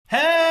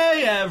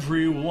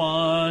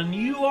everyone.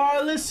 You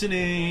are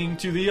listening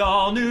to the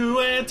all-new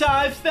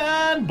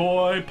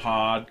Anti-Fanboy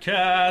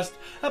Podcast,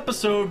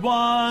 episode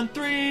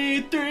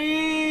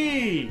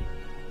 133.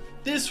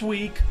 This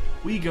week,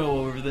 we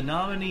go over the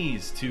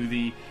nominees to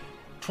the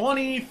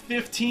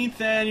 2015th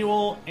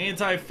Annual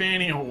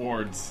Anti-Fanny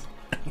Awards.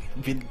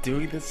 I've been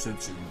doing this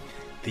since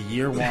the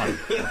year one,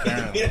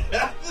 apparently.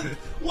 Yeah.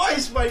 Why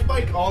is my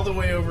mic all the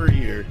way over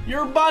here?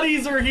 Your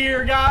buddies are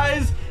here,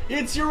 guys.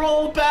 It's your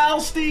old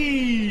pal,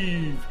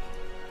 Steve.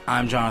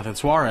 I'm Jonathan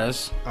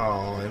Suarez.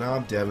 Oh, and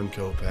I'm Devin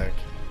Kopeck.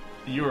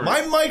 You're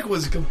My mic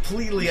was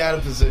completely out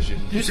of position.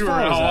 Whose You were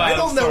fault is all that? I out.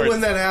 don't know sorts. when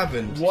that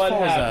happened. what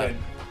fault is that? happened?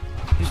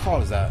 Whose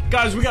fault is that?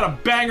 Guys, we got a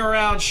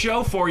bang-around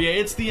show for you.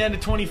 It's the end of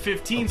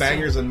 2015.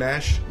 Bangers and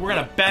mash? So we're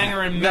going to banger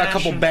and We got a mash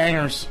couple and-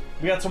 bangers.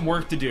 We got some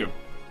work to do.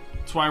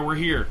 That's why we're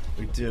here.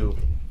 We do.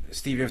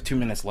 Steve, you have 2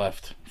 minutes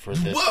left for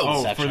this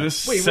Whoa! section. For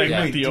this Wait,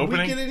 segment, the did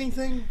opening? we get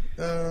anything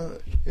in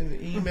an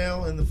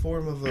email in the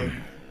form of a...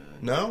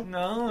 No?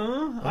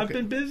 No, I've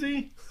Okay. been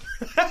busy.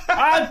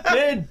 I've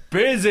been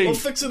busy. We'll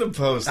fix it in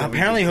post.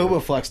 Apparently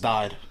Hoboflex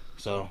died,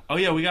 so Oh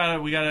yeah, we got a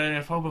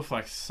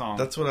Hoboflex song.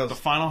 That's what I was... The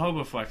final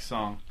Hoboflex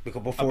song.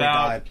 because before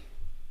About- he died.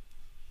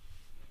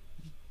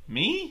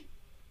 Me?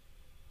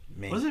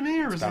 Me. Was it me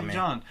or was about it me.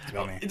 John? It's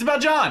about me. It's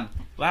about John.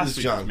 Last This is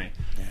week John. was me.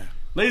 Yeah.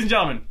 Ladies and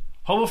gentlemen,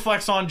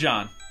 Hoboflex on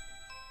John.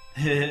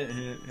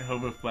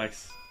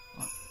 Hoboflex.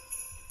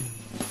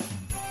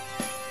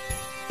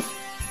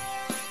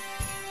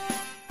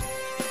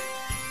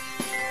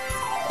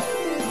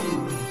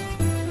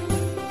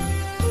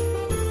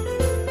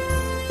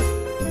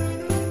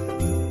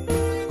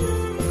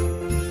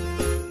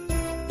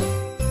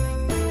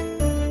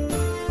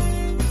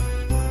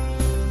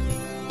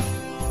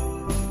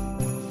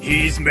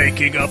 He's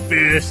making a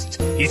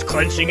fist, he's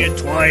clenching it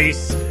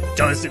twice.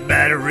 Doesn't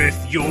matter if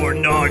you're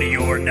naughty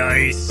or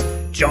nice.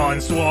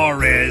 John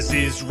Suarez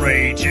is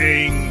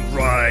raging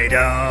right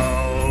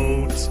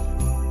out.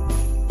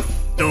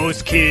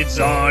 Those kids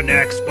on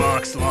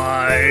Xbox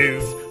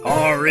Live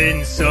are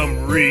in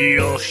some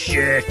real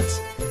shit.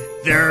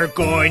 They're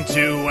going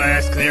to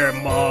ask their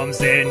moms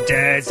and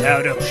dads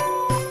how to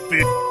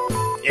fit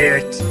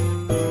it.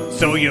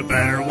 So you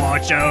better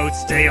watch out,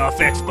 stay off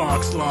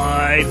Xbox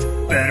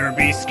Live. Better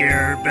be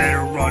scared,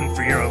 better run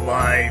for your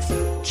life.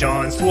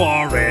 John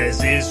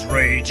Suarez is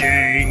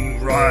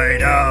raging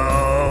right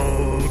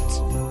out.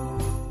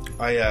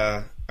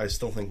 I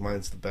still think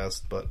mine's the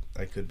best, but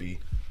I could be...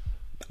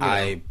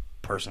 I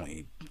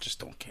personally just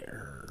don't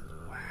care.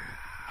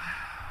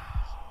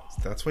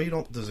 That's why you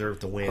don't deserve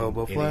to win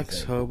Hoboflex,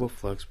 anything.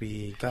 Hoboflex,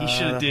 we got He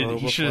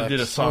should have did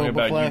a song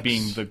about you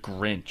being the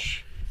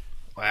Grinch.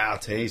 Wow,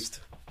 taste.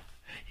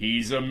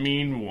 He's a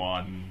mean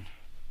one,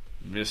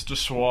 Mr.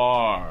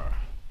 Swar.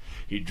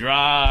 He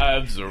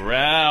drives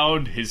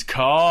around his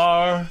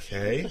car.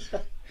 Okay.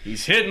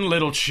 He's hitting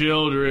little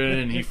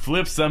children. He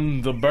flips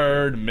them the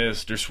bird,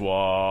 Mr.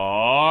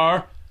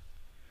 Swar.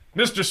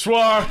 Mr.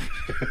 Swar,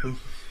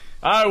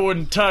 I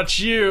wouldn't touch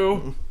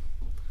you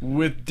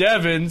with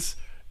Devin's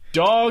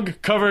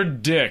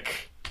dog-covered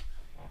dick.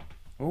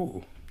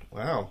 Ooh,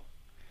 Wow.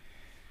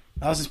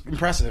 that was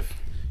impressive.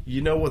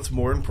 You know what's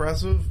more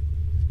impressive?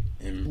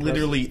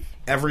 Literally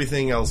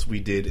everything else we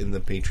did in the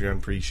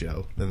Patreon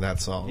pre-show than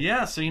that song.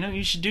 Yeah, so you know what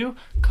you should do?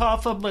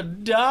 Cough up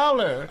 $1.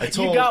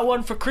 told- You got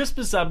one for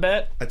Christmas, I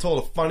bet. I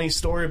told a funny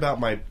story about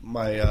my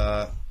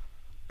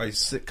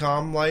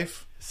sitcom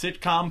life,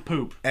 Sitcom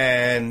poop.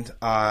 and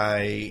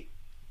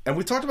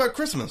we talked about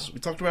Christmas. We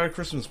talked about our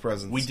Christmas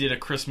presents. We did a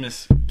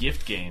Christmas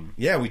gift game.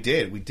 Yeah, we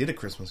did. We did a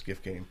Christmas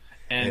gift game.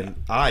 And And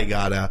I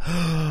gotta...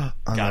 I'm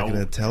not Gotta-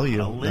 going to tell you.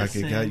 gotta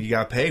listen. You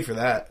gotta pay for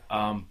that.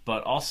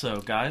 but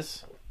also,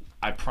 guys,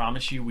 I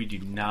promise you we do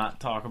not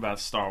talk about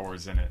Star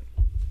Wars in it.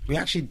 We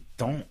actually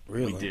don't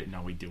really. We did.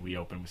 No, we did. We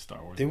opened with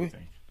Star Wars, Did we? I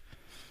think.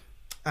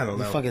 I don't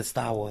We know. fucking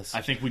Star Wars.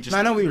 I think we just...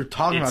 I know we were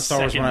talking about it's Star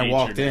Wars when second I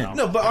walked nature in. now.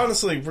 No, but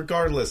honestly,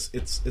 regardless,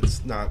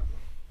 it's not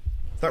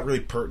really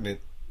pertinent.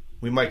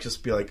 We might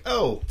just be like,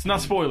 oh, It's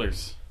not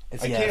spoilers.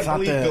 It's, I yeah, can't it's not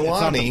believe the, it's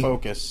not the Galani-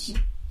 focus.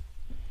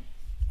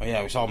 Oh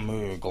yeah, we saw a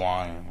movie with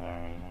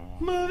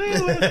Galani.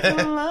 Movie with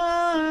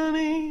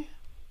Kalani.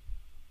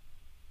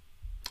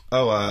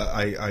 oh,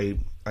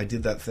 I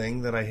did that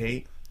thing that I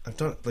hate. I've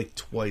done it like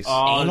twice,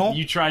 Anal?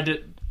 You tried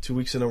to... 2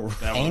 weeks in a row.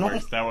 That one Anal?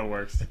 works. That one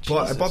works.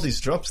 But I bought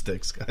these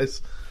drumsticks,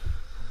 guys.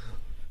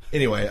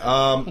 Anyway,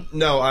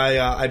 no,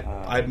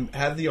 I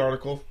had the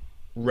article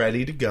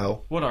ready to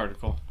go. What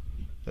article?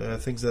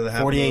 Things that happened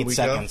a 48 week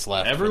seconds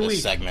left Every for this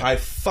week. segment. I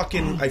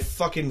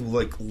fucking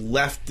like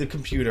left the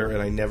computer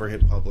and I never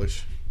hit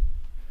publish.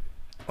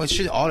 Well, it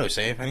should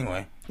autosave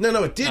anyway.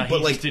 No, it did, No, he but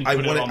just like didn't I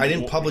put it wanted, on I the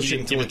didn't wa- publish he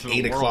it didn't until give like it to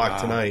the 8 world. o'clock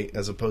Wow. tonight,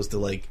 as opposed to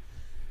like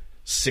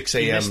 6 You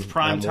a.m. missed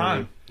prime that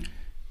morning. time.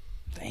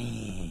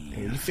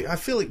 Damn. I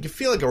feel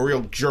like a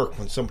real jerk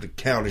when somebody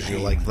counters you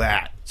like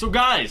that. So,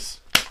 guys,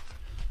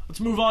 let's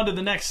move on to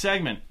the next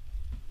segment.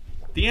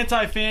 The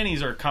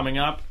anti-fannies are coming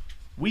up.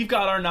 We've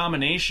got our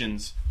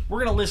nominations. We're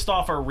going to list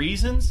off our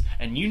reasons,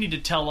 and you need to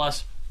tell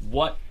us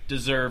what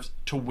deserves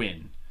to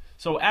win.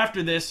 So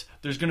after this,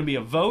 there's going to be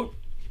a vote.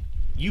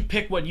 You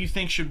pick what you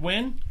think should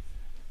win.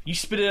 You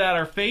spit it at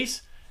our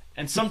face,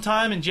 and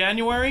sometime in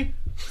January,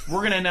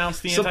 we're gonna announce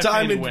the Sometime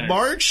Anti-Fanny in winners.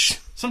 March.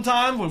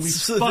 Sometime when we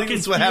So I think fucking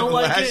that's what feel happened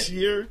like last it,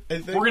 year. I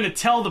think we're gonna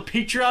tell the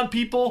Patreon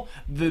people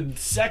the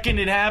second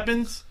it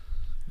happens.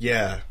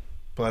 Yeah,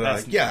 but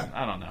That's, yeah.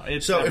 I don't know.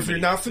 It's, So if everybody you're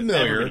not gets it.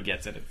 familiar- everybody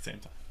gets it at the same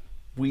time.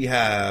 We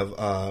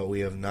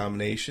have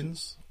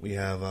nominations. We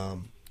have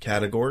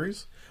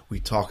categories. We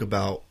talk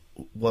about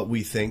what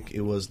we think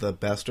it was the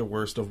best or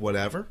worst of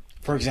whatever.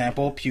 For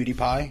example,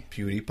 PewDiePie.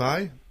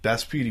 PewDiePie,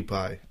 best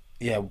PewDiePie.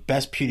 Yeah,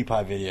 best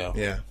PewDiePie video.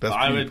 Yeah, best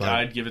PewDiePie.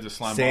 I'd give it to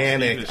Slimeball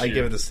Sanic. Steve. I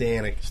give it to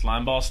Sanic.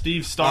 Slimeball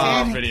Steve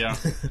star Sanic. video.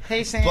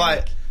 Hey, Sam.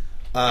 But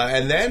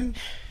and then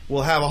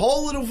we'll have a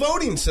whole little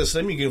voting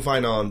system you can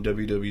find on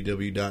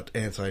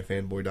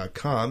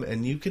www.antifanboy.com,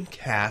 and you can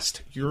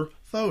cast your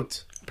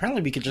vote.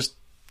 Apparently, we could just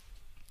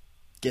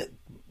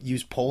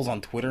use polls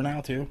on Twitter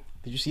now too.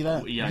 Did you see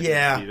that? Yeah, I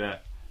Yeah. can see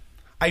that.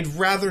 I'd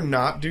rather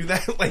not do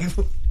that. Like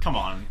Come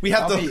on. we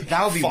have to.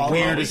 That would be follow-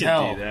 weird we as could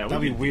hell. do that. That'd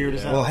We be could weird do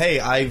as that. hell. Well, hey,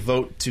 I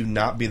vote to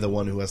not be the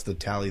one who has to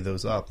tally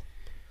those up.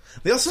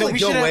 They also So like we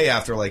go should away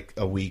have- after like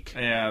a week.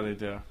 Yeah, they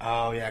do.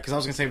 Oh yeah, because I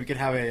was gonna say we could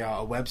have a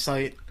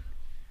website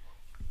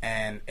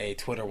and a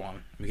Twitter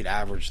one. We could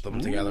average them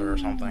together or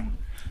something.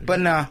 But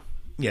nah,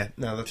 Yeah,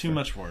 no, that's Too fair.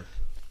 much work.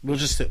 we'll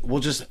just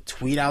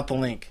tweet out the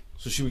link.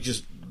 So should we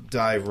just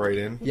dive right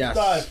in? Yes.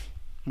 Dive.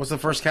 What's the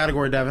first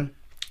category, Devin?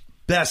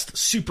 Best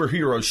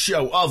superhero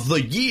show of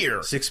the year.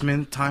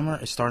 6-minute timer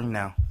is starting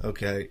now.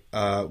 Okay,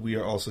 we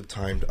are also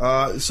timed.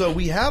 So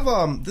we have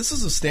this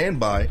is a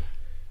standby,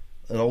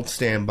 an old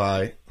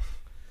standby.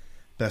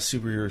 Best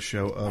superhero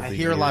show of I the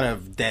hear year. a lot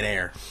of dead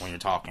air when you're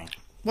talking.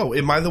 Whoa,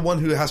 am I the one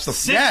who has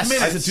to? Yes. I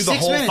have to do the 6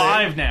 whole minutes. thing.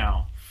 5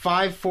 now.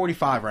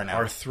 5:45 right now.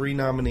 Our 3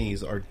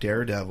 nominees are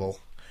Daredevil,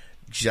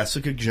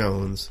 Jessica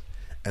Jones,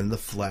 and The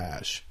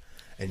Flash.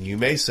 And you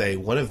may say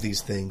one of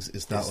these things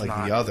is not It's like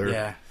not- the other,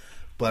 Yeah.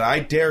 but I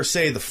dare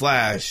say The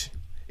Flash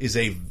is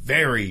a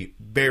very,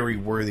 very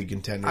worthy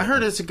contender. I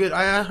heard it's a good.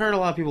 I heard a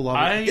lot of people love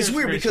it. It's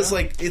weird great because show.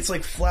 like it's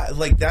like flat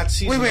like that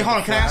season. Wait, of hold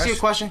on. The Can I ask you a Flash-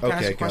 question? Can I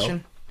ask you a go.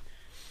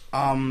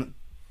 question?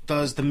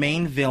 Does the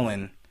main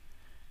villain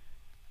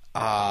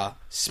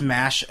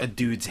smash a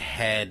dude's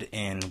head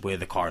in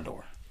with a car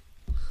door?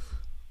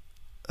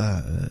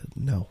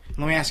 No.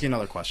 Let me ask you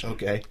another question.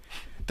 Okay.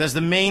 Does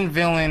the main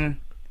villain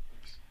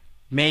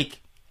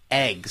make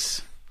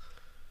eggs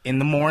in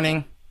the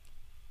morning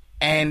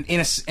and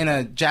in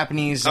a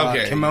Japanese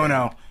Okay.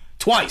 kimono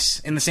twice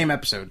in the same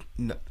episode?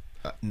 No.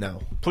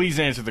 No. Please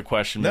answer the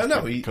question, No. Mr.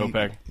 No.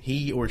 Kopeck.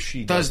 He or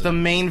she Does doesn't. the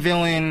main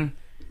villain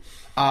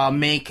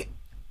make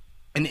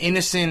an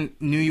innocent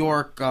New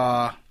York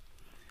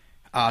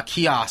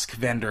kiosk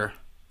vendor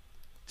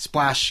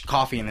splash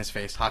coffee in his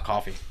face, hot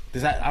coffee?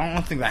 Does that? I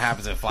don't think that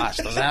happens at Flash.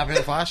 Does that happen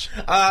at Flash?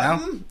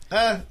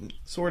 No?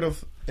 Sort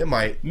of. It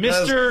might.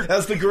 Mr.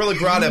 That's the Gorilla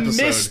Grodd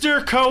episode.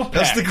 Mr. Kopeck.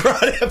 That's the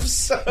Grodd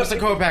episode. Mr.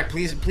 Kovac,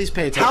 please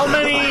pay attention. How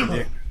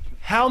many?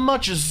 How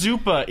much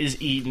Zupa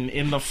is eaten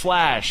in the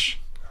Flash?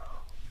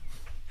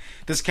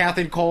 Does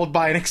Kathleen Cole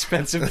buy an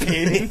expensive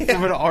painting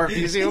from an art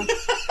museum?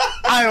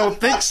 I don't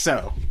think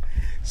so.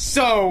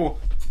 So,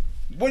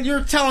 when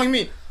you're telling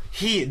me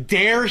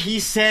dare he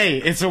say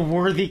it's a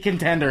worthy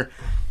contender,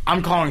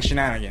 I'm calling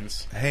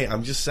shenanigans. Hey,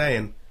 I'm just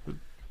saying.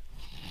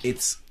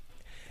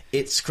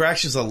 It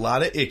scratches a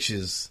lot of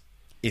itches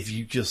if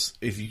you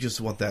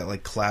just want that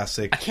like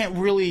classic. I can't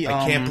really.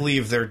 I can't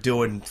believe they're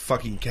doing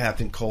fucking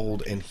Captain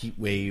Cold and Heat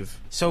Wave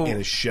in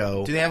a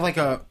show. Do they have like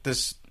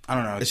this? I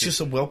don't know. It's just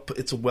a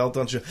well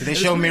done show. Do they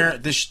show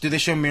Do they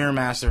show Mirror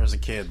Master as a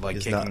kid, like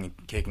It's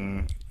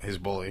kicking his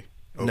bully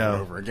over No.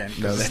 and over again?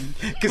 No,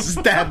 Because his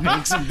dad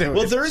makes him do it.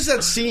 Well, there is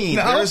that scene.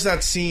 No? There is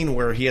that scene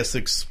where he has to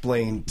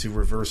explain to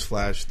Reverse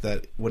Flash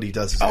that what he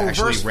does is actually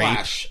Reverse rape.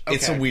 Flash.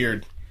 It's a Okay.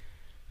 weird.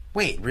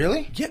 Wait,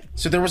 really? Yeah.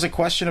 So there was a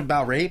question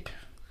about rape?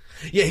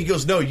 Yeah, he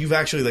goes, "No, you've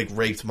actually like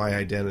raped my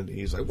identity."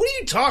 He's like, "What are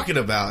you talking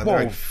about?" And Whoa,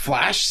 they're like,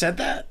 Flash said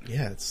that?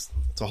 yeah, it's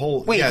a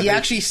whole. Wait, yeah, he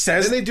actually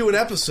says. Then they do an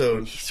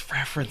episode. He's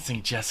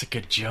referencing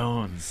Jessica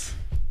Jones.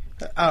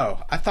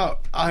 Oh, I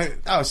thought.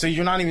 So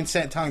you're not even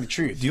telling the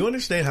truth? Do you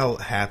understand how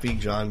happy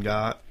John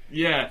got?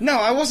 Yeah. No,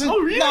 I wasn't. Oh,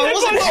 really? No, I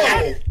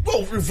wasn't.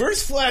 Whoa,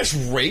 Reverse Flash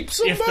raped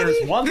somebody? If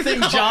there's one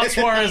thing John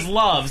Suarez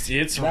loves,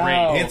 it's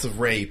rape. It's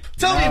rape.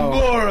 Tell me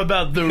more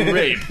about the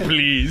rape,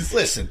 please.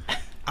 Listen,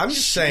 I'm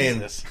just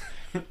saying.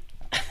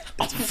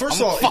 First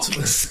of all, it's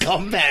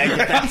Scumbag.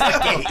 If that's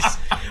the case.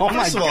 Oh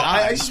my First of all,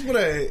 god! I just want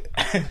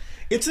to.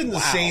 It's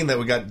insane that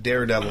we got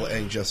Daredevil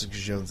and Jessica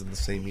Jones in the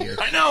same year.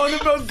 I know, and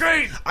they're both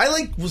great.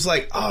 I was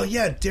like, oh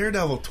yeah,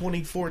 Daredevil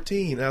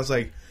 2014. And I was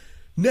like,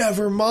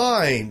 never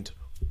mind.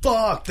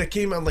 Fuck, that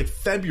came out in like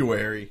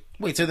February.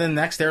 Wait, so the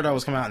next Daredevil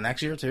was coming out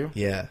next year too?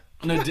 Yeah.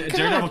 No,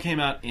 Daredevil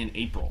came out in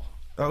April.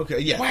 Okay.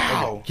 Yeah.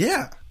 Wow. Okay.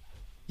 Yeah.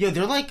 Yeah,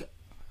 they're like.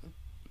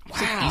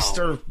 Wow.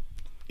 Easter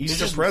They're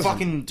just present.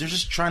 fucking. They're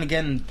just trying to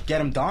get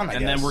him done. I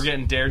And guess. then we're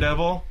getting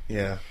Daredevil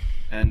Yeah.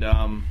 and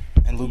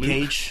and Luke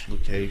Cage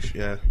Luke Cage.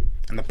 Yeah.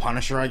 and the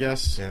Punisher, I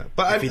guess. Yeah.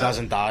 But if he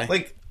doesn't die.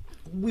 like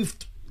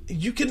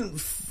you can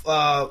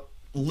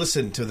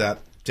listen to that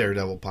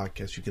Daredevil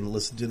podcast. You can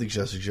listen to the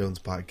Jessica Jones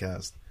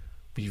podcast.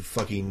 You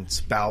fucking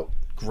spout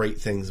great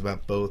things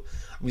about both.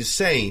 I'm just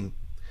saying,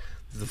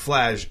 The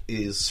Flash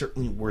is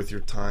certainly worth your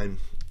time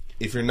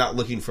if you're not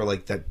looking for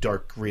like that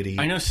dark, gritty.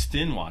 I know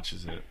Stin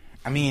watches it.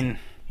 I mean,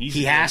 He's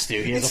he has to.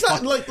 He has It's a not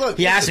fuck- like look.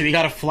 He has listen, to. He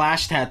got a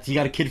Flash tattoo. He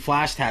got a Kid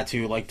Flash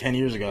tattoo like 10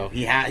 years ago.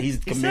 He's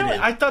committed.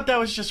 I thought that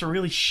was just a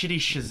really shitty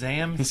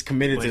Shazam. He's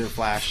committed to the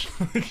Flash.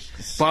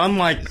 But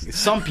unlike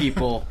some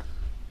people,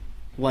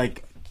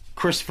 like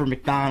Christopher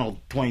McDonald,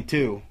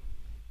 22.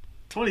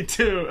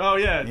 22. Oh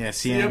yeah. Yeah,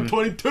 CM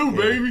 22,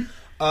 baby.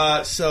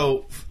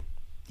 So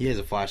He has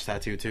a Flash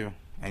tattoo too,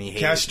 and he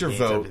hates, Cast your he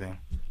hates vote. everything.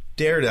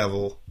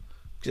 Daredevil.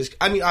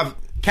 I've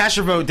Cast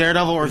your vote,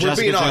 Daredevil or we're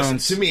Jessica being Jones.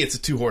 honest. To me, it's a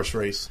 2-horse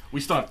race. We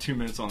still have 2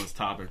 minutes on this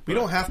topic. We but-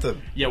 don't have to.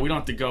 Yeah, we don't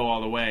have to go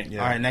all the way.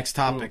 Yeah. All right, next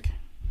topic.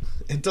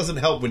 It doesn't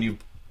help when you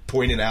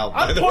point it out.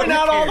 by I'm the pointing way.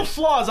 out all the All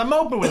flaws. I'm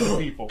open with the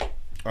people.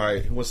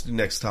 right, what's the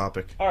next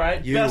topic? All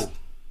right. You.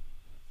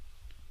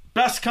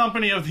 Best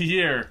company of the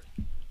year.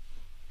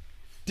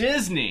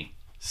 Disney,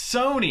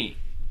 Sony,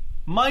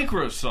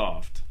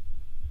 Microsoft.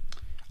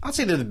 I'd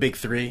say they're the big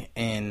three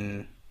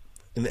in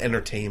In the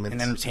entertainment.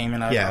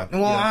 entertainment. Yeah,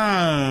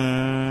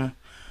 Well,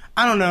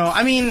 I don't know.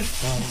 I mean,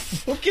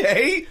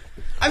 Okay.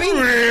 I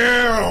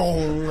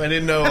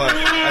didn't know a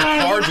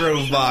car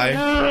drove by.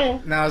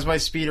 now it's my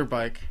speeder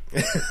bike.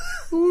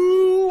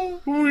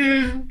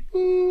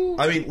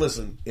 I mean,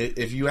 listen.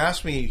 If you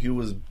ask me who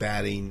was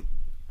batting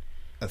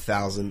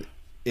 1,000,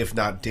 if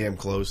not damn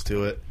close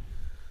to it,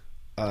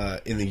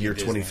 in the year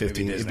Disney.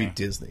 2015, it'd be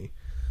Disney.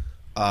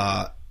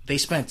 They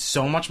spent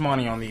so much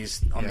money on these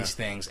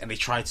things, and they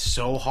tried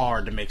so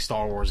hard to make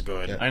Star Wars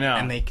good. Yeah. I know.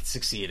 and they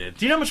succeeded.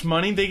 Do you know how much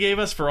money they gave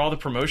us for all the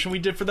promotion we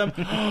did for them?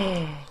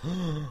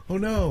 Oh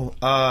no!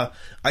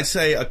 I'd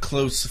say a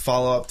close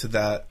follow-up to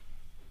that.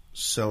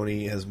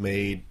 Sony has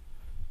made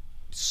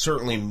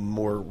certainly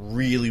more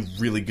really,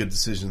 really good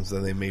decisions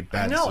than they made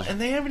I bad know, decisions. and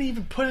they haven't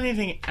even put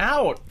anything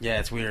out. Yeah,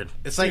 it's weird.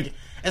 It's like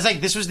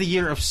this was the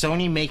year of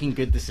Sony making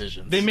good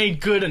decisions. They made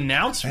good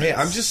announcements. Hey,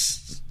 I'm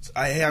just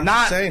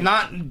not saying.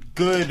 not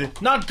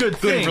good not good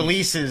things.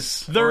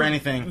 releases Their, or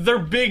anything. Their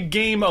big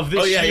game of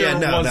this yeah, year yeah,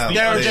 no, was no. the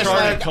They were just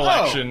Uncharted like,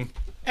 collection.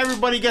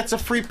 Everybody gets a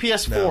free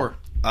PS4.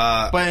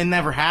 But it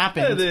never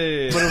happened. It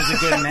is. But it was a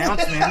good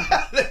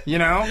announcement. You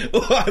know?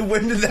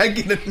 When did that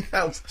get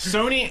announced?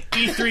 Sony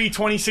E3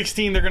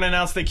 2016, they're going to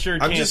announce they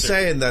cured I'm cancer. just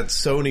saying that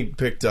Sony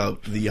picked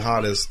up the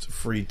hottest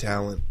free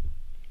talent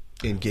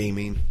in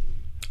gaming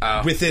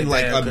within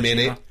like a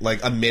minute, Well,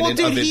 dude,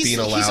 of it being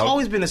allowed. he's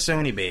always been a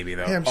Sony baby,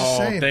 though. Yeah, I'm just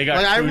saying. They got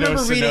Like, I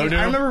remember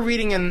Sonoda.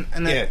 reading Yeah.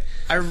 an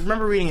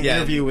Yeah.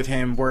 interview with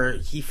him where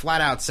he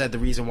flat out said the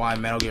reason why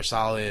Metal Gear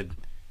Solid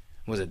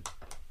was it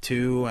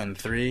 2 and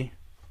 3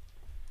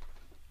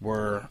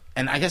 were,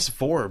 and I guess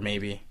 4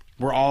 maybe,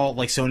 were all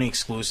like Sony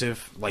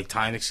exclusive, like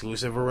timed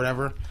exclusive or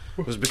whatever,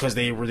 was because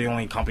they were the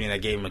only company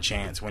that gave him a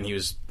chance when he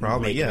was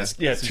Probably, making yeah. this.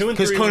 Yeah, 2 and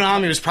 3. Because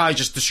Konami was probably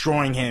just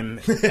destroying him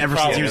ever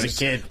since he was a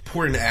kid.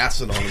 pouring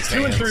acid on his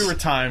 2 and hands. 3 were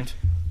timed.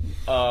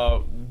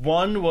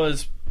 1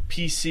 was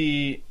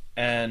PC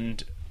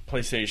and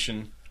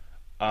PlayStation.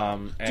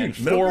 And Dude,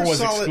 4 Metal Gear was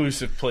Solid-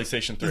 exclusive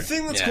PlayStation 3. The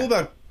thing that's Yeah. cool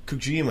about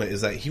Kojima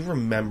is that he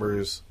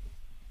remembers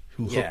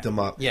who hooked him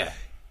up. Yeah.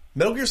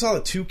 Metal Gear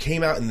Solid 2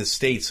 came out in the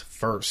States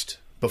first,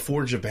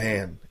 before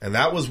Japan. And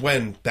that was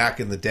when, back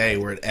in the day,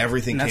 where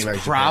everything And came that's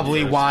out probably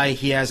Japan first. why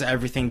he has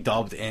everything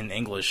dubbed in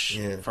English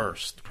Yeah.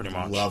 first, pretty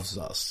much. Loves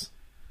us.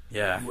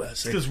 Yeah.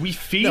 Because we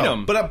feed No,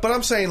 them. but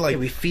I'm saying, like,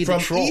 we feed from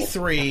the troll.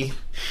 E3...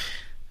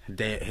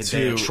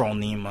 Hideo Troll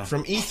Nima.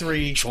 From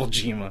E3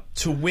 Trollnima.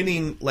 to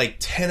winning like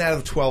 10 out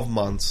of 12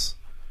 months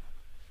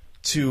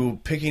to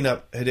picking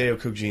up Hideo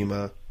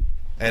Kojima,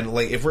 and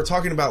like if we're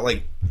talking about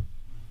like,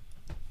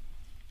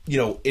 you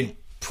know,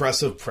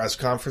 impressive press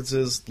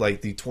conferences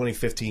like the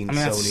 2015 I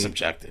mean, that's Sony.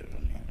 subjective. I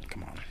mean,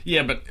 come on.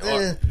 yeah, but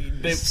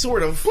they,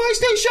 Sort of.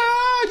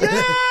 PlayStation!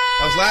 Yeah!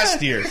 That was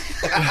last year.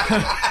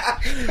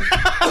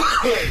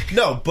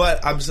 No,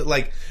 but I'm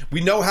like,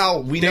 we know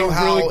how They're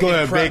really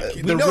good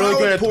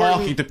at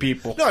talking to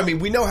people. No, I mean,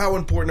 we know how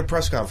important a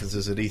press conference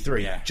is at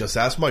E3. Yeah. Just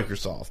ask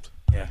Microsoft.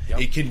 Yeah.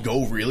 Yep. It can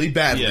go really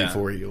badly yeah.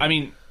 for you. I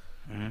mean,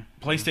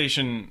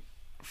 PlayStation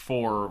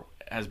 4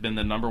 has been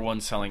the number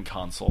 1 selling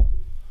console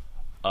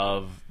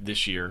of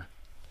this year.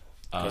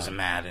 Because of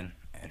Madden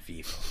and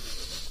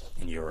FIFA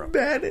in Europe.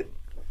 Madden.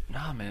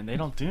 Nah, man, they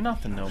don't do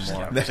nothing no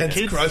more. That's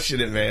Kids- crushing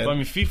it, man. I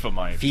mean, FIFA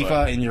might. FIFA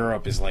but in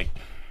Europe is like...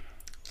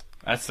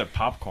 that's the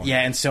popcorn. Yeah,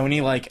 and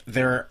Sony, like,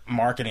 their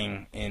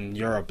marketing in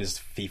Europe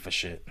is FIFA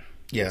shit.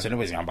 Yeah. So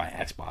nobody's gonna buy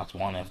Xbox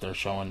One if they're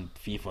showing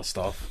FIFA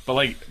stuff. But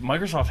like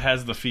Microsoft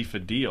has the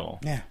FIFA deal.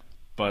 Yeah.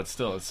 But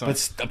still, it's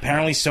But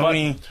apparently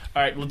Sony...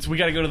 all right, we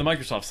got to go to the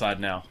Microsoft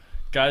side now,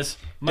 guys.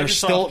 They're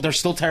Microsoft,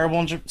 still terrible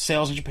in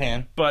sales in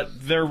Japan. but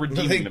they're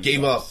redeeming They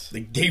gave up. themselves.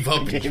 They gave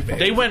up.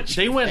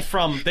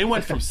 They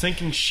went from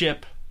sinking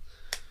ship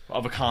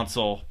of a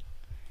console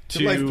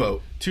to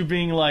Lifeboat. to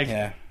being like,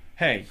 Yeah.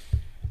 hey,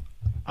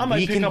 I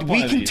might pick up one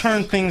we of can these.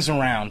 turn things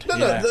around. No,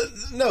 Yeah.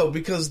 no,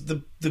 because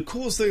the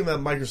coolest thing about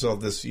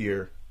Microsoft this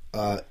year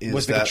is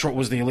Was that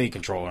the Elite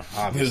controller, is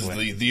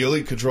obviously. the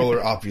Elite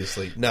controller,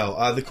 obviously.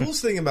 No, the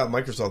coolest thing about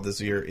Microsoft this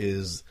year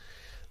is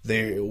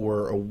they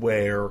were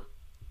aware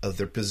of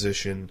their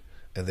position,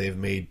 and they've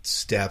made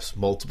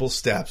multiple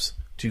steps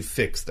to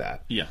fix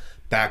that. Yeah.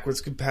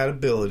 Backwards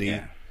compatibility.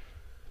 Yeah.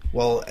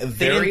 Well,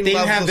 varying didn't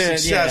levels have of the-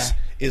 success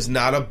is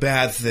not a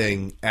bad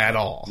thing at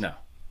all. No.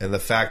 And the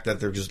fact that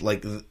they're just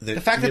like The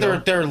fact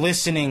that they're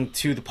listening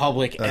to the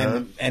public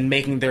Uh-huh. and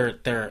making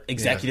their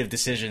executive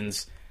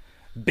decisions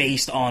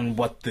based on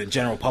what the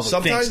general public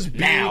sometimes thinks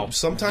now.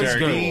 sometimes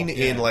Very being cool.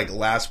 in like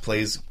last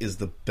place is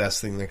the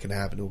best thing that can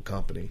happen to a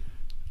company.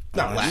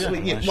 Not last. yeah, Yeah,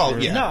 unless well,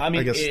 you're- yeah. No, I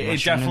mean, guess it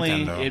unless you're definitely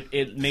Nintendo.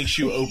 it makes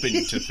you open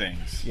to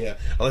things. yeah.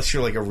 Unless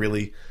you're like a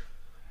really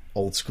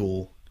old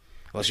school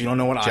Unless you don't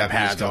know what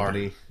Japanese iPads are.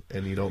 company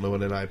and you don't know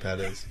what an iPad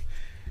is.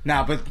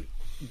 Now, but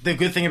the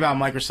good thing about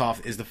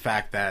Microsoft is the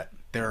fact that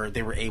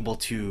they were able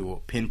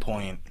to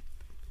pinpoint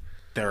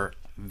their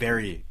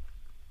very,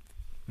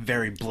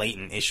 very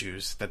blatant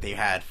issues that they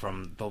had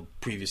from the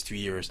previous 2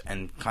 years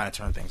and kind of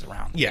turn things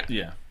around. Yeah.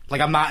 Yeah. Like,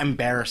 I'm not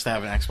embarrassed to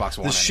have an Xbox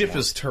One The ship anymore.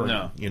 is turning,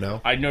 No. you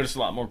know? I noticed a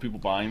lot more people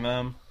buying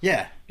them.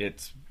 Yeah.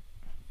 It's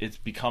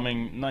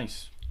becoming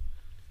nice.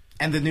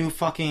 And the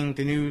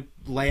new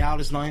layout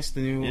is nice.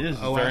 The new It is.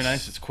 It's OS. very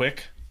nice. It's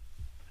quick.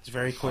 It's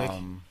very quick.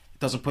 It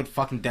doesn't put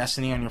fucking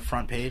Destiny on your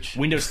front page.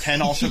 Windows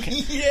 10 also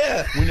came.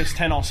 Yeah. Windows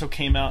 10 also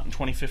came out in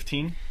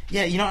 2015.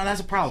 Yeah, you know, and that's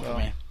a problem for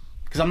me.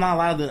 Because I'm not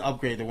allowed to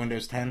upgrade to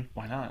Windows 10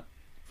 Why not?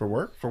 For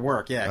work? for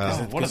work. Yeah, because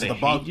Oh. of, What, do of they the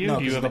bug. hate you? No,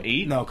 Do you 'cause have of the,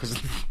 8? No, because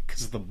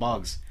of the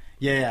bugs.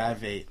 Yeah, I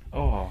have 8.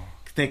 Oh.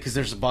 Because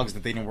there's bugs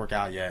that they didn't work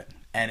out yet,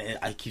 and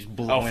it keeps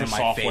blowing for in my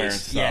software face.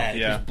 and stuff, Yeah, it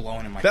yeah. keeps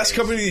blowing in my Best face.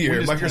 company of the year,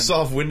 Windows 10.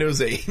 Microsoft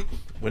Windows 8.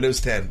 Windows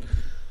 10.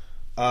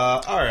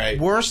 All right.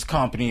 Worst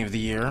company of the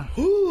year.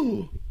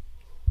 Ooh.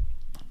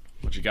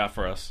 What you got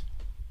for us?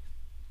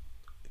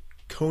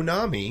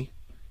 Konami,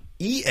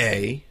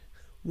 EA,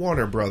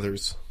 Warner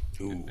Brothers.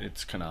 Ooh.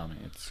 It's Konami.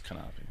 It's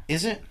Konami.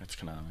 Is it? It's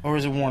Konami. Or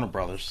is it Warner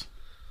Brothers?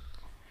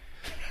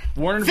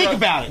 Think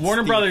about it,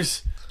 Warner Steve.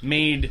 Brothers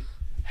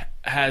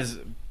has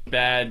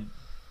bad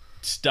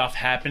stuff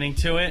happening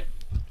to it.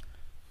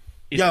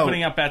 It's Yo.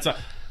 putting out bad stuff.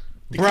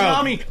 Bro.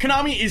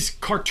 Konami is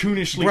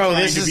cartoonishly Bro,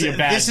 trying this to is be a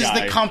bad this is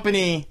guy. the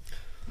company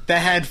that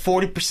had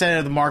 40%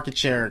 of the market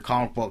share in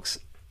comic books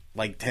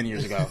like 10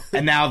 years ago,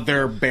 and now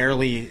they're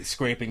barely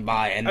scraping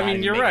by. And I not mean,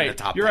 even you're making right.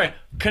 The top You're 10. right.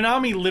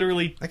 Konami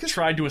literally guess-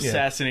 tried to yeah.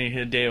 assassinate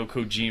Hideo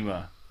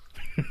Kojima.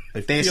 I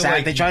They feel assa-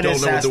 like they you tried to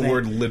don't know what the assassinate-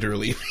 word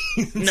literally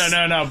means.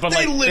 No. But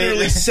They like,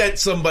 literally sent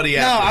somebody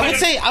No, out.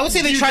 I would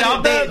say they You tried doubt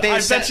to. that? They I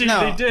assa- bet you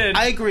no, they did.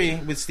 I agree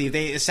with Steve.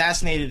 They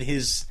assassinated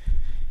his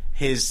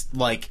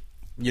like,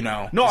 you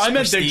know. no, his I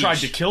meant they prestige. tried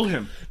to kill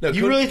him. No,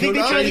 You really think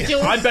they tried to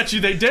kill him? I bet you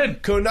they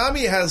did.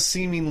 Konami has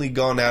seemingly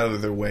gone out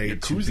of their way to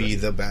Yakuza. be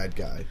the bad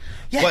guy.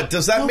 Yeah, but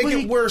does that make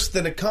nobody- it worse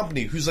than a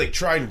company who's like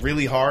trying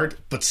really hard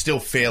but still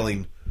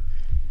failing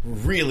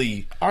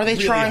really Are they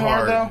really trying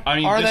hard, though? I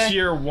mean, Are this they?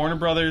 year Warner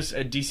Brothers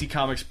at DC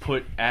Comics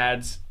put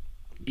ads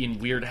in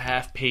weird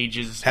half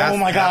pages. Half- Oh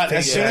my god! half-page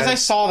As soon as I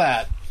ads. saw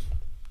that,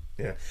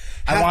 Yeah.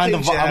 I wanted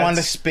Half-page to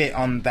ads, spit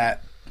on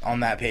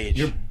that page.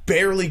 You're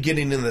barely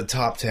getting in the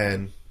top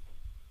 10.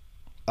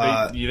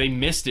 They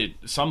missed it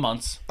some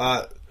months.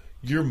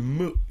 You're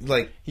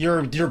like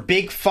Your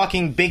big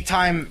fucking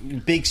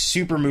big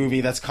super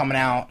movie that's coming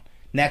out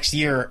next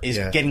year is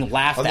yeah. getting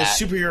laughed on the at.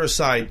 superhero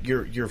side.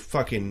 You're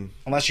fucking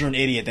Unless you're an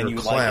idiot, then you're you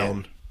a clown.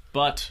 like it.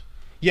 But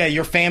Yeah,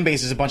 your fan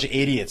base is a bunch of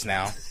idiots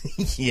now.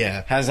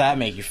 Yeah. How does that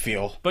make you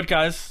feel?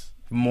 guys,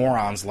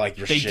 Morons like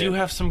your they shit. do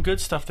have some good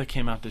stuff that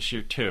came out this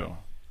year too.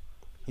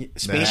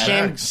 Space Mad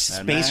Jam. Max.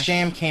 Mad Space Max.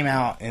 Jam came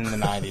out in the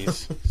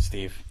 90s,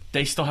 Steve.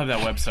 They still have that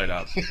website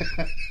up.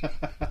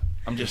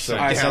 I'm just saying.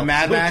 All right, so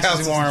Mad Max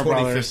Counts is as Warner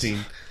Brothers.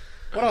 2015.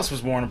 What else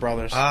was Warner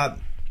Brothers?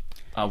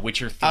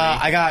 Witcher 3.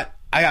 I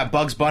got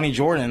Bugs Bunny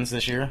Jordans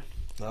this year.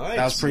 Nice.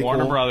 That was pretty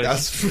Warner cool. Brothers.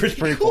 That's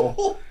pretty cool.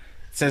 cool.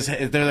 It says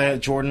they're the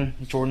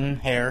Jordan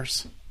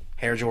hairs.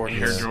 Hair Jordans.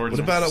 Hair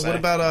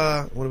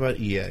Jordans. What about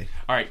EA?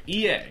 All right,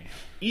 EA.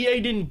 EA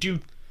didn't do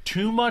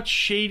too much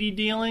shady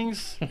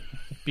dealings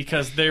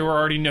because they were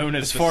already known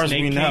as, As the far as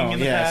Snake we King know, in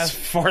the yes. past.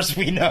 As far as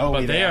we know,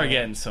 But we they know. are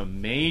getting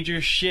some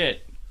major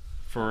shit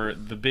for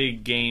the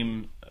big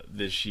game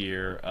this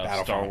year of Star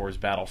Battlefront. Wars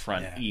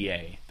Battlefront Yeah.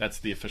 EA. That's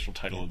the official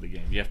title of the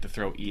game. You have to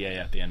throw EA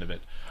at the end of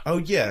it. Oh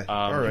yeah.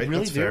 All right. Really?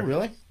 That's Do fair.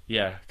 really?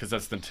 Yeah, because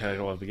that's the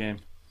title of the game.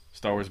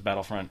 Star Wars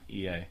Battlefront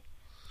EA.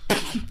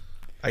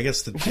 I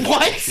guess the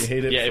What? You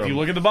hate it. Yeah, if from- you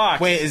look at the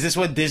box. Wait, is this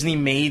what Disney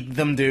made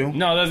them do?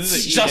 No, this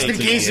is Just in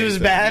case it was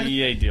bad?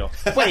 EA deal.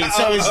 Wait,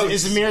 so Oh,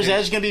 is Mirror's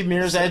Edge going to be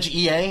Mirror's Edge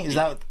EA? Is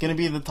that going to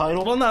be the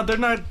title? Well, no,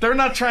 they're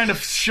not trying to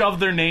shove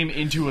their name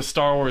into a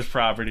Star Wars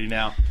property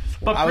now.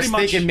 But I was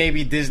pretty much, thinking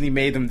maybe Disney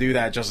made them do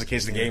that just in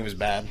case the game was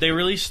bad. they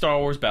released Star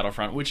Wars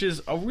Battlefront, which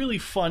is a really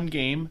fun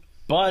game.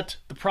 But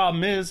the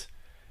problem is,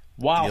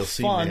 While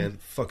DLC, fun, man,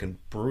 fucking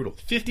brutal.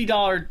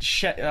 $50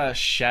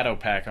 Shadow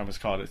Pack, I almost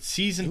called it.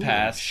 Season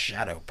Pass.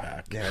 Shadow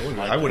Pack. Yeah,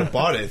 I would have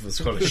bought it if it was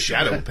called a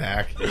Shadow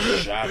Pack.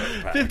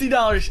 Shadow Pack.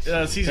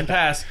 $50 Season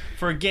Pass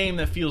for a game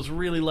that feels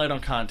really light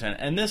on content.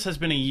 And this has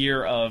been a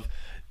year of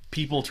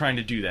people trying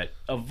to do that.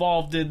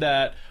 Evolve did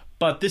that.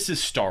 But this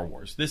is Star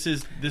Wars.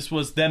 This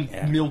was them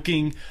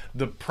milking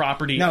the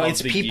property. No, of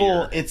it's the people.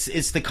 year.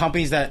 It's the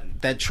companies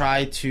that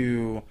try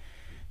to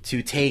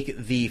take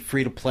the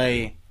free to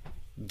play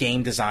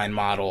game design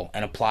model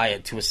and apply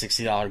it to a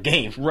 $60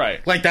 game.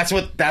 Right. Like that's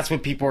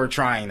what people are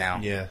trying now.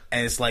 Yeah.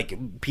 And it's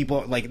like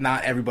people like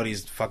not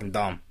everybody's fucking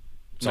dumb.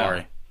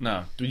 Sorry.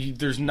 No.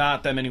 There's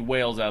not that many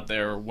whales out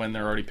there when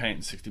they're already paying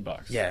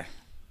 $60. Yeah.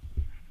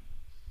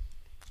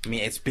 I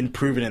mean, it's been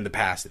proven in the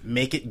past.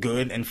 Make it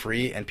good and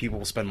free, and people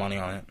will spend money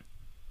on it.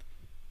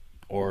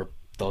 Or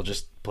they'll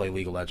just play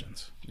League of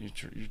Legends. It's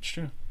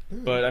true.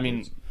 But, I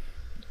mean,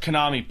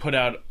 Konami put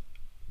out...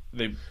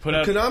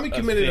 Konami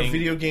committed a thing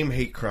video game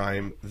hate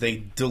crime.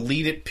 They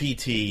deleted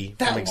PT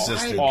from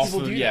existence. off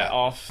People do that.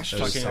 off was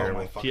fucking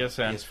terrible.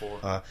 PSN.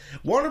 PS4.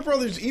 Warner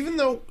Brothers, even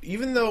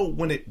though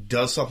when it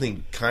does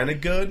something kind of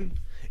good,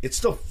 it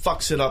still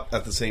fucks it up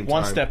at the same time.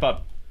 One step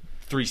up,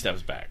 3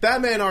 steps back.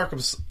 Batman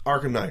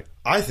Arkham Knight,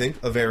 I think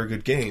a very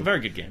good game, A very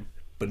good game.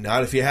 but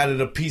not if you had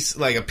it a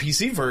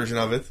PC version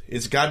of it.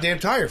 It's goddamn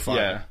tire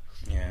fire.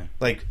 Yeah. Yeah.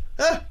 Like,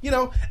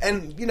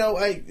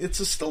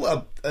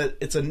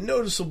 it's a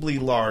noticeably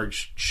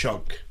large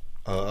chunk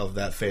of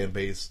that fan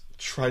base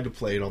tried to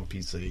play it on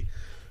PC,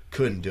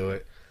 couldn't do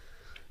it,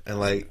 and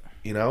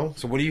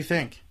So what do you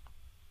think?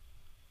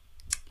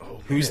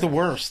 oh, Who's the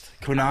worst?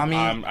 Konami?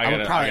 I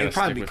gotta it'd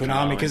probably be stick with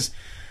Konami Konami. because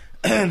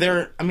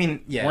they're. I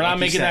mean, yeah. We're not like you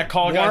making said, that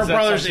call, guys. Warner That's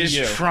Brothers up to is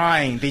you.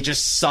 trying. They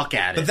just suck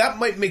at it. But that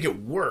might make it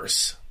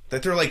worse.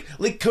 That they're like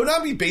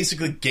Konami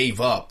basically gave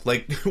up.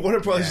 Like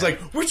Warner Brothers is like,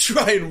 we're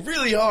trying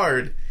really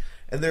hard,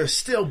 and they're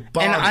still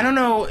bombing. And I don't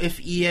know if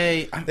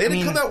EA. They had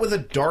to come out with a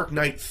Dark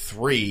Knight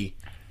 3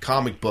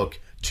 comic book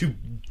to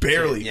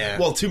barely,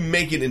 to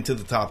make it into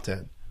the top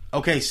 10.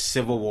 Okay,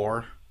 Civil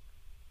War.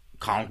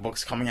 Comic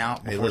books coming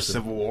out before listen.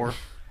 Civil War.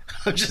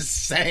 I'm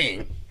just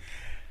saying.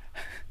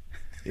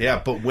 Yeah,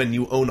 but when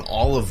you own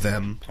all of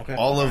them,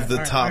 all of the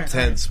top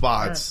 10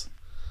 spots,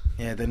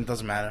 Yeah, then it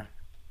doesn't matter.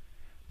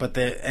 But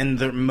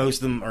most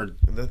of them are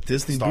the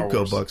Disney Star Buko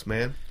Wars. bucks,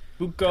 man.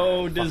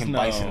 Buko fucking Disney.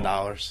 bison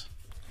dollars.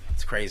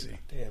 It's crazy.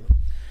 Damn.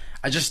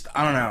 I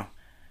don't know.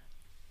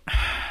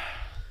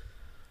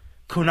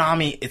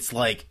 Konami, it's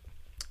like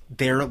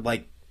they're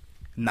like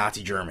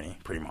Nazi Germany,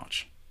 pretty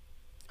much.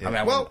 Yeah.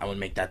 I mean, I would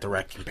make that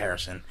direct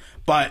comparison.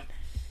 But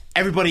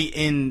everybody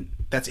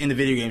that's in the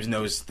video games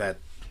knows that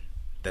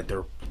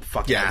they're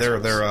fucking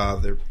assholes.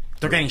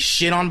 they're getting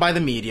shit on by the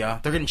media.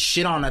 They're getting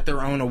shit on at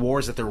their own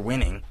awards that they're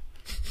winning.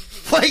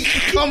 Like,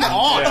 come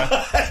on.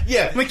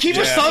 yeah. I mean,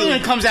 Kiefer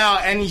Sutherland comes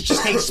out and he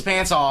just takes his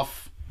pants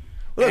off.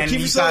 Look, and Kiefer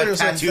he's got a Sutherland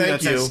said tattoo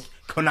that thank you. says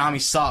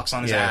Konami sucks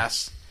on his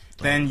ass.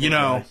 Then,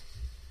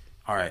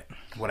 all right,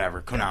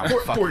 whatever. Konami.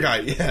 fuck Poor you.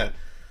 guy,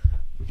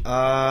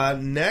 yeah.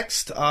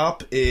 Next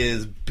up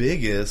is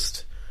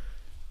biggest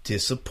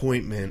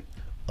disappointment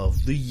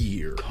of the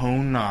year.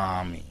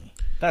 Konami.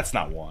 That's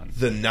not one.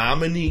 The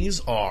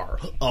nominees are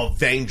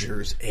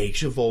Avengers: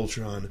 Age of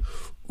Ultron,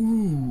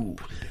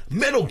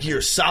 Metal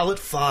Gear Solid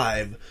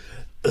 5,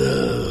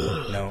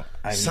 No.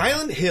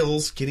 Silent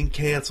Hills getting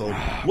canceled.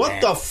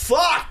 What the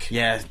fuck?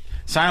 Yeah,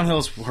 Silent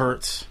Hills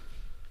hurts.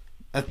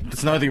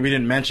 That's another thing we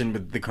didn't mention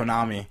with the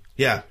Konami.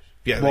 Yeah.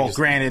 Well,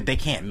 granted, they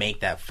can't make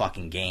that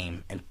fucking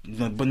game,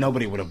 but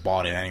nobody would have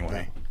bought it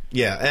anyway.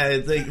 Yeah,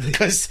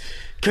 Because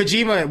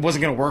Kojima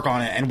wasn't going to work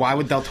on it, and why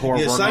would Del Toro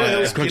work on Silent it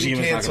Hills if getting Kojima's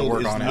not going canceled to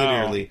work is on it?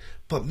 literally.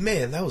 But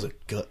man, that was a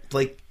gut.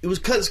 Like it was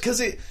because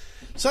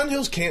Silent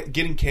Hills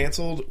getting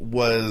canceled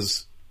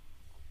was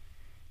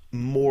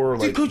more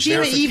like Dude,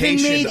 Kojima even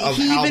verification made of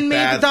how the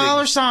bad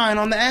dollar things- sign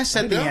on the S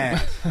at the know.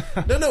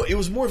 end. No, it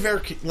was more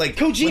like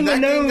Kojima when that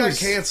knows. game got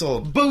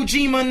canceled.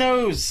 Bojima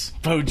knows.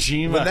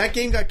 Bojima. When that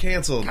game got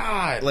canceled,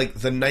 God. like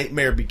the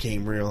nightmare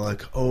became real.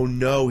 Like, oh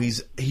no,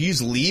 he's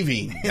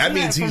leaving. That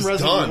means from he's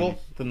Resident done.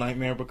 Evil? The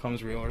nightmare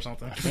becomes real or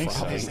something.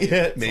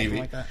 Yeah, maybe.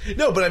 like that.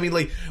 No, but I mean,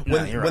 like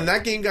when you're when right.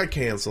 that game got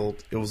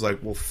canceled, it was like,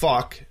 well,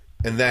 fuck,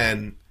 and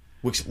then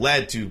which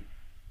led to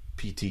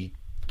PT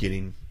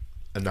getting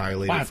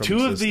annihilated. Wow, from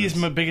two of these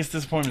existence. my biggest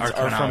disappointments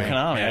Are are from Konami.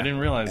 Konami. Yeah. I didn't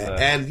realize that.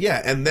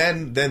 and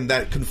then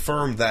that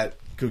confirmed that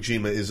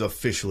Kojima is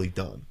officially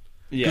done.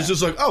 Yeah. Because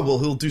it's like, oh well,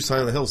 he'll do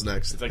Silent Hills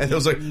next, like, and it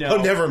was like, no.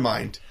 oh, never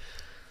mind.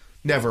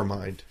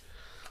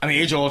 I mean,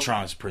 Age of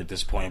Ultron is pretty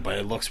disappointing, but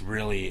it looks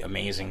really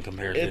amazing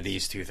compared to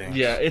these two things.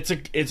 Yeah, it's a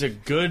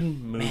good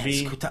Man,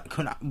 movie.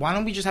 why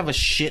don't we just have a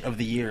shit of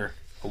the year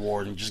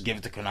award and just give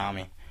it to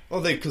Konami?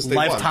 Well, because they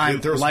Lifetime-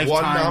 won. There was one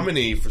lifetime-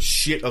 nominee for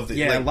shit of the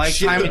shit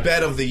lifetime- the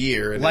bed of the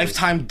year. And it was-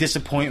 Lifetime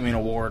Disappointment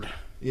Award.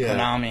 Yeah.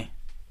 Konami.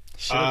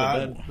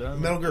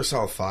 Metal Gear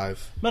Solid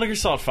 5. Metal Gear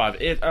Solid 5.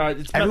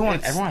 Everyone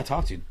I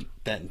talk to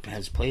that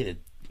has played it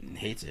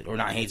hates it, or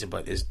not hates it,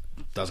 but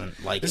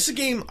doesn't like This is it. a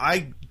game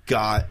I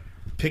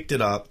picked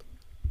it up,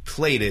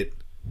 played it,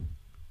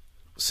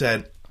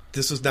 said,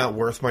 "This is not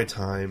worth my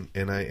time,"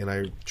 and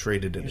I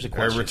traded it. Here's a I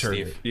question, returned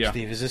Steve. it. Yeah.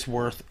 Steve, is this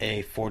worth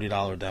a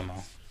 $40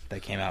 demo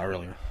that came out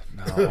earlier?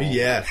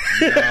 Yeah.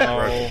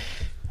 No.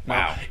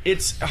 Wow.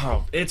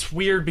 It's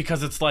weird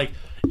because it's like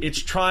it's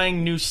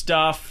trying new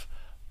stuff,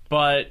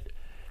 but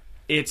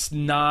it's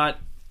not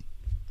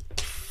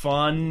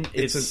fun.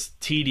 It's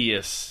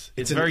tedious.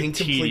 It's an very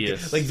incomplete-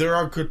 tedious. Like there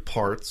are good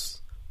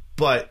parts,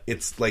 but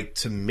it's like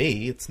to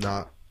me, it's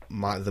not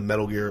the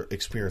Metal Gear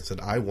experience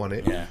that I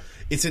wanted. Yeah.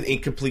 It's an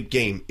incomplete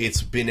game.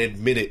 It's been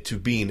admitted to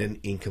being an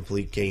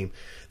incomplete game.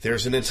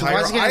 There's an So entire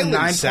why is it getting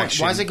island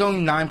section. Why is it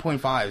going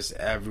 9.5s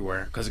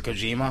everywhere? Because of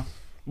Kojima?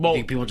 Well, I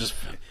think people just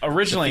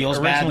Originally the feels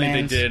bad they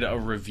mans? did a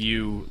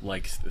review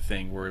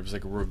thing where it was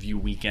like a review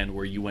weekend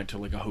where you went to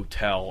like a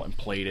hotel and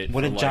played it.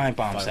 What for did like Giant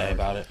Bomb 5 say hours.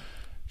 about it?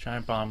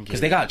 Giant Bomb?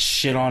 Because they got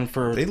shit on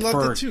for They loved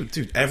for, it too,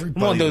 dude.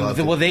 Everybody loved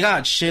it. Well, they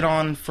got shit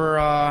on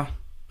for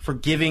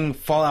giving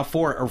Fallout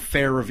 4 a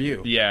fair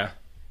review. Yeah.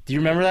 Do you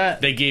remember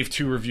that? They gave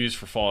 2 reviews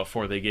for Fallout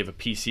 4. They gave a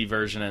PC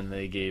version and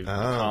they gave a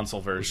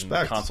console version.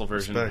 respect, The console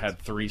version respect. had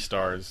 3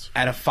 stars.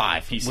 Out of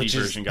 5, PC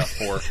version got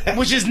 4.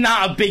 which is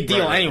not a big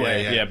deal Right,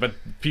 anyway. Yeah, but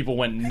people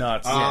went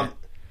nuts.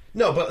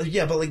 No, but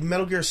like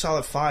Metal Gear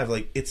Solid 5,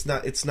 like it's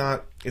not a It's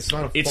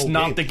full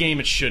not game. the game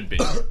it should be.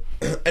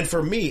 And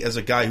for me, as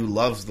a guy who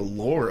loves the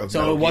lore of So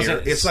Metal it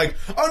wasn't- Gear, it's like,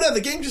 oh no,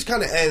 the game just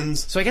kind of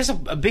ends. So I guess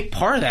a big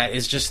part of that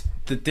is just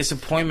the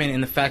disappointment in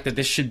the fact that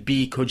this should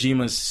be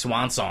Kojima's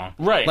swan song.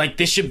 Right. Like,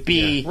 this should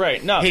be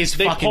Right, no, his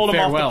they fucking pulled him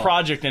farewell. off the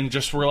project and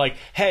just were like,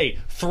 hey,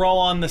 throw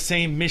on the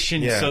same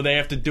mission Yeah. so they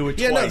have to do it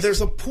Yeah, twice. no,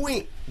 there's a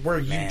point where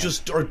you Man.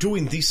 just are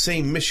doing these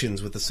same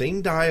missions with the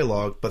same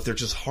dialogue, but they're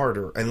just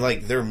harder and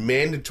like they're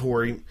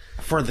mandatory,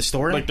 For the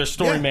story? like, their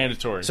story Yeah.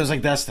 mandatory. So it's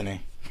like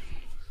Destiny.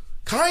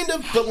 kind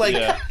of, but like,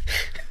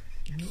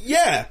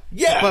 Yeah.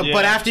 yeah. But Yeah.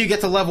 but after you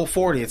get to level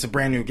 40, it's a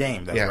brand new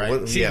game, though, Yeah, right?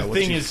 what- See, yeah, the once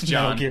thing you- is,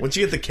 John, once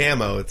you get the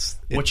camo, it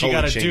what totally you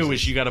got to changes. do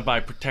is you got to buy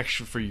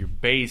protection for your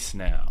base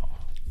now.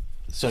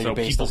 so So your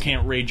base people doesn't-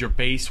 can't raid your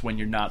base when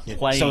you're not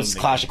playing. So it's the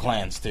Clash game. of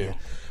Clans, too.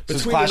 So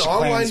it's between an Clash of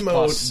online Clans mode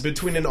plus-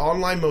 between an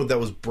online mode that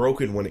was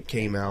broken when it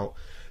came out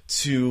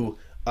to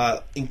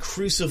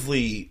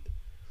increasingly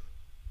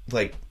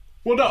like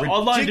Well, no,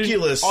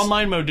 ridiculous.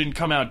 online mode didn't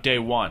come out day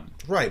one.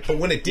 Right, but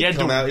when it You did had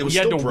come out, it was you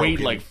had still to broken. wait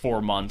like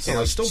 4 months. Yeah, it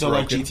was still So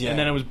like broken. GTA. And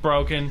then it was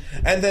broken.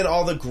 And then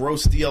all the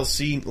gross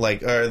DLC, like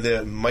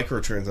the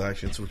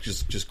microtransactions, which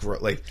is just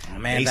like Oh,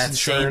 man, Ace that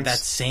Insurance,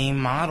 same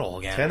model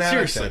again. 10 out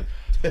of Seriously.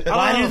 10.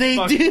 Why do they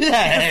do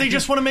that? Because they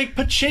just want to make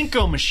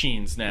pachinko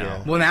machines now.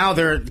 Yeah. Well, now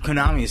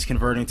Konami is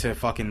converting to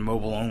fucking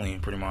mobile only,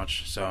 pretty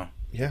much. So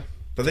Yeah,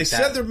 but they Take said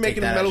that- they're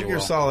making take a that Metal as you Gear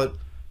will. Solid.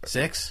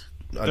 6.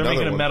 They're Another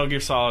making a one. Metal Gear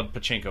Solid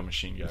pachinko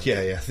machine, guys. Yeah,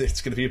 it's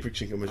going to be a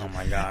pachinko machine. Oh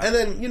my God. And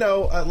then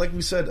like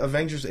we said,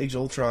 Avengers: Age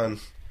of Ultron.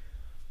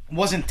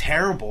 Wasn't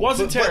terrible.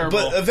 Wasn't terrible.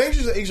 But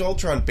Avengers: Age of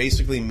Ultron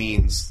basically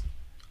means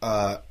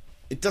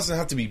it doesn't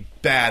have to be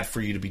bad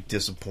for you to be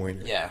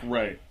disappointed. Yeah.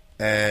 Right.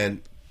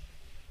 And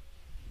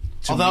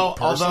to Although- me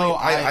personally,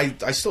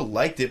 although I still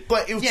liked it,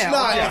 but it's Yeah,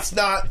 not. yeah. It's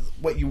not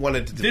what you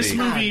wanted it to This be.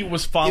 movie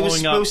was It following was up.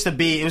 supposed to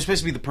be. It was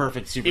supposed to be the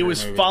perfect superhero It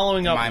was movie,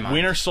 following in my up mind.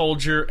 Winter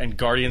Soldier and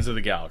Guardians of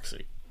the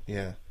Galaxy.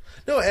 Yeah.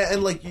 No,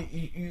 and like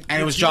you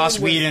And it was Joss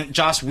Whedon.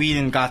 Joss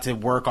Whedon got to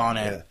work on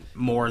it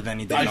more than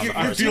he did on the you're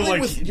first. dealing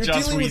like with- you're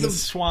Joss dealing with Whedon's the-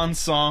 swan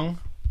song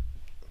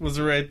was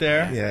right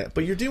there. Yeah,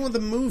 but you're dealing with a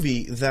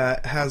movie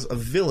that has a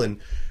villain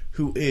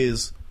who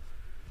is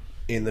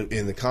in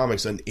the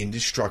comics an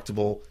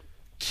indestructible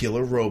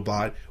killer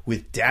robot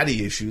with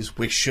daddy issues,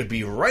 which should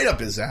be right up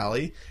his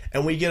alley.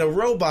 And we get a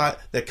robot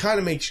that kind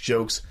of makes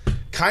jokes,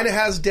 kind of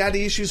has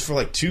daddy issues for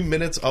like 2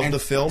 minutes of And the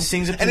film,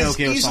 sings a and is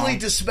Pinocchio easily song.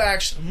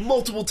 dispatched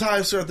multiple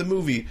times throughout the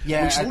movie,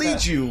 Yeah, which at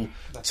leads the- you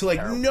to like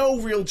terrible. no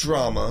real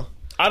drama.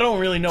 I don't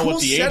really know Cool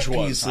what the set age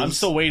was. pieces. I'm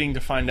still waiting to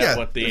find out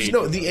what the there's age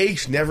no, was. the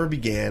age never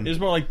began. It was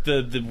more like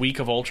the week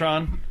of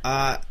Ultron.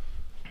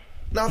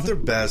 Not their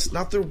best,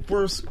 not their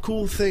worst.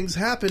 Cool things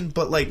happen,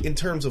 but like in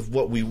terms of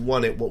what we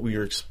wanted, what we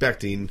were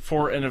expecting,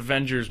 For an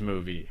Avengers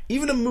movie.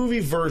 even a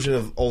movie version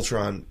of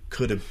Ultron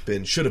should have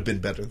been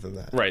better than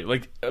that. Right,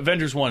 like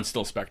Avengers 1 is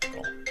still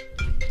spectacle.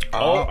 Oh,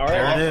 all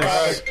there right, it is.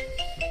 all right.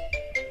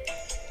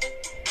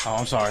 Oh,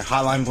 I'm sorry.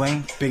 Hotline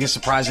Bling, biggest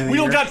surprise of the We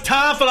year. don't got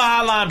time for the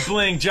hotline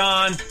bling,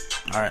 John.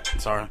 All right,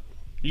 sorry.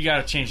 You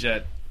gotta change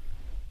that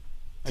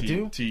I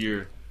do. to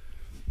your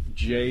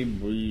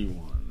JB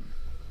one.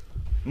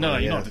 No,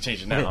 you yeah. don't have to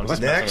change it now. I'm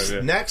just Next, messing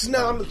with it. next,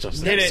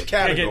 Hit next it,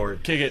 category.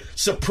 kick it.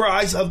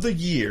 Surprise of the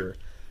year.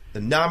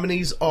 The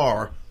nominees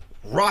are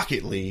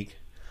Rocket League,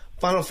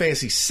 Final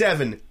Fantasy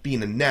VII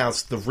being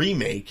announced, the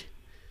remake.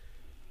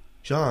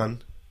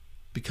 John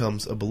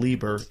becomes a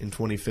believer in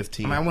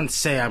 2015. I mean, I wouldn't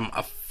say I'm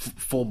a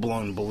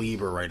full-blown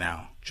believer right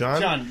now.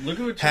 John Look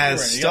at what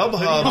has you're wearing. You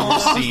got a hoodie StubHub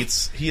on.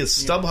 receipts. He has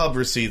StubHub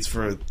receipts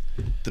for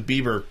the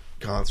Bieber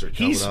concert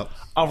coming He's up.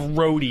 a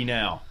roadie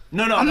now.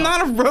 No, I'm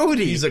not a roadie.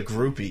 He's a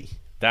groupie.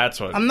 That's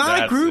what. I'm not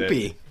a that's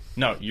groupie. it.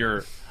 No,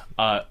 you're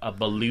a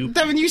Baloo.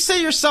 Devin, you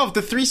say yourself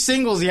the 3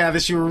 singles he had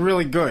this year were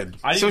really good.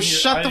 So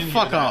shut the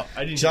fuck up.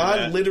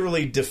 John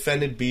literally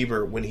defended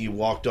Bieber when he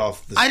walked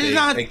off the stage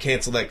and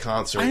canceled that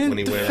concert when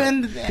he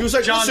went. He was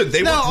like, listen,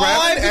 they were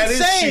grabbing at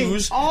his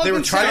shoes. They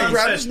were trying to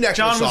grab his necklace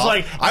John was off.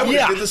 like, I would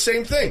have did the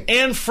same thing.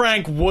 And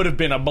Frank would have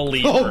been a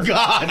believer. Oh,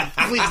 God.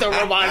 Please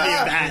don't remind me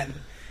of that.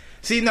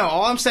 See, no,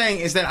 all I'm saying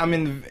is that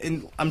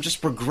I'm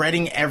just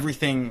regretting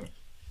everything.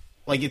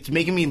 Like, it's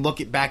making me look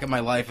back at my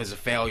life as a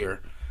failure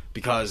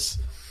because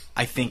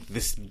I think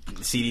this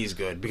CD is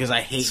good. Because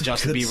I hate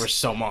Justin Bieber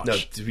so much. No,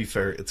 to be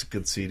fair, it's a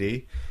good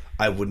CD.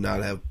 I would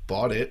not have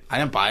bought it. I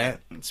didn't buy it.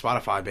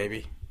 Spotify,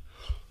 baby.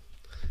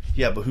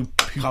 Yeah, but who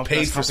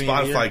paid for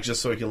Spotify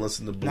just so he can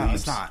listen to Beliebs? No,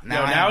 it's not.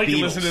 Now he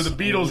can listen to the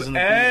Beatles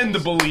and the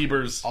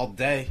Beliebers. All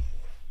day.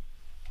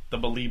 The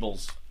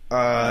Beliebles.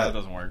 That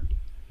doesn't work.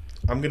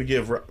 I'm gonna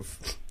give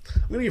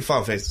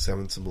Final Fantasy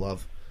VII some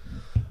love.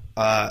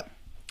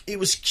 It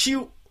was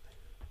cute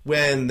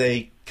when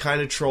they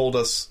kind of trolled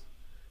us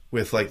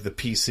with like the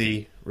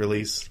PC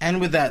release and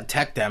with that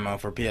tech demo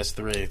for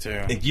PS3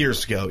 too.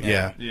 Years ago,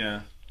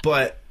 yeah.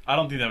 But I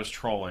don't think that was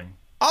trolling.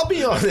 I'll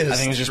be honest. I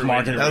think it was just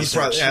market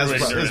research.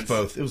 It was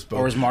both. It was both.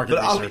 Or was market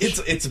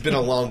research. It's been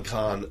a long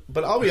con.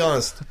 But I'll be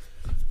honest.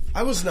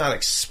 I was not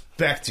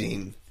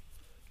expecting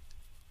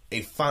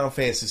a Final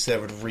Fantasy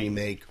VII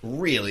remake,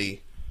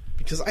 really.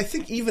 Because I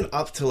think even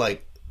up to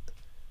like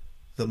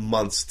the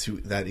months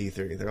to that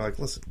E3, they're like,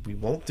 listen, we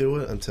won't do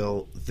it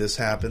until this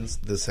happens,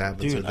 this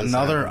happens, Dude, or this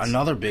happens. happens.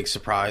 Another big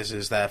surprise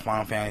is that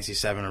Final Fantasy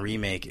VII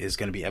remake is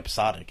going to be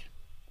episodic.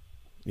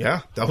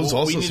 Yeah, that was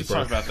also we need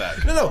surprising. to talk about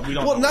that.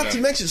 No. Well, not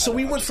to mention, so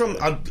we went from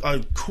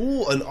a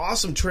cool and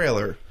awesome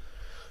trailer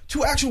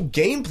to actual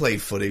gameplay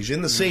footage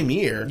in the same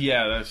year.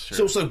 Yeah, that's true.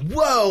 So it's like,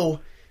 whoa,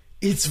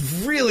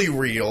 it's really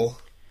real.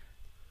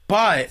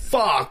 But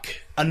fuck,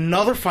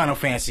 another Final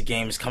Fantasy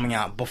game is coming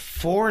out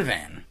before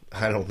then.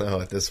 I don't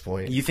know at this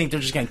point. You think they're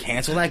just going to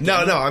cancel that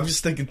game? No, I'm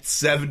just thinking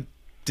 7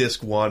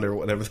 Disc 1 or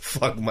whatever the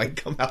fuck might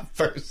come out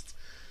first.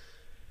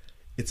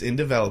 It's in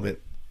development.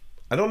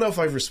 I don't know if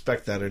I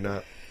respect that or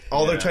not.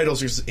 All their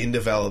titles are just in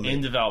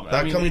development.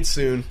 Not coming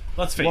soon.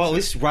 Let's face it. At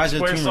least Rise of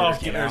the Tomb Raider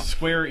came out.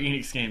 Square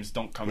Enix games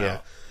don't come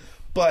out.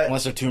 But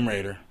unless they're Tomb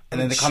Raider. And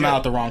then they come out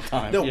at the wrong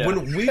time. No, when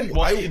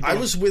I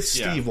was with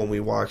Steve when we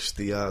watched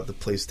the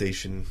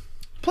PlayStation.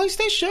 We watched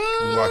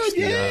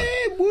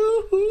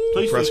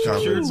the press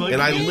conference,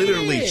 and I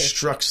literally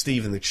struck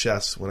Steve in the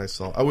chest when I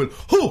saw. I went,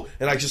 "Whoo!"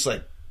 and I just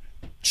like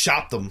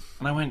chopped him.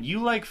 And I went, "You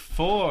like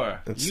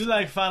 4? You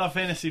like Final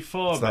Fantasy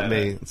 4?" It's not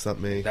me. It's not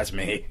me. That's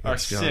me. Or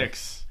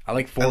 6. I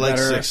like 4 better.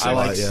 6 I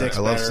like 6 I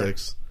better. love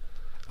 6.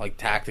 I like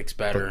Tactics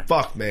better.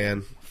 But fuck,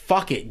 man.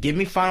 Fuck it. Give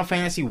me Final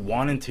Fantasy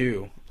 1 and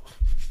 2.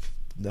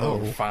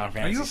 No. Final Fantasy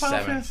Are you a Final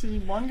 7. Fantasy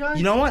 1 guy?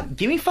 You know what?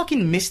 Give me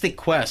fucking Mystic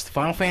Quest,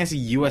 Final Fantasy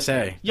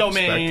USA. Yo,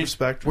 man.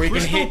 Respect. Where you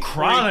can Crystal hit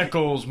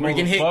Chronicles,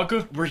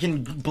 motherfucker. Where you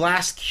can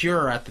blast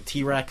Cure at the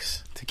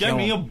T-Rex to Get kill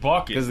me a him.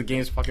 bucket. Because the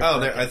game's fucking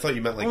I thought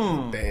you meant like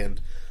the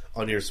band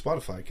on your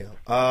Spotify account.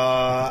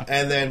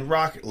 And then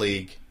Rocket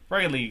League.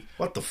 Rocket League.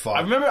 What the fuck?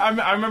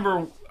 I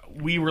remember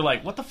we were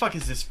like, what the fuck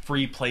is this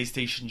free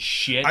PlayStation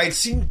shit? I'd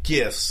seen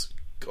GIFs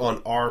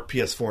on our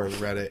PS4 and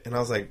Reddit, and I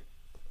was like,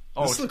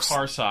 this looks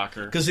car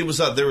soccer. Because it was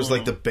there was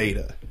like the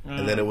beta,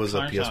 and then it was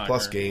a PS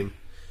Plus game.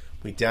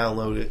 We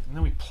downloaded it. And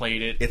then we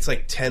played it. It's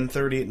like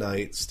 10:30 at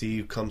night.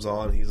 Steve comes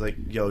on. He's like,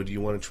 yo, do you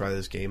want to try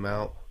this game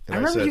out? And I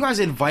remember you guys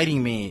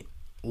inviting me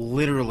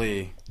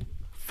literally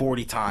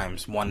 40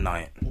 times one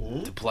night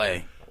to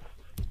play.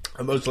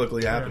 It most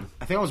likely happened.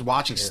 I think I was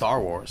watching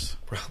Star Wars.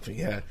 Probably,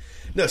 yeah.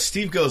 No,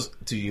 Steve goes,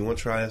 do you want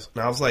to try this?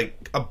 And I was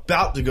like,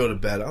 about to go to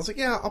bed. I was like,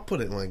 yeah, I'll put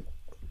it in like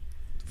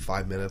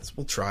 5 minutes.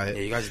 We'll try it.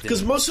 Yeah, you guys did.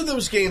 Because most of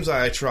those games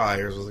I try,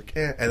 I was like,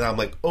 and I'm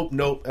like, oh,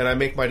 nope. And I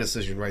make my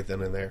decision right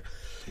then and there.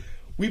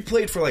 We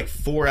played for like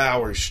 4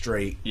 hours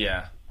straight.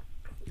 Yeah.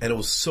 And it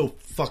was so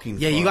fucking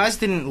fun. You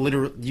guys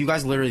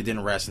literally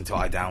didn't rest until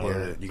I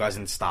downloaded it. You guys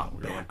didn't stop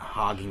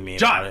hogging me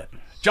about it.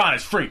 John,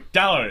 it's free.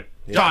 Download it.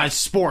 Yeah. John, it's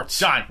sports.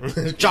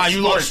 John,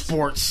 you love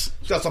sports.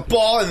 There's a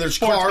ball and there's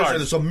cars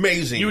and it's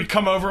amazing. You would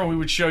come over and we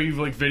would show you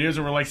like videos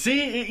and we're like,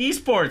 see,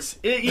 esports.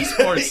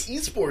 Esports.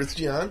 Esports,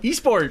 John.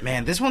 Esport.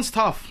 Man, this one's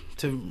tough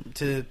to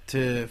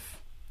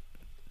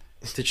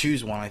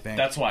choose one, I think.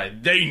 That's why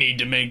they need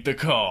to make the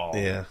call.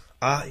 Yeah.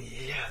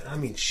 Yeah, I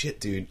mean,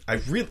 shit, dude.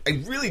 I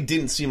really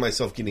didn't see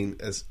myself getting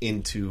as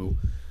into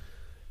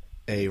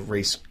a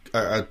race,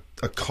 a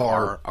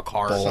car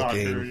ball soccer,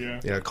 game.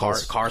 Yeah, car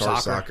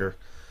soccer.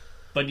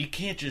 But you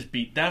can't just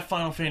beat that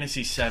Final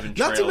Fantasy VII trailer.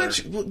 Not to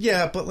mention, well,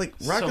 yeah, but like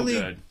Rocket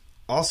League, good.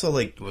 Also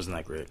like it wasn't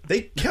that great.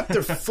 They kept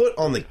their foot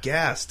on the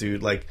gas,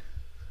 dude. Like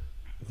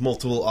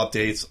multiple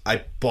updates.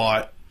 I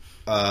bought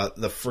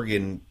the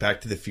friggin'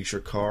 Back to the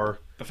Future car.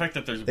 The fact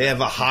that they have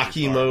a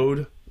hockey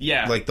mode.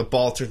 Yeah. Like the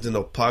ball turns into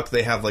a puck.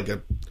 They have like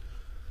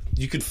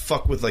you could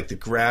fuck with like the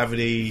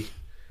gravity,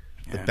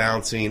 the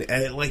bouncing,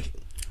 and like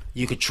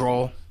you could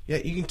troll. Yeah,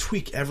 you can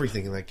tweak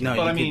everything in that game.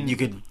 No, you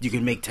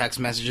could make text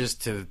messages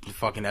to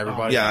fucking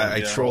everybody. Yeah,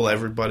 I troll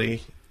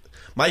everybody.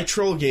 My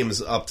troll game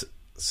is upped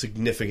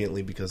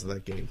significantly because of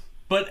that game.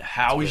 But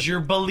how is your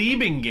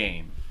believing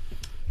game?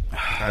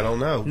 I don't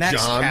know.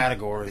 Next John,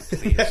 category,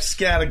 please. next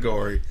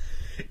category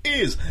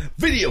is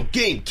Video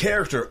Game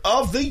Character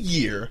of the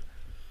Year.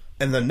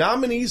 And the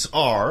nominees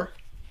are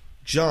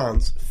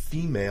John's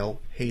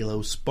female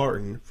Halo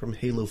Spartan from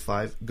Halo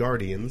 5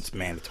 Guardians, It's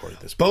mandatory at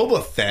this point.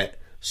 Boba Fett,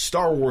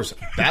 Star Wars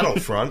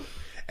Battlefront,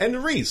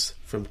 and Reese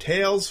from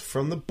Tales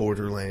from the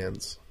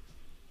Borderlands.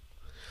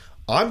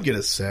 I'm going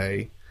to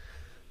say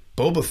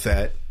Boba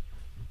Fett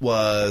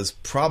was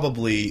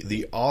probably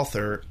the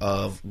author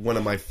of one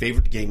of my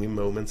favorite gaming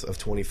moments of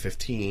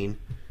 2015,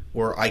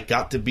 where I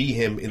got to be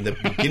him in the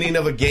beginning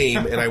of a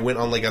game and I went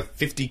on like a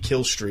 50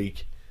 kill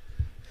streak.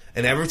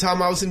 And every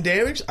time I was in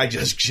damage, I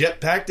just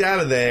jetpacked out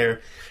of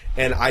there,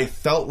 and I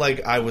felt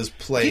like I was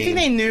playing. Do you think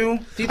they knew?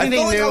 Do you I think they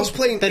felt like knew I was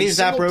playing that a he's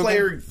that single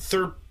broken?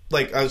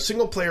 player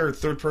single player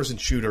third person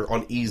shooter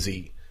on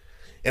easy,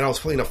 and I was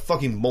playing a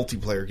fucking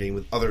multiplayer game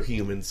with other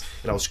humans,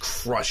 and I was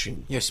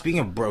crushing. Yeah,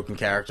 speaking of broken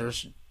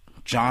characters,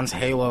 John's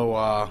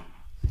Halo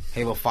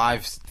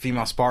 5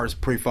 female Spartan is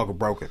pretty fucking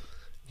broken.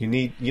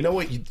 You know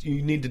what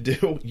you need to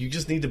do? You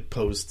just need to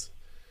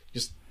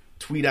just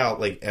tweet out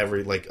like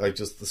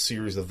just the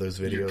series of those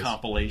videos. Your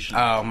compilation.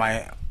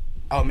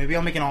 Maybe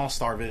I'll make an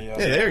all-star video.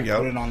 Yeah, there you go.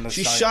 Put it on the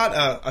She site.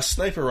 shot a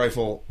sniper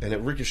rifle and it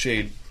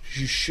ricocheted.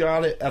 She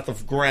shot it at the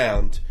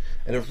ground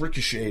and it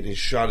ricocheted and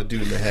shot a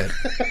dude in the head.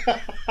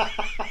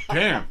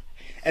 Damn.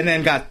 and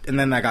then that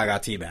guy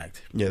got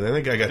teabagged. Yeah, then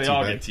that guy got They teabagged.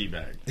 all get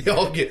teabagged. They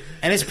all get.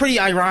 And it's pretty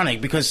ironic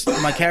because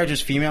my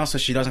character's female, so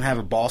she doesn't have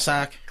a ball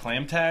sack.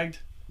 Clam tagged?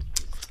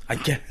 I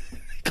get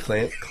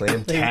Clam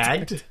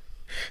tagged.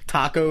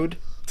 tacoed.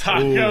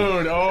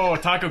 Tacoed. Oh,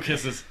 taco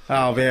kisses.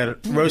 Oh man,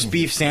 roast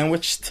beef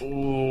sandwiched.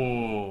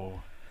 Ooh.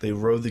 They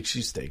rode the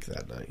cheesesteak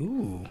that night.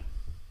 Ooh.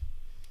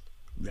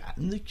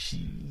 Riding the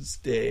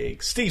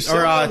cheesesteak. Steve, Or sell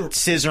me on-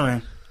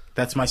 scissoring.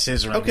 That's my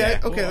scissoring. Okay,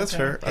 yeah. okay, that's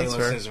fair. That's Halo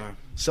fair. scissoring.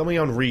 Sell me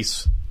on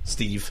Reese,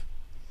 Steve,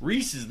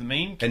 Reese is the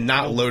main. and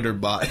not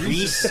Loaderbot.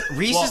 Reese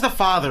Well, is the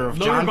father of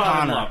John Loaderbot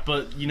Connor. unlocked,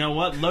 but you know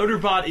what?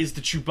 Loaderbot is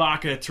the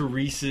Chewbacca to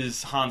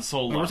Reese's Han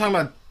Solo. We're talking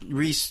about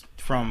Reese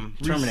from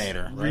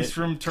Terminator, right? Reese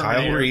from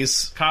Terminator.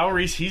 Kyle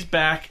Reese, he's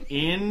back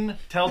in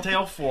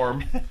Telltale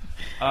form.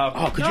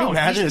 Could you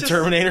imagine a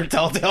Terminator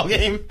Telltale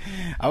game?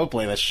 I would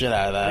play the shit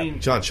out of that. I mean,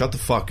 John, shut the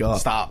fuck up.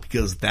 Stop.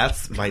 Because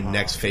that's my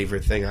next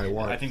favorite thing I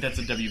want. I think that's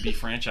a WB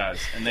franchise,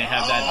 and they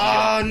have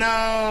that Oh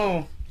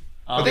no!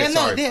 Okay,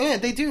 sorry.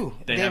 They do. deal.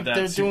 They have that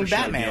They're Super doing Show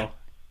Batman. deal.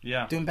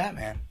 Yeah. Doing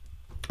Batman.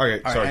 Okay, All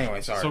right, sorry.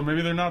 anyway, sorry. So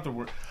maybe they're not the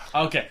word.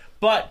 Okay,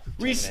 but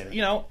Reese,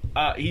 Terminator.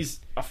 He's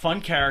a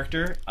fun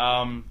character.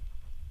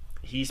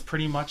 He's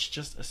pretty much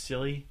just a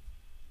silly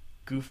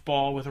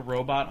goofball with a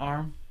robot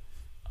arm.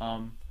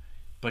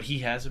 But he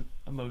has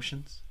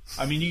emotions.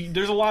 I mean,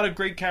 there's a lot of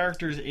great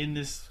characters in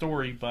this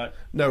story, but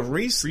No,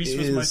 Reese was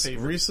is my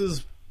favorite. Reese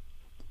is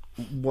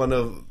one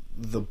of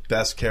the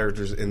best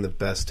characters in the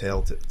best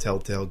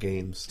Telltale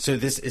games. So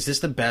is this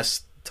the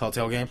best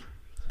Telltale game?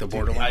 The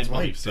Borderlands I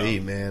one? believe so. Hey,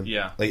 man.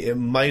 Yeah. Like, it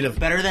might have...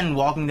 Better than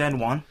Walking Dead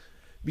 1?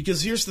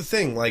 Because here's the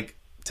thing, like,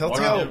 Bro,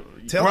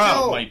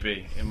 Telltale... it might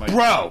be. It might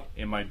Bro.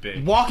 be. It might be.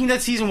 Walking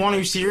Dead Season 1, are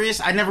you serious?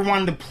 I never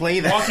wanted to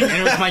play that. And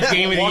it was my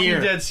game of the Walking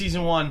year. Dead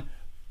Season 1,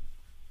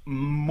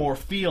 more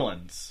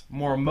feelings,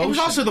 more It emotions. was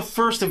also the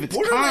first of its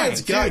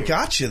Borderlands kind.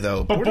 got you,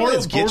 though. But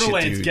Borderlands gets you,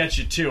 Borderlands dude. gets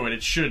you too, and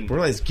it shouldn't.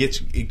 Borderlands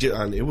gets you.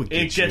 It would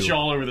get It gets you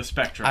all over the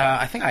spectrum.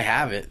 I think I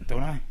have it,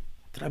 don't I?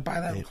 Did I buy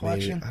that in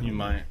collection? I don't you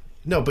might.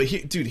 No, but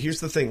dude, here's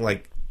the thing.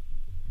 Like,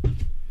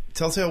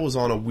 Telltale was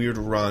on a weird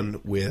run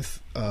with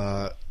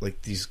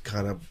like these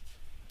kind of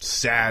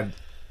sad,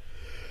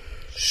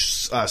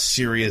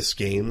 serious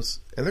games,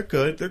 and they're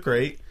good, they're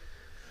great.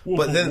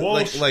 But then,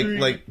 like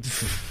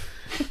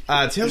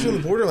Tales from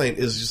the Borderland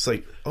is just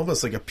like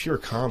almost like a pure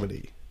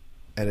comedy,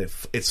 and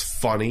it's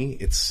funny,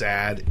 it's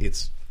sad,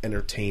 it's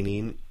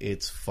entertaining,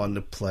 it's fun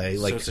to play.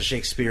 Like So it's a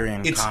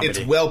Shakespearean comedy. it's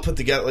well put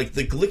together. Like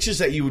the glitches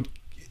that you would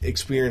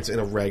experience in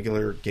a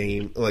regular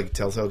game, like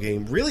Telltale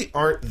game, really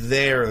aren't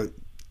there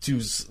to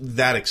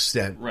that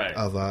extent. Right.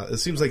 Of it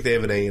seems like they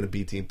have an A and a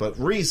B team, but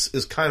Reese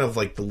is kind of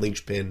like the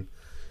linchpin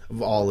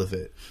of all of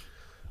it.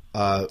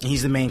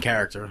 He's the main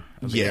character.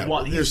 Yeah,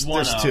 He's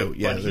there's two.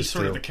 Yeah, but there's he's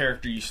sort two. of the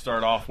character you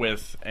start off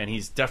with, and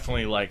he's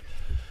definitely like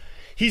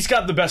he's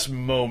got the best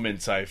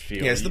moments. I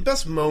feel. Yeah, it's the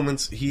best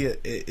moments.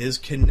 His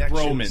connections.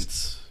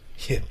 Romance.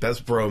 Yeah,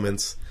 best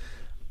bromance.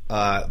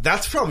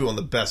 That's probably one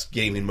of the best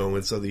gaming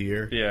moments of the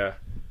year. Yeah.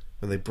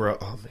 When they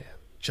oh man,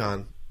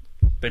 John.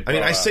 They I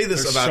mean, bro I say out.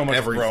 this There's about so much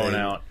everything. broing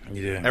out.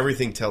 Yeah.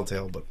 Everything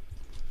Telltale, but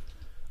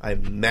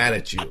I'm mad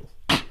at you.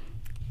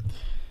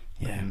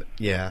 Yeah.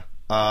 Yeah.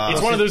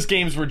 It's one of those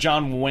games where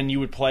John, when you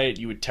would play it,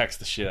 you would text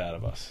the shit out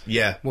of us.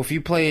 Yeah. Well,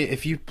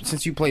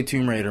 since you play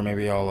Tomb Raider,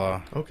 maybe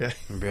I'll Okay.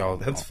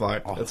 That's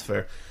fine. That's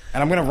fair.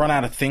 And I'm gonna run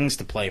out of things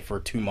to play for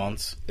 2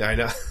 months Yeah, I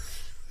know.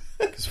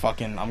 because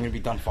I'm gonna be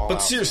done Fallout.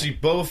 But seriously,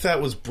 Boba Fett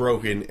was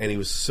broken, and he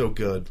was so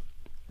good.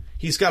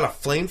 He's got a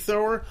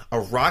flamethrower, a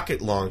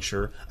rocket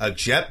launcher, a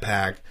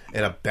jetpack,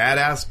 and a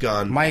badass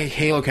gun. My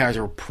Halo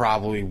character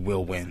probably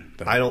will win.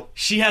 But I don't.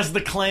 She has the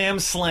clam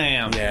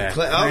slam. Yeah.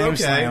 Oh, okay.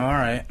 Slam, all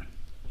right.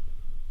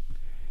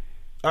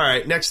 All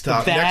right, next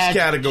top, Badge, next she's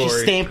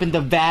category. stamping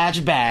the badge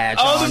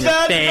Oh, on the your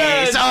badge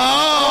face. badge.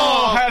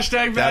 Oh!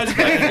 Hashtag badge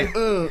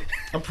badge.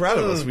 I'm proud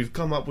of us. We've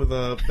come up with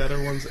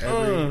better ones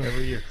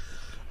every year.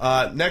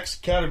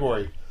 Next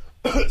category.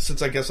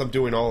 Since I guess I'm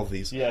doing all of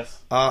these. Yes.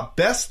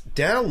 Best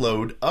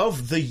download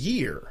of the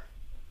year.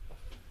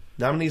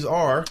 Nominees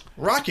are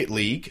Rocket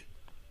League,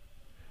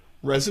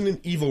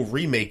 Resident Evil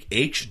Remake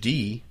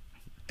HD,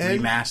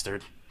 and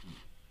Remastered.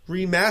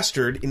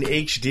 Remastered in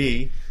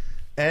HD,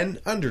 and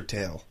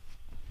Undertale.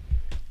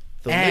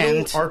 The And-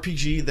 little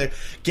RPG, the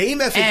game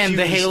FAQs. And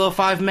the Halo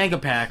 5 Mega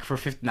Pack for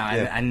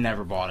 $59. Yeah. I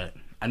never bought it.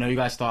 I know you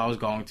guys thought I was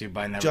going to,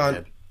 but I never John,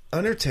 did.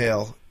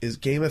 Undertale is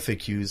Game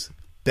FAQ's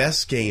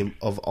best game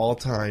of all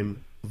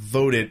time,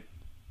 voted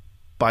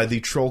by the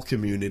troll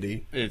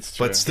community. It's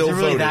true. But still Is it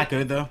really voted. that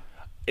good, though?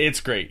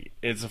 It's great.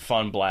 It's a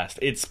fun blast.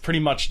 It's pretty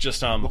much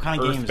just What kind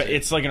of game is it?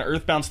 It's like an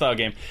Earthbound style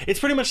game. It's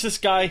pretty much this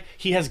guy.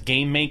 He has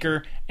Game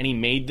Maker, and he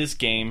made this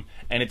game,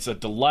 and it's a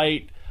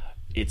delight.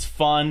 It's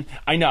fun.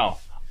 I know.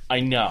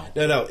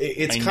 No,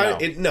 it's I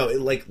kind know.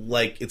 of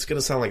like it's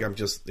gonna sound like I'm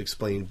just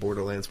explaining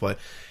Borderlands, but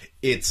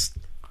it's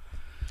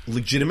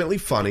legitimately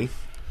funny,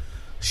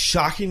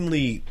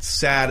 shockingly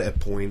sad at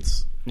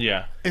points,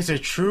 Yeah. It's a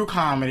true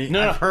comedy.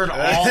 No, I've heard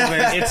all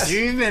this It's-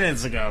 2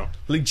 minutes ago.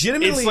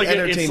 legitimately It's like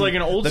entertaining. it's like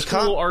an old The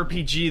school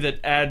RPG that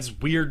adds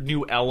weird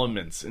new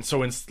elements, and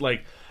so it's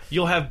like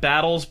you'll have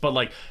battles, but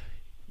like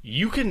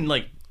you can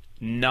like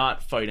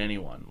not fight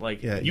anyone.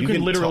 Like Yeah, you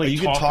can literally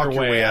talk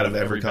your way out of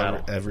every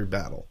battle. every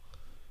battle.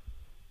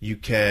 You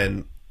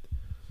can,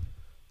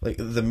 like,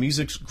 the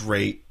music's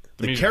great.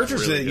 The music's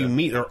characters really that you good.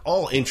 meet are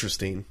all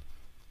interesting.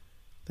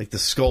 Like the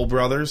Skull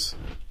Brothers,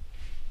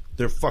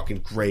 they're fucking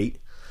great.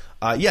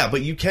 Yeah,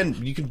 but you can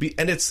be,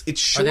 and it's Are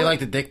short. they like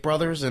the Dick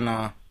Brothers in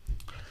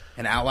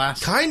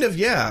Outlast? Kind of,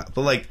 yeah,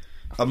 but like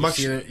a much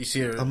You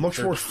see their, a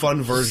much more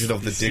fun version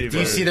of the see Dick Do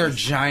you Brothers. see their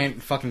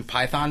giant fucking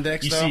python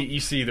dicks, though? You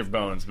see their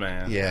bones,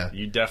 man. Yeah.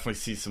 You definitely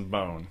see some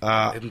bone.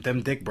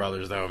 Them Dick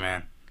Brothers, though,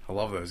 man. I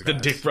love those The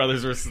guys. Dick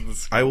Brothers versus the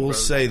Skull I will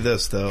Brothers. say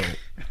this though,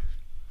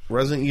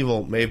 Resident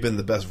Evil may have been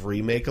the best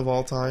remake of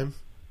all time.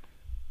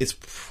 It's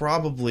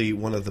probably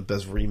one of the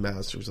best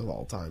remasters of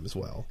all time as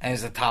well. And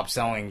it's the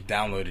top-selling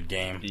downloaded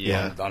game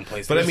Yeah. on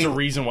PlayStation. But I There's mean- a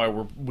reason why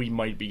we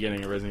might be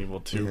getting a Resident Evil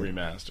 2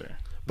 remaster.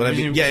 But I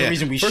mean, The yeah.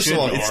 reason we First should of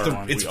all, go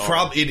it's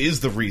R1. it is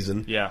the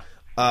reason. Yeah.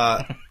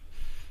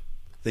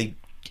 They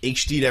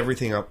HD'd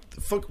everything up.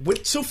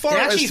 So far They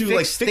as actually to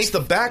fixed- fix they-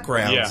 the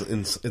backgrounds Yeah.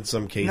 in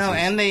some cases. No,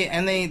 and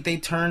they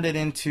turned it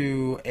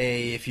into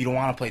a, if you don't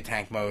want to play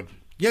tank mode,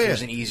 Yeah, there's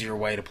yeah. an easier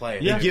way to play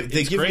it. Yeah. they it's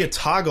give you a great.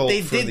 toggle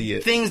They for did the.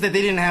 things that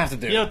they didn't have to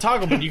do. Yeah,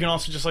 toggle, but you can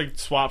also just like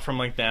swap from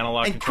like the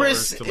analog And controllers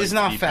Chris to, like, is the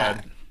not D-pad.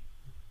 fat.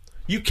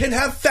 You can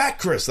have Fat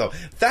Chris though.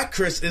 Fat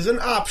Chris is an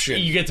option.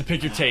 You get to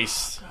pick your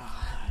tastes.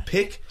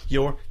 Pick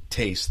your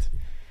taste.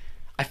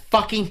 I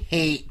fucking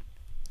hate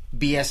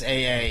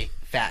BSAA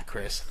Fat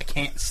Chris. I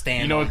can't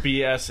stand You know him. what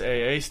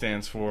BSAA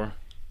stands for?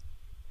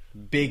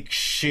 Big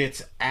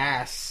shit's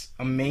ass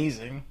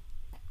amazing.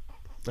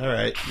 All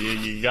right,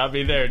 You got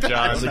me there, John.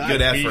 That's a good You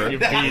beat- effort. You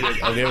beat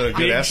it. I'll give it a good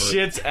Big effort.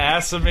 shit's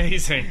ass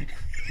amazing.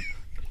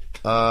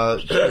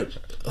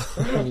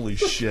 Holy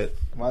shit!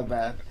 My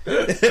bad.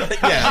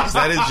 Yes,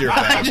 that is your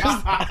bad.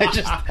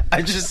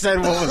 I just said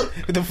what was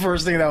the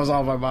first thing that was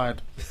on my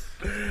mind.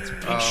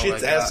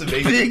 Shit's ass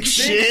amazing. Big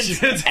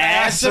shit's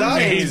ass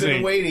Johnny's been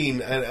amazing.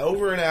 waiting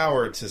over an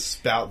hour to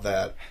spout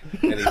that,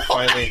 and he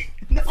finally.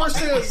 First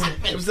thing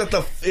it was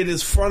at in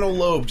his frontal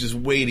lobe, just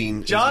waiting.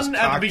 It was John, at the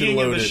cocked and beginning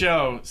of the loaded.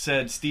 show,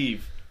 said,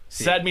 Steve,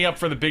 set me up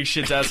for the big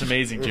shit's ass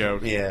amazing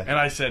joke. Yeah. And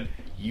I said,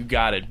 you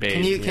got it,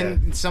 babe.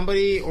 Can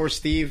somebody or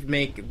Steve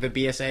make the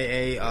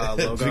BSAA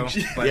logo,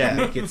 but Yeah.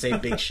 make it say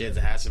 "Big shit's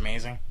ass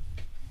amazing"?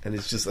 And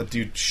it's just a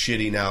dude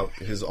shitting out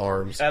his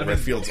arms, Out of his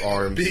Redfield's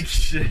arms. Big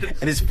shit.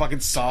 And his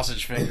fucking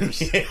sausage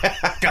fingers.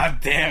 God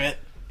damn it!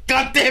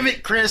 God damn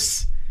it,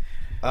 Chris!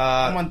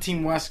 I'm on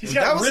Team Wesker. He's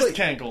That got was wrist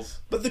like- cankles.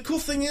 But the cool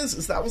thing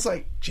is that was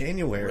like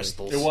January.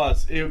 Bristles. It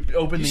was. It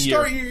opened You the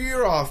start year. your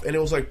year off, and it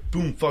was like,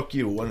 boom, fuck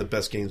you, one of the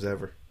best games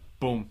ever.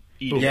 Boom.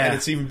 Eat Boom. it. Yeah. And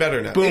it's even better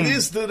now. Boom. It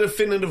is the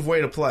definitive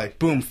way to play.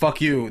 Boom!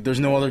 Fuck you. There's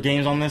no other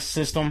games on this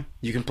system.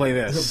 You can play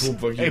this. Boom,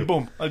 fuck you. Hey,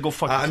 boom. I'll go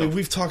fuck I yourself. mean,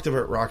 we've talked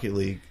about Rocket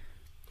League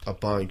a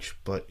bunch,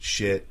 but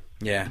shit.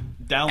 Yeah.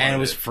 Download And it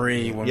was it.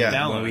 free when,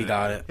 Yeah. when we Download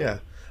got it. Yeah.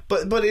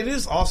 But it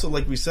is also,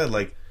 like we said,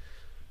 like,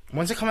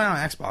 When's it coming out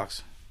on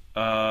Xbox?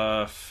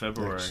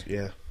 February.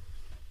 yeah.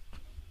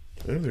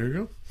 Oh, there you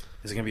go.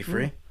 Is it gonna be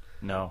free?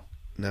 No.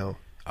 No.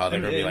 Oh, they're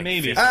gonna be like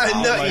Maybe. 50.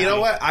 No, might you know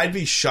be. what? I'd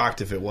be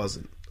shocked if it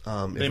wasn't.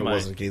 If They it might.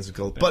 wasn't Games of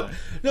Gold. They But might.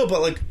 no,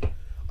 but like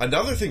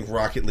another thing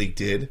Rocket League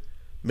did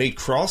made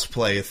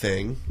crossplay a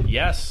thing.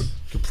 Yes. You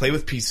could play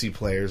with PC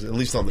players, at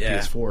least on the Yeah.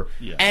 PS4,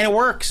 Yeah. And it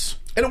works.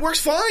 and it works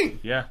fine.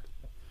 Yeah.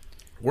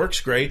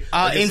 Works great.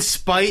 Like In it's-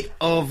 spite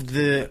of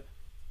the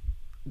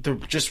the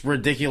just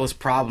ridiculous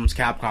problems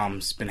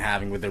Capcom's been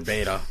having with their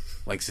beta,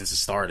 like since it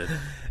started.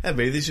 Yeah,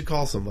 maybe they should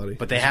call somebody.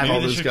 But they have Maybe all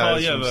they those should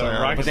guys call, from the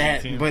Psyonix.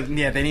 Rocket But team.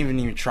 they didn't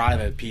even try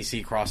the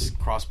PC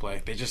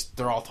crossplay.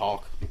 They're all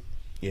talk.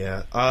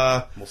 Yeah.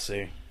 We'll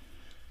see.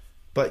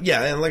 But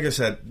yeah, and like I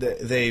said,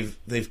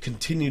 they've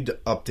continued to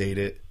update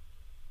it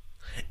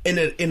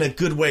in a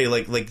good way.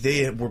 Like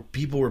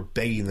people were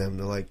begging them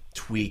to like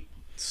tweak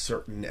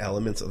certain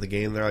elements of the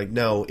game. They're like,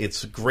 no,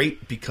 it's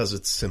great because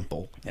it's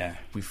simple. Yeah.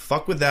 If we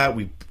fuck with that,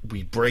 we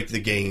break the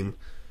game.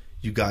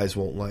 You guys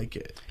won't like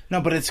it.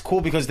 No, but it's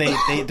cool because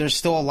there's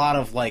still a lot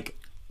of like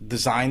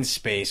design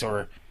space,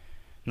 or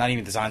not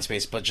even design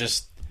space, but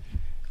just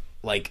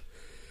like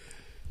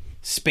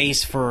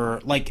space for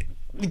like,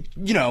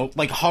 you know,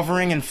 like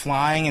hovering and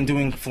flying and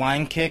doing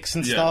flying kicks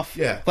and stuff.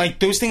 Yeah. Like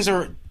those things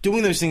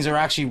are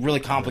actually really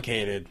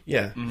complicated.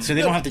 Yeah. So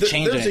they don't have to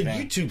change There's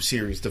anything. a YouTube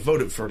series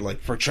devoted for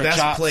like trick best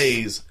shots.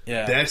 plays,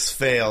 Yeah. best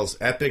fails,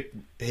 epic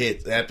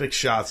hits, epic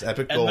shots,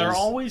 epic And goals. they're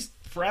always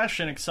fresh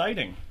and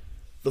exciting.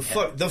 The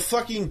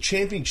fucking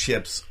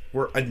championships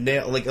were a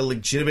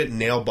legitimate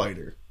nail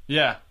biter.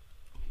 Yeah.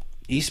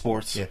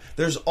 Esports. Yeah,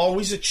 there's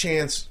always a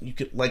chance you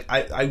could like.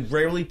 I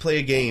rarely play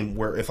a game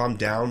where if I'm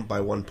down by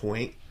 1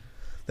 point,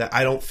 that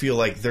I don't feel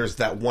like there's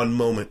that one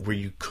moment where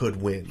you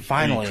could win,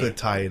 Finally, or you could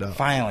tie it up.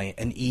 Finally,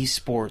 an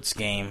esports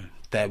game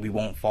that we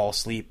won't fall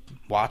asleep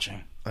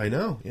watching. I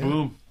know. Yeah.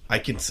 Boom. I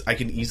can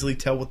easily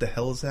tell what the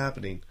hell is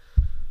happening.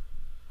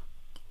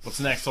 What's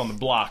next on the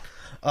block?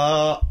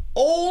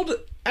 Old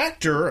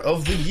actor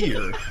of the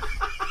year,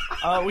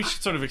 We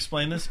should sort of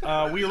explain this.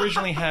 We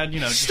originally had,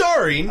 just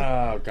starring.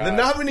 Oh, God. The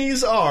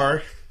nominees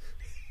are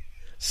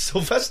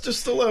Sylvester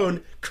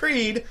Stallone,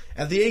 Creed,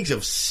 at the age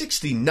of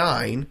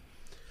 69.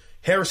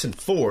 Harrison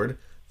Ford,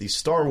 The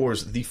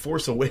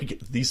Force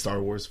Awakens,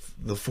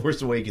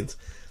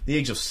 the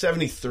age of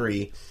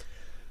 73.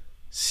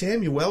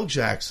 Samuel L.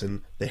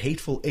 Jackson, The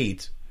Hateful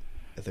Eight,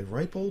 at the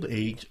ripe old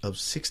age of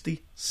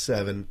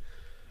 67.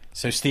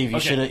 So, Steve, you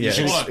Okay. should Yeah,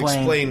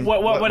 explain.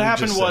 what we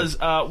happened just said.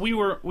 was we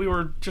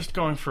were just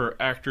going for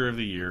actor of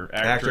the year,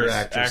 Actress.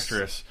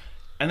 actress,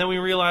 and then we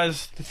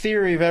realized The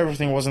theory of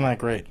everything wasn't that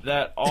great.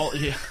 that all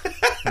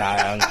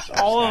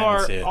All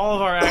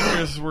of our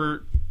actors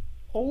were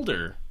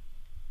older.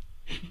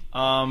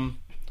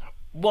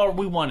 Well,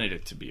 we wanted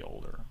it to be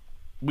older.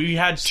 We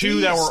had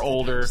two that were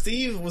older,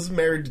 Steve was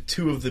married to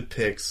two of the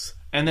picks.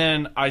 and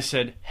then I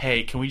said,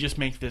 "Hey, can we just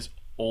make this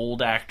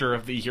old actor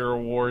of the year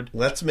award?"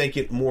 Let's make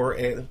it more...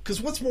 Because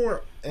what's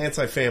more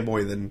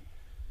anti-fanboy than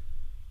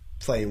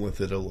playing with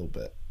it a little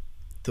bit?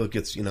 Till it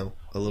gets, a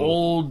little...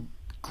 Old,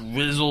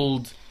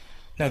 grizzled.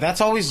 No,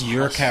 that's always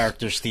your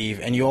character, Steve,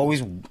 and you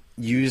always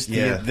use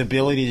the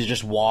ability to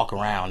just walk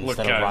around Look,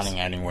 instead guys. of running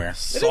anywhere.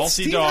 Salty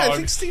Steve, dog. I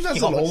think Steve has He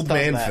an always old does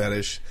man that.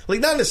 fetish. Like,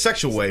 not in a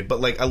sexual way,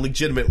 but like a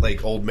legitimate,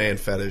 like, old man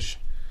fetish.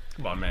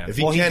 Come on, man. If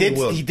he Well, can, he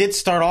will. he did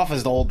start off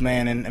as the old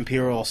man in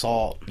Imperial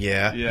Assault.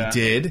 Yeah, Yeah. he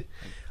did.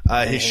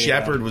 His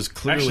shepherd was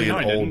clearly Actually, no,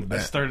 I an old didn't. I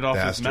started off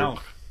bastard. as Malk,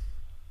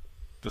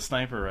 the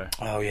sniper.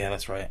 Oh yeah,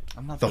 that's right.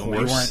 I'm not The the horse.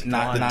 We weren't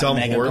not, The not dumb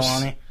Mega horse.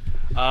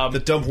 Galani. The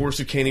dumb horse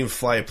who can't even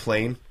fly a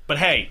plane, But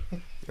hey,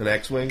 an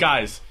X-wing.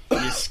 guys,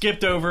 you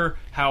skipped over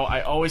how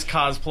I always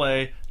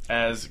cosplay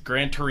as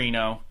Gran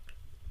Torino.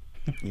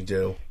 You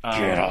do.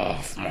 Get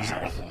off my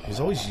He's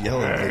always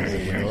yelling at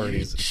the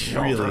minorities. It's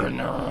really.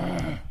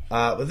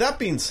 But that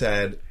being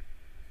said,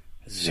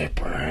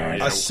 zipper.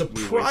 a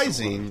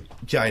surprising.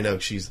 Yeah, I know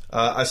she's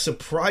a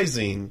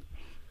surprising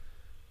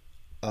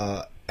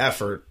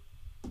effort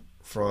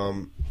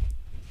from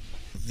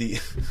the.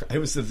 I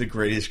would say the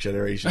greatest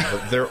generation,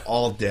 but they're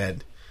all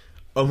dead.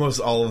 Almost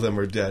all of them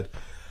are dead.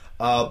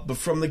 But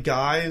from the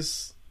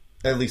guys,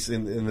 at least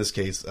in this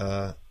case,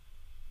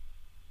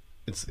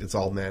 it's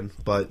all men.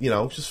 But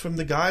just from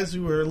the guys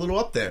who are a little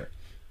up there.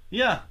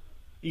 Yeah,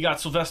 you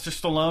got Sylvester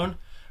Stallone,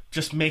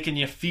 just making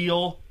you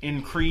feel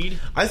in Creed.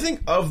 I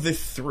think of the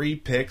three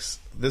picks,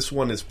 this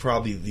one is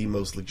probably the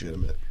most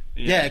legitimate.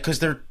 Yeah,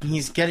 because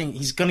he's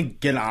gonna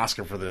get an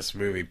Oscar for this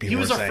movie. People He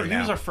was are our saying he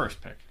was now. our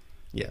first pick.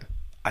 Yeah.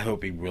 I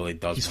hope he really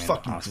does. He's win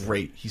fucking an Oscar.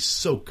 great. He's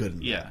so good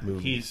in Yeah, that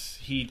movie. he's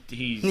He's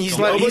He almost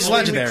made me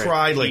legendary.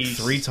 cried like He's-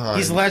 3 times.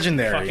 He's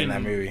legendary Fucking- in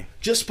that movie.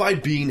 just by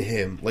being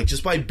him. Like,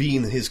 just by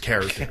being his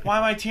character. Why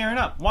am I tearing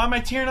up? Why am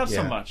I tearing up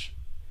so Yeah. much?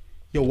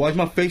 Yo, why's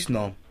my face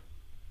numb?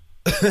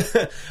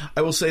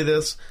 I will say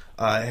this.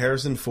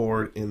 Harrison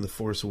Ford in The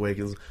Force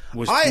Awakens.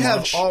 Was I too have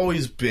much.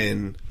 always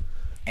been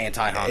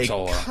Anti Han a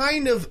Solo.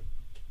 kind of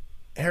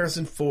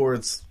Harrison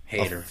Ford's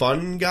Hater. a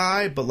fun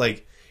guy, but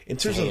like, in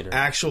terms of Hater.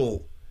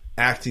 actual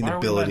acting Why are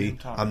we letting ability, him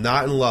talk? I'm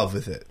not in love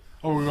with it.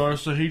 Oh, we got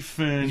to hate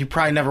Finn. You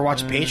probably never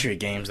watched Patriot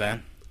games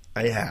then.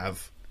 I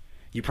have.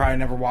 You probably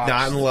never watched.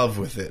 Not in love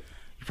with it.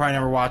 You probably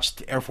never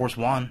watched Air Force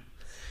One.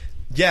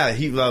 Yeah,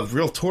 he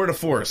real tour de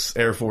force,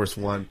 Air Force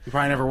One. You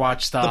probably never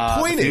watched The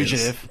point The is,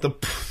 Fugitive.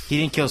 He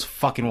didn't kill his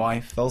fucking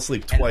wife. fell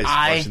asleep And twice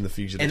watching The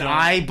Fugitive. And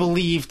I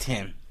believed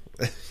him.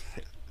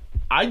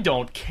 I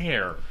don't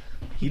care.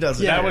 He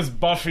doesn't. That was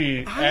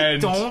Buffy I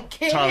and don't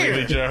care. Tommy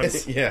Lee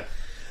Jones. Yeah.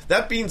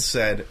 That being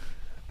said,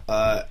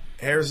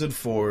 Harrison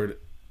Ford,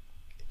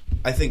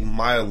 I think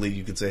mildly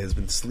you could say, has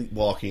been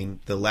sleepwalking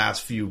the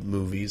last few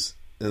movies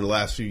in the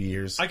last few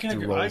years. I can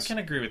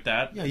agree with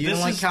that. Yeah, you don't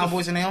like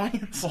Cowboys and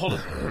Aliens? Hold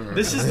on.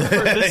 This is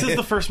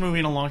the first movie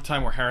in a long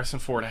time where Harrison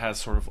Ford has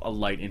sort of a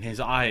light in his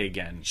eye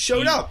again.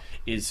 Showed up.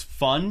 Is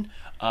fun.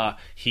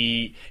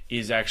 He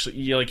is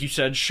actually, like you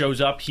said,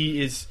 shows up.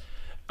 He's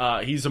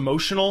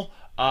emotional.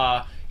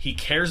 He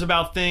cares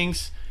about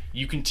things.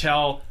 You can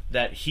tell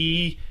that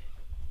he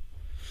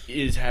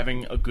is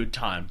having a good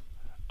time.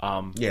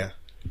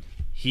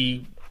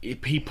 He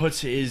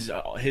puts his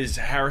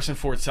Harrison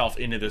Ford self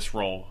into this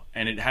role,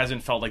 and it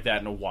hasn't felt like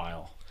that in a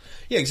while.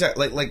 Yeah,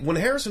 exactly. Like when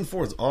Harrison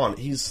Ford's on,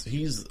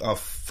 he's a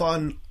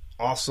fun,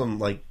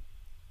 awesome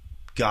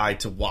guy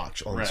to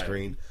watch on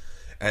screen,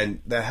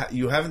 and that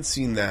you haven't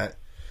seen that.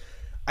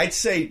 I'd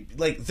say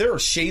there are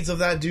shades of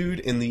that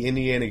dude in the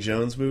Indiana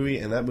Jones movie,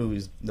 and that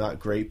movie's not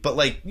great.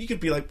 But you could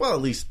be well,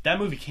 at least that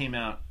movie came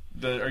out.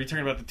 Are you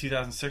talking about the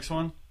 2006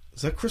 one?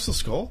 Is that Crystal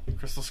Skull?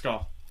 Crystal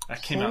Skull.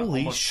 That came out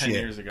almost 10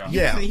 years ago.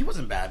 Yeah, he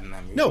wasn't bad in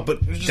that movie. No,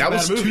 but that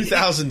was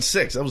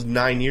 2006. That was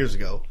 9 years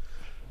ago.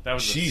 That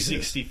was a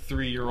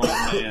 63-year-old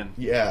man.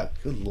 Yeah,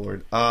 good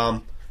lord.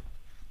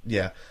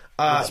 Yeah.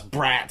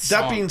 Brat.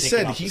 That being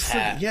said, he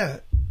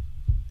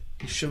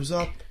shows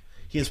up.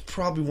 He has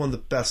probably one of the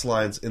best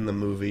lines in the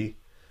movie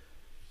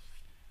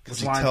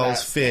because he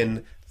tells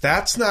Finn,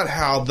 "That's not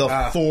how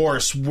the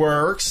Force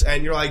works,"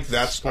 and you're like,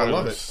 "That's I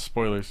love it."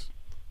 Spoilers.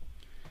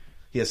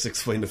 He has to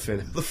explain to Finn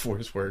how the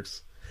Force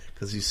works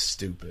because he's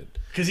stupid.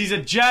 Because he's a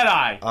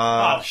Jedi.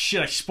 Oh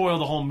shit! I spoiled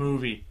the whole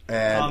movie.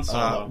 And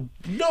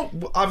no,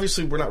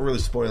 obviously we're not really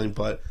spoiling,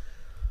 but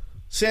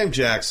Sam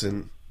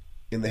Jackson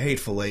in The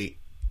Hateful Eight.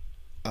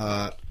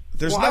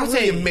 There's not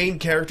really a main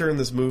character in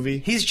this movie.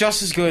 He's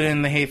just as good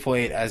in The Hateful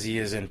Eight as he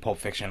is in Pulp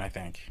Fiction, I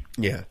think.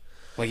 Yeah.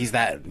 He's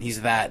that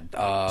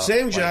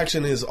Sam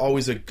Jackson is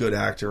always a good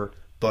actor,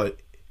 but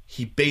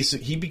he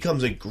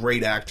becomes a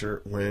great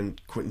actor when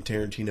Quentin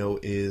Tarantino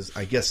is,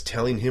 I guess,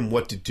 telling him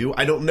what to do.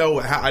 I don't know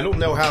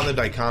how the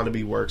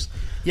dichotomy works.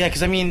 Yeah,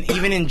 because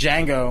even in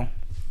Django,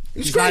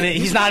 he's not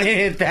in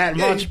it that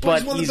much, but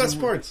he's one of the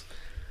best parts.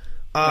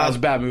 That was a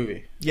bad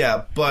movie.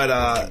 Yeah,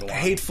 but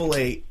Hateful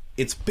Eight,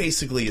 it's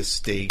basically a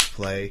stage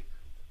play,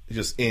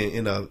 just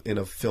in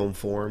a film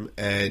form,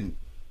 and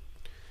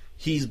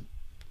he's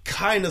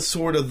kind of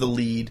sort of the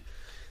lead.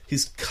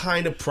 He's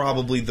kind of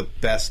probably the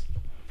best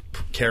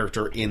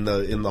character in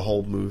the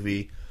whole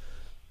movie.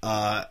 And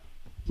I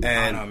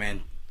don't know,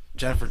 man.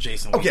 Jennifer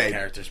Jason Leigh's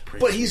character's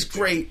pretty. But he's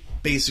great,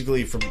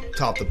 basically from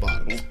top to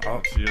bottom.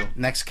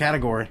 Next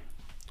category.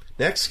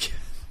 Next,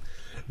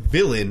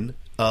 villain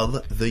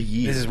of the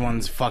year. This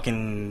one's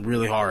fucking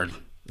really hard.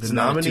 The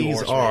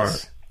nominees are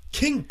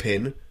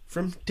Kingpin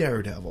from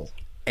Daredevil,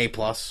 A+,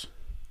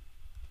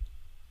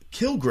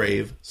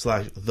 Kilgrave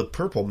 / the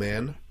Purple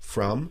Man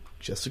from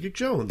Jessica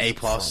Jones, A+,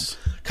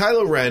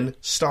 Kylo Ren,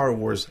 Star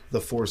Wars: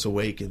 The Force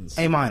Awakens,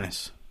 A-.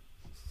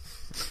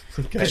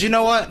 Because you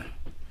know what?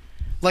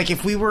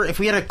 If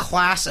we had a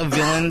class of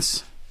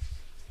villains,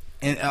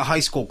 in a high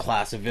school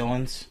class of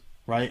villains,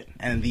 right?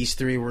 And these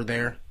three were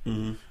there.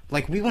 Mm-hmm.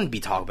 We wouldn't be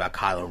talking about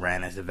Kylo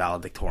Ren as the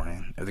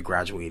valedictorian of the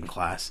graduating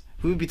class.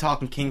 We would be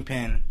talking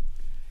Kingpin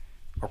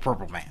or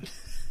Purple Man.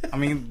 I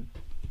mean,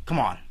 come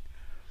on.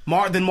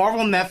 The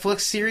Marvel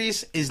Netflix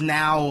series is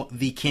now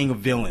the king of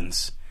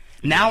villains.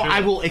 Now I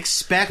will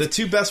expect the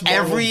two best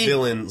Marvel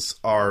villains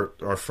are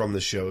from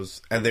the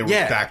shows, and they were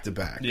back to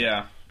back.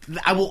 Yeah,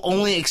 I will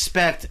only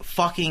expect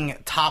fucking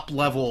top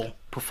level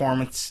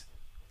performances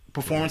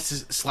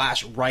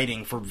 /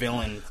 writing for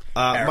villain.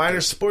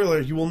 Minor spoiler: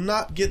 you will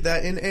not get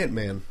that in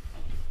Ant-Man.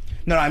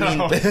 No, I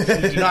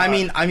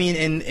mean, I mean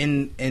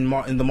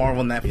in the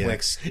Marvel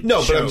Netflix. Yeah.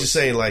 No, but I'm just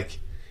saying,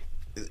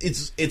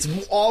 it's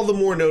all the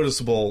more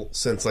noticeable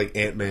since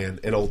Ant-Man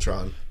and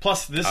Ultron.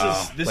 Plus, this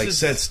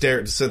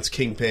is since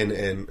Kingpin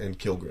and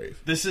Kilgrave.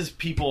 This is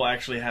people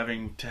actually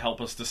having to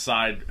help us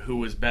decide who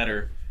was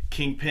better,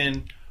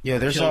 Kingpin. Yeah,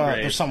 there's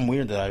something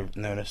weird that I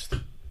noticed.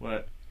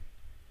 What?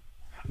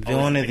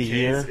 Villain of the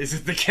year? Is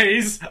it the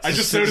case? I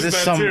just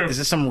noticed that too. Is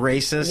this some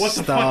racist? What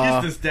the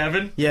fuck is this,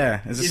 Devin?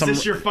 Yeah, is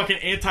this your fucking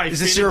anti-Finn Is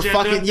this your agenda?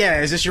 fucking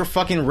Is this your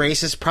fucking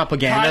racist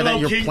propaganda that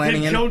you're Kingpin,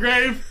 planning in?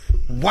 Kilgrave?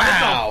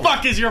 Wow! What the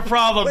fuck is your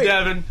problem,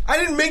 Devin? I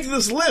didn't make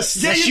this list.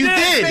 Yeah, you did. I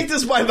didn't make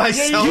this by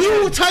myself.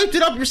 You typed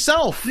it up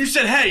yourself. You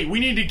said, "Hey, we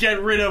need to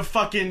get rid of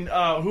fucking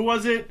who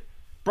was it?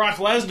 Brock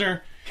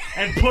Lesnar."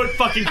 And put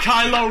fucking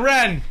Kylo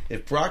Ren.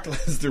 If Brock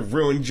Lesnar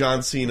ruined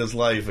John Cena's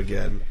life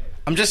again,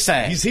 I'm just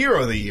saying he's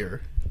hero of the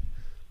year.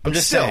 I'm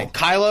just saying,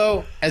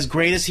 Kylo, as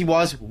great as he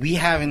was,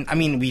 we've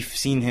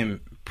seen him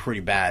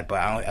pretty bad, but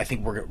I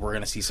think we're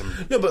gonna see some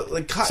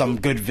some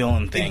good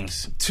villain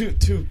things.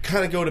 To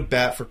kind of go to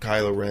bat for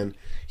Kylo Ren,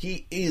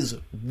 he is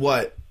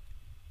what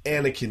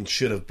Anakin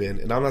should have been,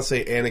 and I'm not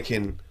saying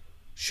Anakin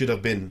should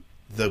have been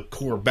the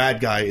core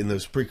bad guy in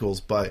those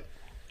prequels, but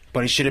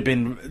he should have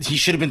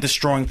been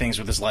destroying things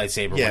with his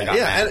lightsaber. when he got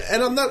mad.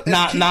 And I'm not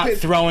not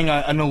throwing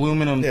an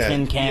aluminum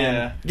tin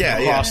can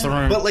across the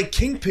room. But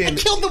Kingpin, I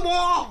killed them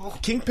all.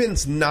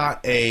 Kingpin's not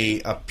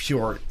a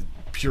pure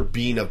pure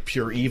being of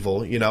pure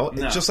evil, you know?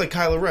 No. It's just like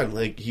Kylo Ren.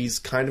 Like, he's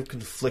kind of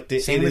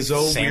conflicted Same in his with-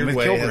 own same weird with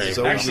way. Kilgrave. Has his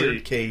own Actually-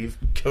 weird cave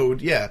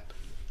code. Yeah.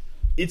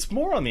 It's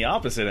more on the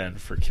opposite end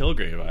for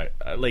Kilgrave.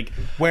 I like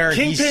Where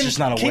he's just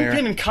not aware.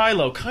 Kingpin and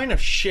Kylo kind of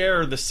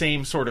share the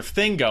same sort of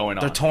thing going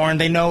on. They're torn.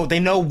 They know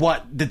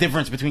what the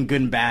difference between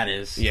good and bad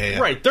is. Yeah.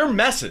 Right, they're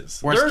messes.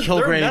 Whereas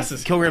They're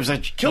messes. Kilgrave's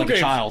like a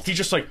child. He's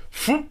just like,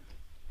 "Phoop."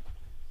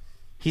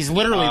 He's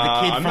literally the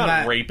kid I'm from not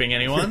that. raping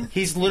anyone.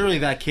 He's literally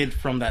that kid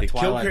from that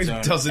Twilight Kilgrave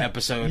Zone doesn't-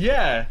 episode.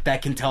 Yeah.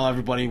 That can tell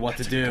everybody what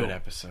to do. Good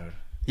episode.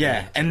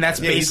 Yeah, and that's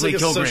Yeah, he's basically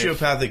like a Kilgrave.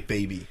 sociopathic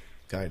baby,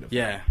 kind of.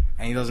 Yeah,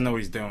 and he doesn't know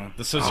what he's doing.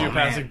 The sociopathic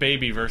man.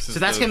 baby versus So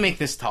that's the gonna make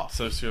this tough.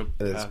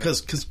 sociopathic.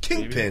 Because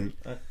Kingpin,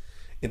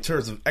 in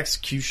terms of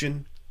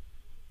execution,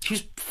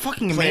 He's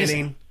fucking amazing.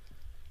 planning,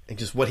 and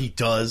just what he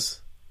does,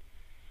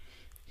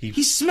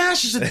 He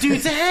smashes a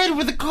dude's head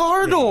with a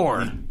car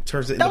door.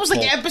 turns it That into was like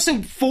pulp.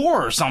 episode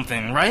 4 or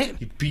something, right?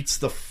 He beats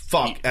the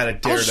fuck out of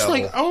I was just Daredevil.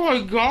 like, oh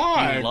my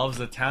god. He loves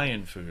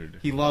Italian food.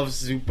 He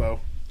loves Zupo.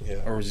 Yeah.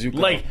 Or Zuko.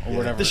 Like or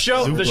whatever. the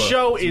show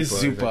is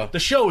Zupa. the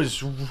show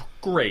is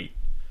great,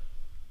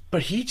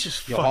 but he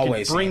just fucking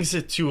always brings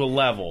it to a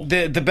level.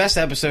 The best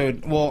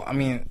episode, well, I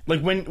mean,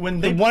 Like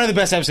when they one of the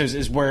best episodes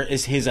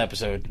is his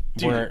episode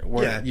where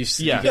Yeah. you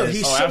see Yeah. you No, guys-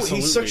 he's Oh, so absolutely.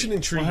 he's such an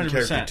intriguing 100%.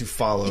 character to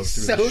follow through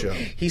so, the show.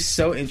 he's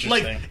so interesting.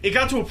 like it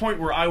got to a point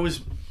where I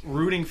was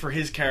rooting for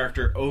his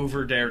character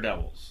over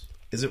Daredevil's.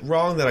 Is it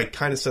wrong that I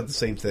kind of said the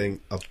same thing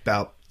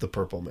about the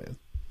Purple Man?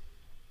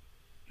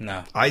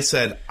 no. I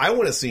said I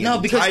want to see No,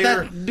 an because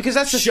entire because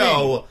that's the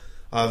show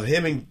of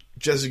him and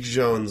Jessica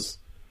Jones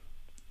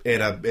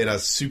in a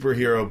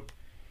superhero.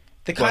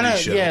 The kind of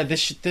show. yeah, the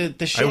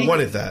shitty, I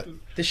wanted that.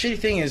 The shitty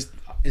thing is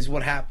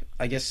what happened.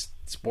 I guess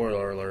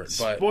spoiler alert,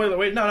 but Spoiler!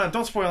 Wait, no,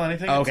 don't spoil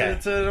anything. Okay.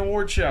 It's an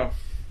award show.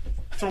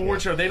 It's an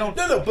award show. They don't.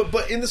 No,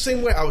 but in the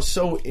same way, I was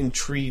so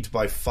intrigued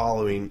by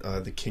following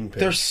the Kingpin.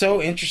 they're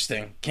so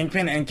interesting.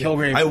 Kingpin and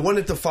Kilgrave I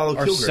wanted to follow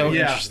are Kilgrave, so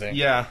Yeah, interesting.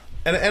 yeah.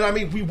 and I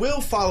mean, we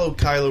will follow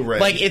Kylo Ren.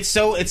 Like it's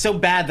so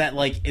bad that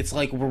like it's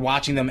like we're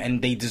watching them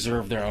and they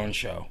deserve their own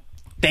show.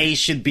 They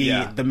should be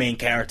Yeah. the main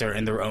character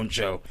in their own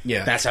show.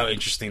 Yeah. That's how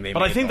interesting they.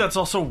 But I make think them. that's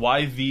also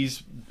why these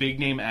big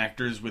name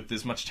actors with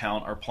this much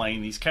talent are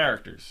playing these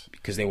characters.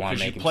 because they want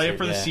to Because make you them play sit- it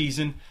for the yeah.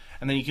 season,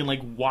 and then you can like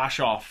wash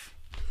off.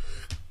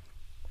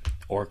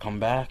 or come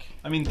back.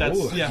 I mean, that's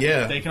Ooh, yeah,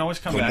 yeah. They can always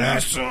come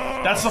Vanessa,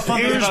 back. That's the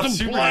fun thing about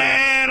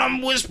superheroes.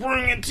 I'm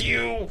whispering it to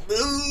you.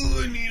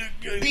 I need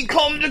a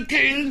Become the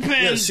Kingpin.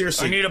 Yeah,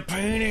 seriously. a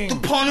painting.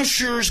 The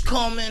Punisher's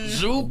coming.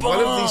 One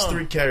of these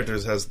three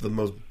characters has the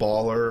most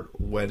baller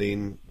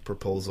wedding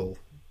proposal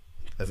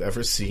I've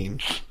ever seen.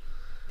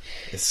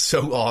 It's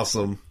so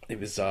awesome. It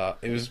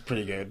was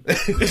pretty good.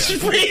 It's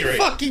pretty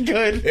fucking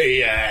good.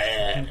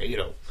 Yeah, you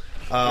know.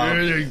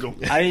 there you go.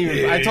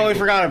 I totally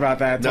forgot about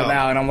that till No.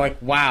 now, and I'm like,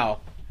 wow.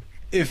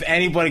 If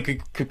anybody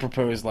could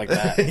propose like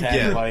that to Yeah.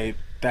 anybody,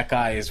 that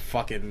guy is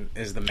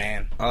the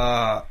man.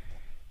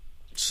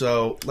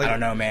 So, like, I don't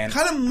know, man.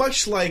 Kind of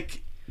much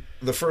like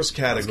the first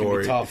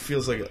category. It tough.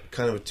 feels like a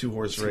kind of a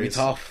two-horse It's gonna be race.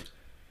 tough.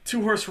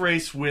 2-horse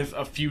race with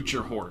a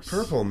future horse.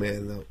 Purple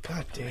Man, though.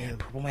 God damn.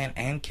 Purple Man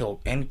and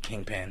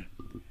Kingpin.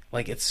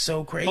 Like it's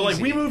so crazy. But like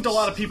we moved a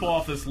lot of people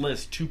off this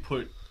list to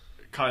put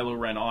Kylo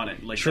Ren on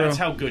it. Like True. that's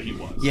how good he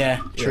was.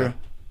 Yeah, true.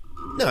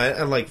 No,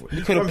 and like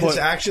could've from his put-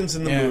 actions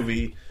in the yeah.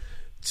 movie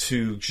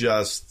to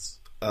just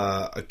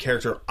a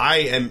character I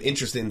am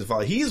interested in to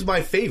follow. He is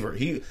my favorite.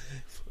 He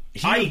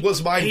I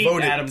was my hate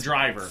voted Adam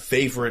Driver,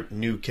 favorite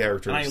new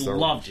character. and I of Star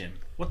Wars. loved him.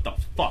 What the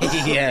fuck?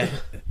 Yeah,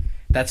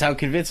 that's how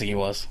convincing he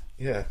was.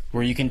 Yeah.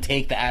 Where you can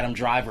take the Adam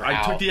Driver I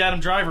out took the Adam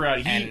Driver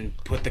out. He and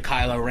put the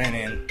Kylo Ren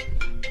in.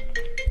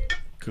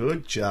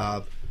 Good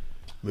job.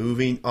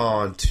 Moving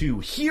on to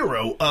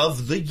Hero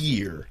of the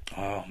Year.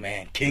 Oh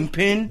man,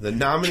 Kingpin, The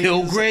nominees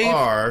Kilgrave,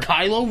 are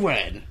Kylo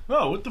Ren.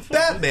 oh, what the fuck?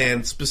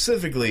 Batman,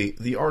 specifically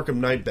the Arkham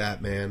Knight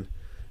Batman,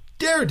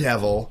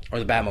 Daredevil, Or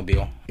the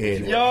Batmobile.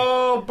 and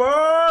Yo,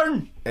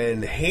 burn!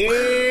 and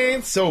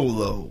Han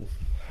Solo.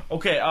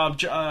 Okay,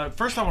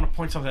 first I want to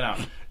point something out.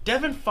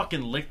 Devin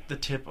fucking licked the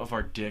tip of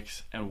our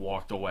dicks and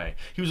walked away.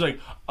 He was like,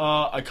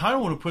 I kind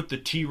of want to put the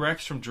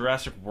T-Rex from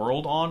Jurassic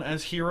World on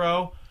as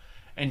hero,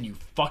 and you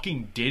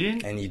fucking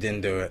didn't? And you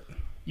didn't do it.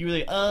 You were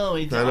like, oh,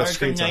 it's Not enough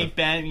screen Arkham time. Knight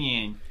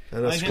Batman.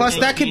 enough Arkham screen Plus,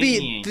 Knight that could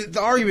be Batman.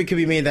 the argument could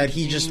be made that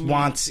he just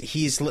wants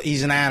he's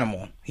an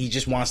animal. He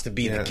just wants to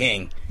be Yeah. the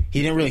king.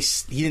 He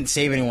didn't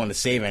save anyone to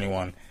save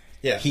anyone.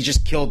 Yeah. He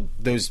just killed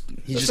those.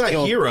 He That's just not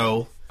killed.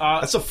 hero.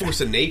 That's a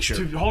force of nature.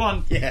 Dude, hold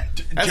on. Yeah.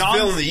 That's John's-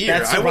 villain of the year.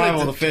 That's I wanted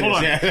survival to- of the fittest. Hold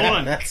on, yeah.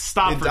 hold on.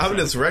 Stop for a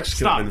Indominus second. Rex could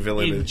Stop. have been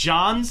villain. In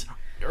John's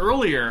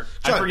earlier,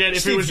 I John, forget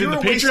if Steve, it was in the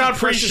you're wasting Patreon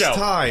precious pre-show.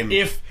 time.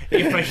 If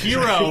a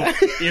hero,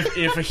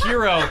 if a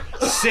hero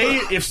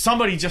if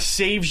somebody just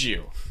saves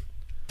you,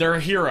 they're a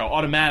hero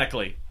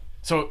automatically.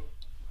 So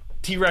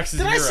T-Rex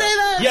is a I hero. say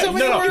that? Yeah, So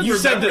many no, words. you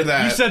said Remember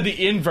that. You said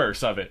the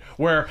inverse of it,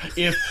 where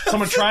if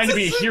someone trying to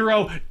be a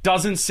hero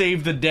doesn't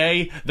save the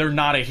day, they're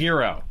not a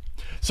hero.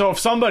 So if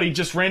somebody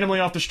just randomly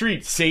off the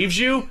street saves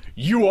you,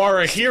 you are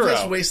a hero.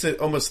 Just wasted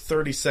almost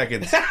 30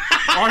 seconds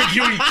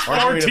Arguing for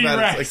arguing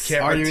about T-Rex. a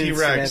Arguing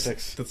T-Rex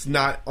semantics. that's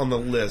not on the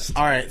list.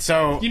 All right,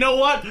 so You know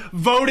what?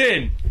 Vote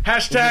in.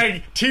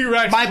 Hashtag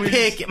T-Rex. my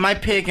please.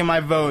 pick, and my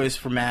vote is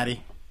for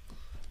Maddie.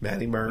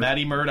 Matty Murr.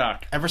 Maddie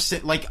Murdock.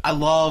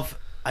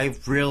 I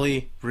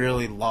really,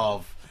 really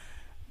love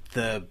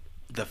the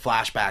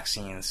flashback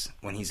scenes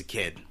when he's a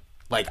kid.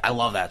 Like, I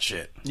love that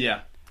shit.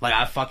 Yeah. Like,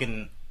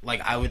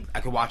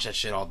 I could watch that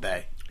shit all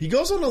day. He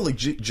goes on a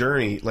legit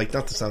journey, like,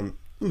 not to sound,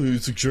 "Ooh,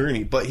 it's a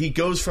journey, but he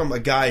goes from a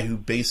guy who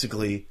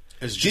basically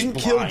Is just didn't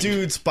kill blind.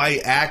 dudes by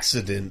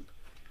accident,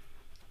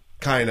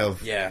 kind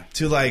of, Yeah.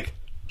 to like,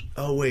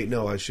 oh wait,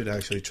 no, I should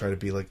actually try to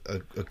be like a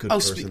good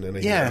person and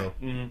a yeah.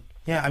 hero.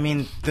 Yeah, I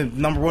mean, the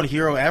number one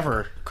hero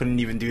ever couldn't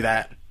even do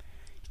that.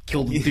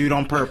 Killed a dude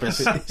on purpose.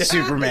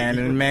 Superman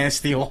and Man of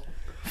Steel.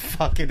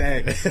 Fucking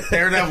A.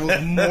 Daredevil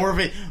is more of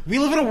a... We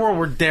live in a world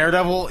where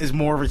Daredevil is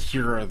more of a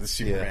hero than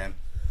Superman.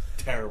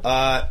 Terrible.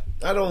 Not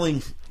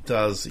only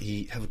does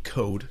he have a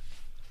code,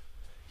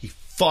 he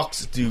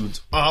fucks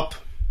dudes up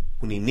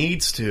when he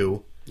needs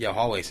to. Yeah,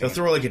 hallway scene. He'll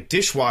throw like a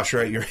dishwasher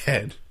at your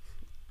head.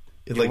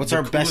 Like, What's the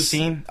our best coolest-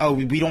 scene? Oh,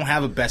 we don't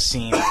have a best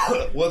scene.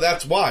 Well,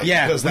 that's why.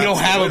 Yeah, because we that's don't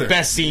the have a winner.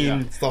 best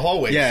scene. It's the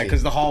hallway. Yeah, scene.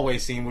 because the hallway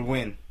scene would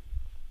win.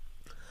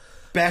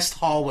 Best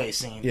hallway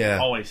scene. yeah.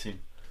 Always seen.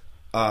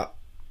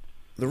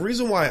 The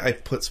reason why I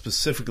put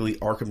specifically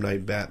Arkham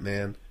Knight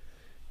Batman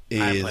I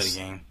haven't played a is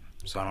game,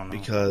 so I don't know.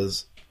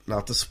 because,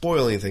 not to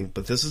spoil anything,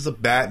 but this is a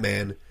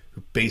Batman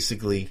who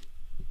basically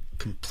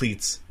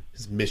completes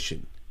his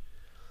mission.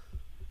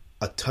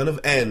 A ton of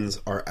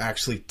ends are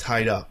actually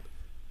tied up.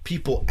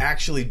 People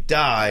actually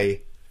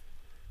die.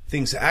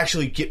 Things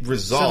actually get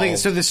resolved.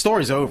 So the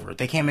story's over.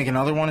 They can't make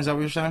another one? Is that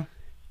what you're saying?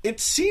 It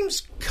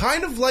seems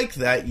kind of like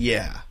that,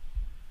 yeah.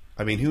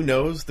 I mean, who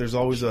knows? There's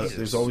always a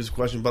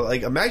question. But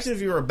like, imagine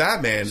if you were a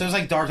Batman. So it's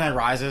like Dark Knight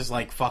Rises,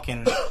 like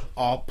fucking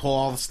pull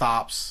all the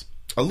stops.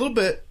 A little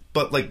bit,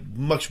 but like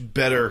much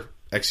better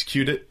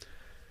executed.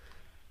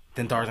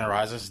 Then Dark Knight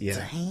Rises.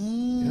 Yeah.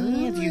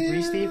 Damn, do you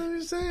agree,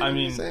 Steve? I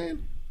mean-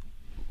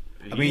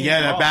 I mean,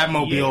 yeah, that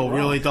Batmobile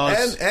really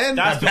does. And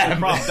That's the whole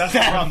problem. That's the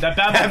problem. That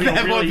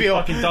Batmobile really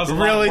fucking does a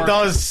lot of really work.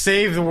 does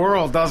save the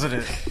world, doesn't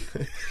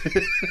it?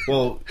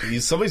 well,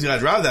 somebody's got to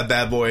drive that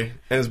bad boy,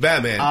 and it's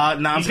Batman.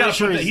 No, I'm He's pretty got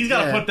sure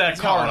to put that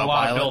car in a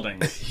lot of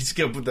buildings. He's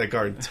gonna put that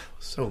car in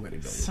so many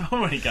buildings. So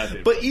many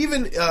goddamn. But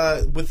even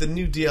with the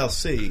new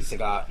DLC,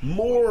 got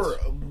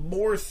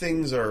more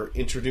things are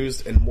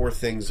introduced, and more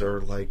things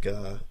are like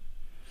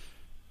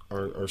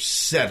are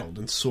settled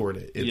and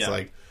sorted. It's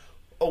like,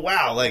 oh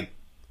wow, like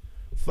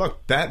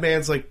fuck,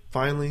 Batman's like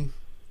finally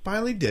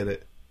did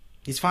it.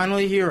 He's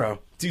finally a hero.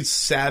 Dude's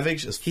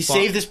savage as He fuck.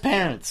 saved his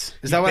parents.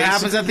 Is that what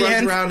happens at the runs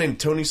end? around in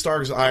Tony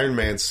Stark's Iron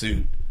Man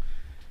suit.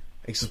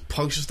 He just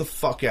punches the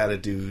fuck out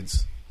of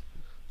dudes,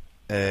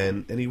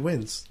 and he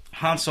wins.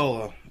 Han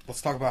Solo.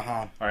 Let's talk about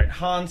Han. All right,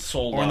 Han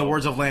Solo. Or in the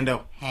words of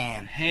Lando,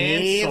 Han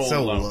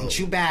Solo.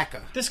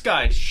 Chewbacca. This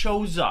guy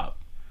shows up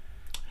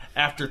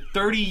after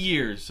 30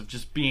 years of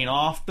just being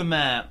off the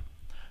map,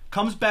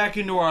 comes back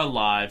into our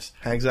lives,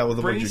 Hangs out with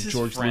a bunch brings of his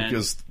George friend.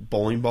 Lucas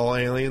bowling ball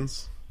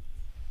aliens.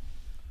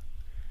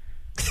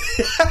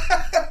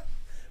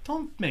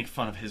 Don't make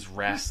fun of his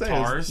saying, it's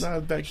Raptors.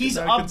 not back- He's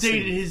not a good updated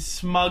scene. his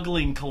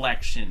smuggling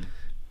collection.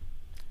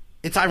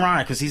 It's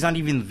ironic because he's not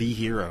even the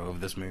hero of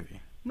this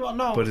movie. No,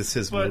 But it's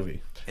his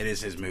movie. It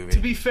is his movie. To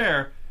be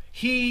fair,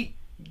 he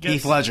gets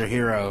Heath Ledger,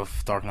 hero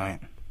of Dark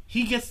Knight.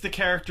 he gets the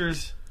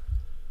characters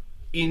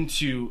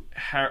into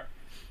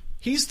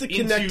He's the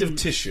connective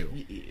tissue.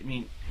 I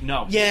mean,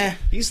 no. Yeah.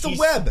 He's the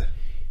web.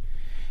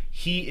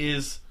 He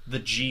is the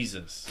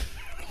Jesus.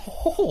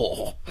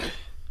 Oh.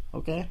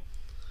 Okay.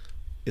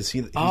 Is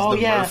he? He's Oh,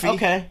 the yeah. Murphy?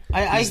 Okay.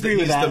 I He's agree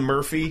with that. He's the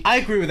Murphy. I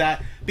agree with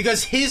that.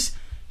 Because his,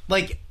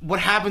 like, what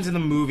happens in the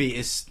movie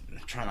is.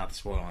 Try not to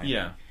spoil anything.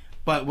 Yeah.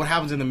 But what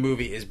happens in the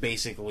movie is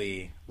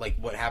basically, like,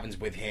 what happens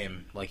with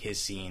him, like, his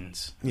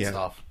scenes and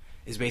stuff,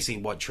 is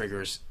basically what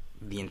triggers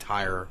the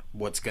entire,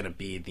 what's going to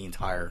be the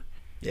entire,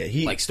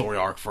 like, story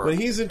arc for when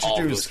he's all of those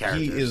introduced, he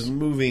characters. is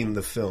moving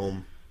the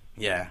film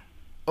Yeah.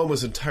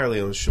 almost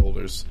entirely on his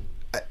shoulders.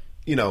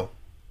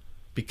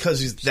 Because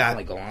he's that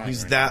like a lion,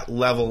 he's right? that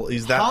level.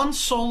 He's that. Han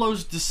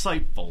Solo's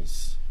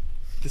disciples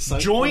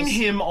join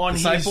him on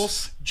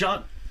Disciples? his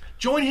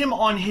join him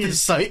on his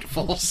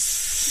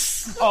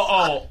Disciples.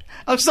 oh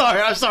I'm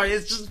sorry.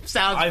 It just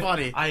sounds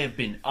funny. I have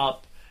been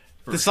up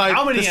for Disciples.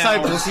 how many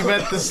Disciples. hours? He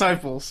meant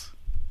disciples.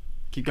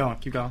 Keep going.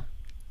 They're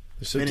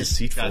so Finish.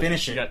 deceitful. Got-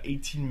 Finish you it. got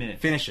 18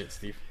 minutes. Finish it,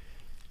 Steve.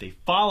 They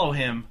follow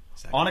him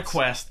on a Seconds.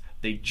 quest.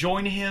 They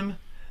join him.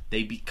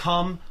 They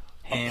become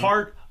a Him.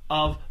 part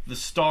of the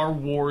Star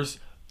Wars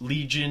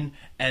Legion,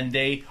 and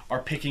they are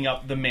picking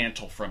up the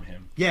mantle from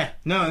him. Yeah.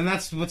 No, and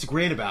that's what's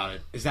great about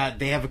it, is that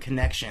they have a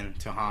connection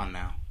to Han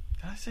now.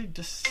 Did I say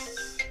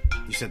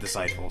You said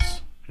disciples.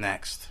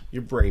 Next.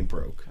 Your brain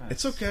broke.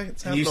 It's okay.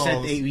 It's You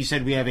happened.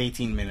 said we have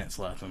 18 minutes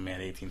left, and we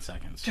had 18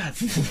 seconds. God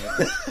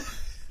damn it.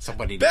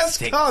 Somebody Best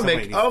take, comic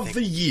somebody of take,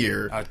 the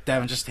year.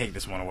 Devin, just take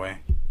this one away.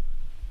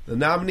 The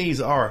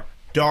nominees are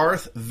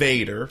Darth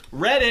Vader,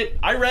 Read it.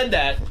 I read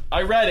that.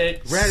 I read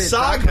it.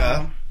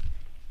 Saga.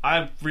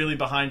 I'm really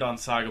behind on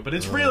Saga, but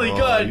it's really Oh,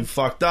 good. You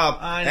fucked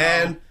up. I know.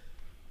 And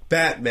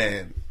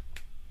Batman.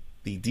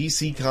 The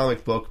DC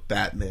comic book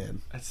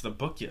Batman. That's the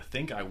book you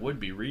think I would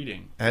be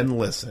reading. And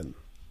listen,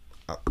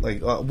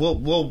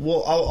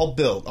 I'll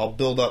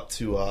build up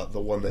to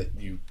the one that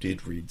you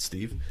did read,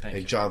 Steve. Thank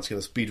you. John's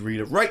going to speed read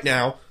it right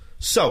now.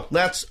 So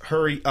let's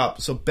hurry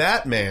up. So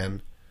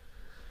Batman,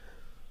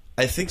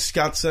 I think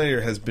Scott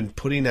Snyder has been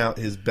putting out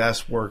his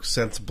best work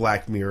since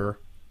Black Mirror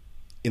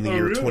in the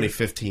year really?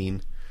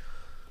 2015.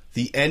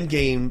 The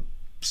Endgame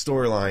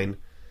storyline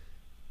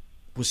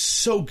was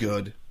so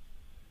good.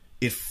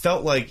 It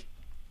felt like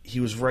he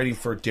was writing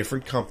for a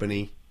different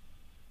company.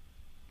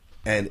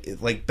 And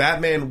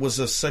Batman was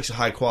of such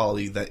high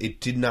quality that it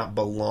did not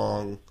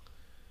belong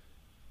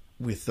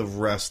with the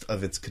rest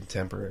of its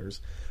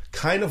contemporaries.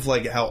 Kind of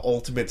like how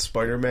Ultimate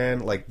Spider-Man,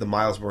 like the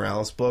Miles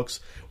Morales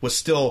books, was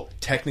still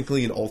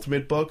technically an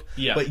Ultimate book,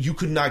 but you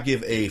could not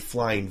give a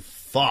flying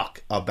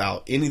fuck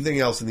about anything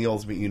else in the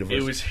Ultimate Universe.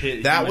 It was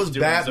hit. That he was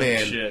doing his own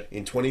Batman shit.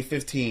 in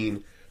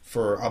 2015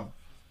 for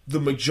the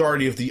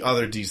majority of the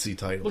other DC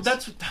titles. Well,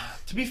 that's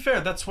to be fair.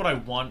 That's what I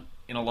want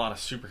in a lot of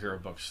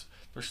superhero books.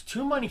 There's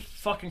too many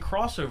fucking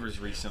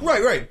crossovers recently.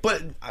 Right.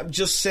 But I'm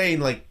just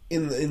saying, like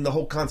in the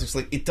whole context,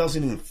 like it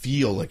doesn't even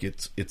feel like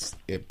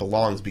it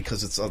belongs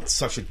because it's on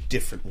such a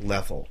different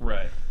level.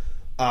 Right.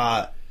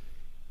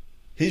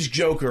 His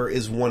Joker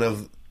is one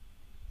of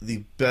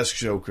the best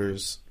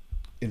Jokers,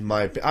 in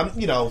my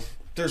opinion.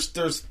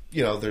 There's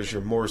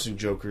your Morrison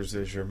Jokers,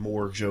 there's your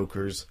Moore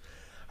Jokers.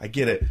 I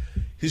get it.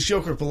 His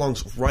Joker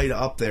belongs right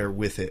up there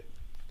with it.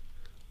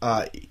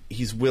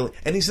 He's willing,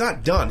 and he's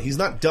not done. He's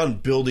not done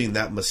building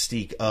that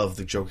mystique of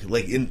the Joker.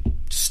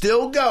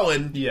 Still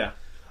going. Yeah.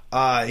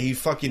 He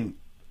fucking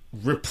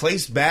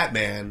replaced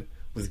Batman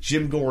with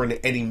Jim Gordon,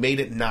 and he made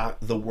it not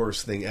the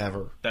worst thing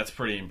ever. That's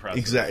pretty impressive.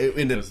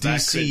 Exactly. In the 'Cause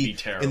that could be DC,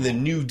 terrible. in the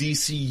new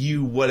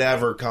DCU,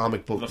 whatever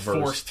comic book The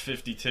verse. Forced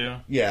 52.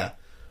 Yeah.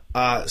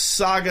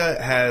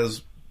 Saga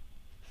has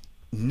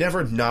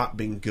never not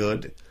been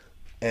good,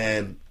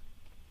 and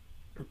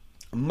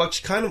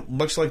much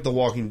like The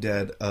Walking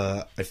Dead,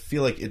 I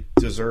feel like it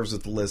deserves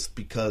the list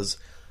because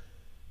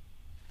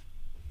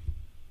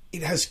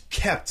it has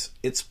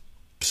it's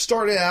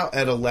started out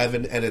at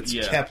 11 and it's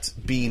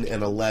kept being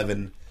an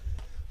 11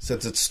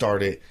 since it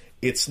started.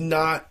 It's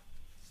not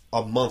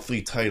a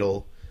monthly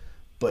title,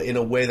 but in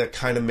a way that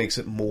kind of makes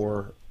it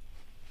more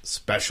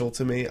special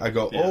to me. I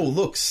go, oh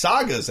look,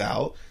 Saga's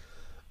out.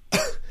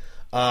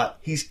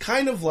 He's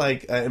kind of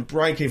like, and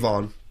Brian K.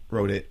 Vaughan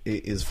wrote it.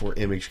 It is for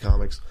Image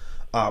Comics.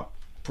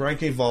 Brian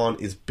K. Vaughan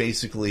is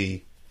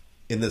basically,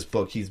 in this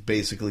book, he's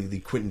basically the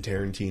Quentin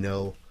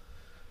Tarantino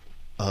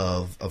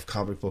of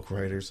comic book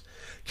writers.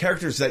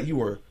 Characters that you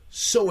were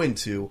so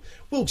into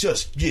will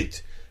just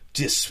get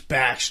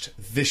dispatched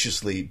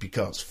viciously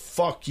because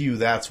fuck you,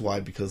 that's why,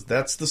 because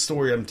that's the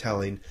story I'm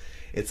telling.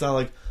 It's not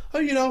like,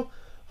 oh,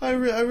 I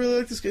really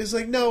like this guy. It's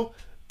like, no,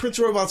 Prince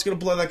Robot's going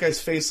to blow that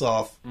guy's face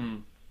off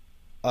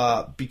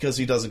because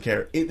he doesn't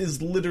care. It is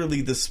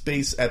literally the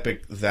space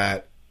epic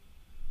that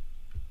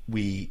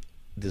we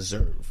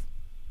deserve.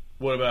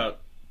 What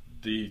about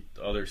the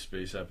other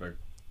space epic?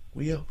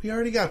 We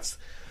already got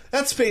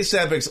that space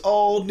epic's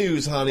old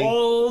news, honey.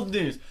 Old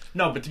news.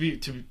 No, but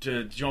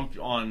to jump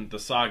on the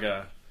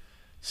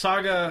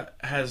Saga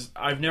has,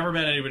 I've never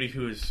met anybody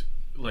who is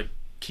like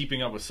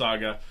keeping up with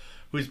Saga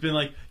who's been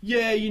like,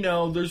 yeah,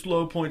 there's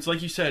low points.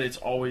 Like you said, it's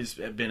always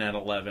been at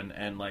 11,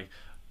 and like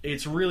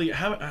it's really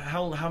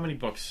how many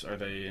books are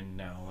they in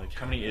now? Like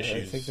how many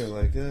issues? I think they're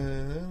like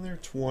in their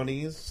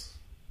 20s.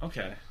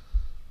 Okay.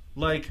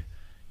 Like,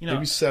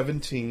 maybe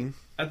 17.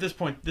 At this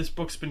point, this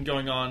book's been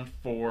going on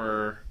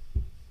for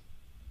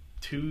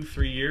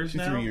 2-3 years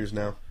now. 3 years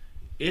now.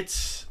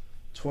 It's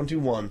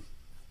 21.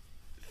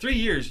 3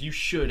 years. You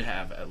should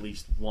have at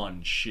least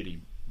one shitty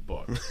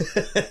book.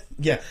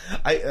 Yeah,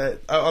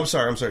 I'm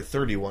sorry.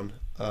 31.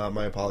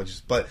 My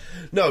apologies, but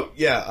no.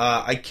 Yeah,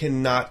 I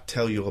cannot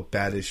tell you a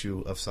bad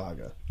issue of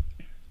Saga.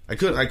 I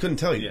couldn't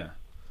tell you. Yeah,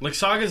 like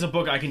Saga's a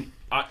book I can.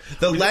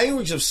 The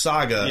language of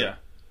Saga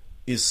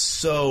is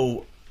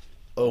so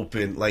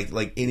open,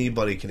 like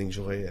anybody can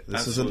enjoy it.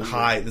 This isn't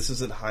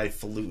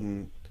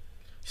highfalutin.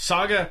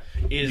 Saga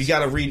is, you got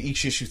to read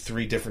each issue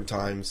 3 different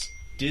times.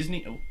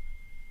 Disney. You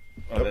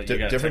got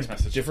different a text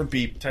message. Different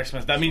beep. Text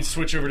message. That means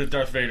switch over to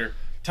Darth Vader.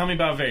 Tell me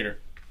about Vader.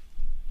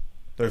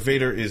 Darth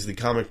Vader is the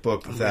comic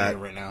book that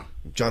right now.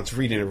 John's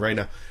reading it right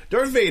now.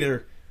 Darth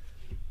Vader,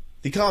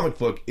 the comic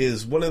book,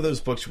 is one of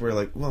those books where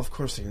like, well, of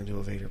course they're gonna do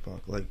a Vader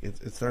book. Like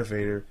it's Darth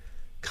Vader.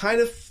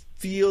 Kind of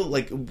feel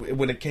like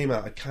when it came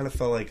out, I kind of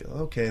felt like,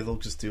 okay, they'll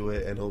just do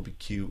it and it'll be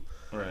cute.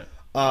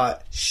 Right.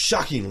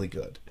 Shockingly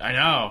good. I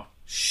know.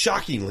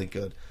 Shockingly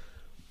good.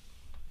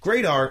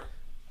 Great art.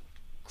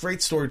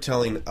 Great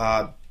storytelling.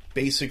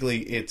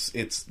 Basically,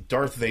 it's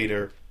Darth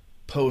Vader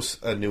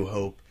post A New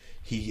Hope.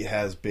 He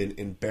has been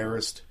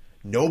embarrassed.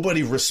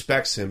 Nobody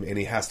respects him, and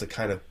he has to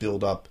kind of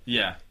build up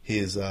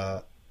his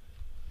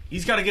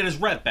He's got to get his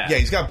rep back. Yeah,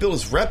 he's got to build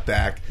his rep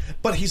back,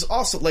 but he's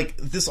also like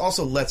this.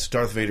 Also lets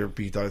Darth Vader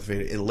be Darth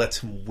Vader. It lets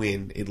him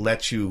win. It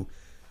lets you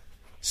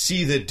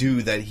see the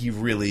dude that he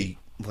really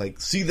like.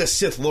 See the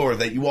Sith Lord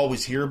that you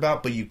always hear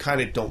about, but you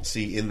kind of don't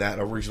see in that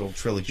original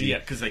trilogy. Yeah,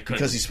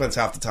 because he spends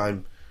half the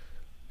time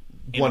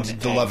wanting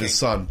to love his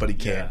son, but he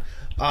can't.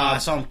 Yeah. I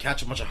saw him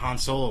catch a bunch of Han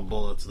Solo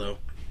bullets though.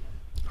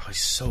 Oh,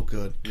 he's so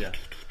good. Yeah.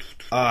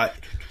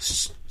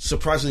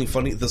 Surprisingly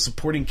funny. The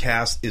supporting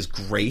cast is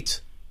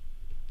great.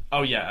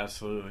 Oh yeah,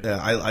 absolutely.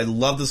 Yeah, I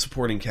love the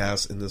supporting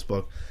cast in this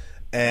book,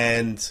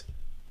 and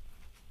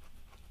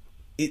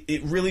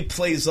it really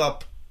plays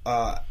up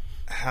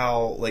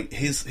how like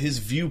his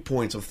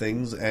viewpoints of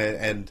things,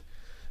 and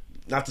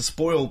not to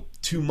spoil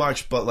too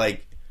much, but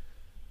like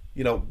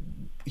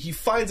he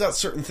finds out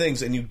certain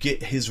things, and you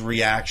get his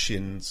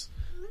reactions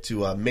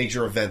to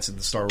major events in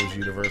the Star Wars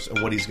universe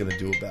and what he's going to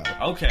do about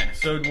it. Okay,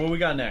 so what we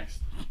got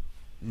next?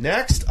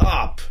 Next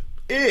up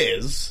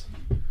is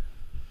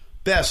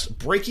Best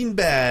Breaking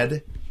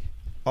Bad,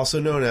 also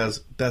known as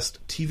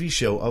Best TV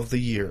Show of the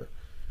Year.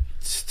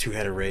 It's a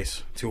two-headed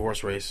race,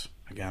 two-horse race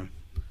again.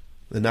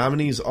 The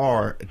nominees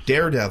are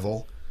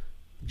Daredevil,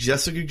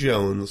 Jessica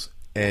Jones,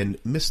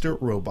 and Mr.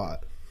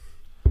 Robot.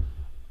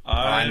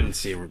 I didn't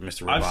see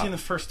Mr. Robot. I've seen the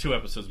first 2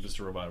 episodes of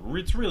Mr. Robot.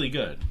 It's really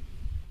good.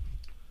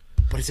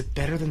 But is it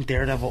better than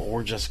Daredevil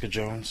or Jessica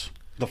Jones?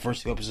 The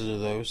first 2 episodes of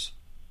those?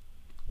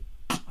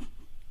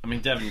 I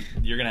mean, Devin,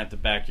 you're gonna have to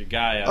back your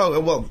guy up. Oh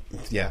well,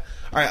 yeah.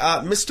 All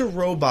right, Mr.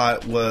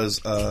 Robot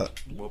was a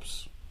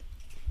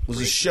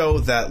show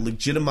that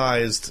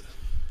legitimized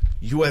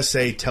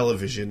USA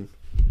television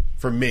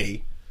for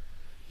me.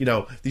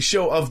 The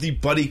show of the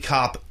buddy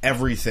cop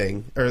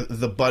everything, or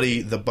the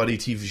buddy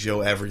TV show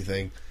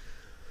everything.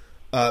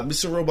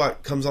 Mr.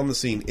 Robot comes on the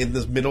scene in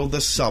the middle of the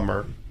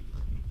summer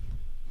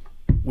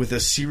with a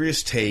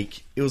serious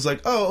take. It was like,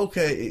 oh,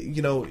 okay,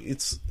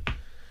 it's.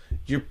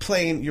 You're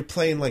playing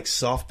like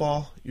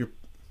softball. You're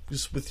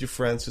just with your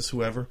friends, just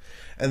whoever.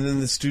 And then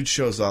this dude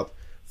shows up,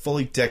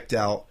 fully decked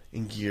out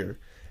in gear,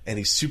 and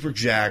he's super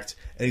jacked.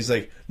 And he's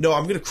like, "No,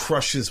 I'm gonna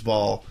crush this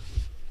ball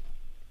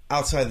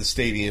outside the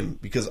stadium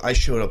because I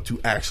showed up to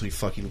actually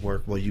fucking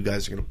work while you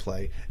guys are gonna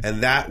play."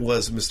 And that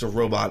was Mr.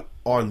 Robot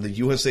on the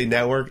USA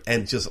Network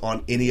and just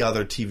on any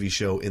other TV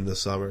show in the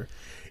summer.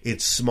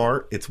 It's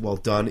smart. It's well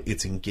done.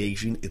 It's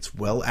engaging. It's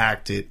well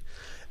acted,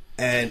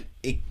 and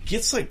it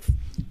gets like,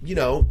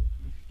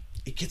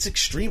 it gets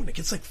extreme and it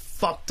gets like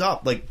fucked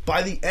up. Like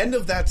by the end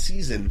of that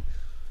season,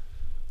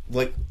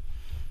 like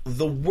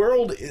the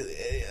world,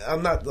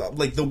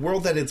 the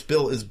world that it's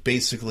built is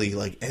basically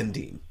like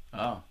ending.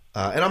 Oh,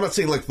 and I'm not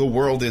saying like the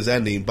world is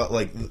ending, but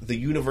like the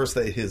universe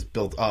that it has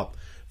built up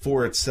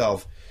for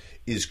itself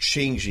is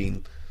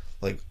changing,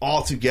 like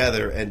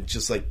altogether, and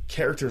just like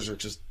characters are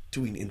just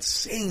doing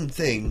insane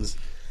things,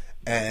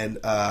 and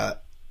a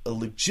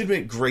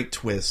legitimate great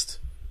twist.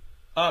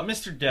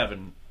 Mr.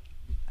 Devin,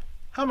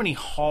 how many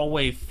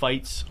hallway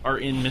fights are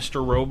in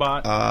Mr.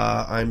 Robot?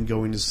 I'm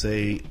going to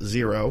say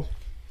 0.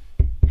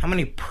 How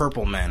many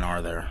purple men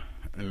are there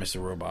in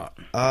Mr. Robot?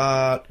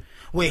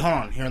 Wait, hold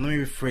on. Here, let me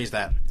rephrase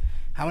that.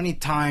 How many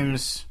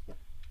times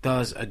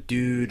does a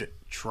dude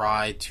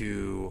try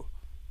to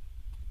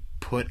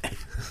put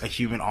a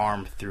human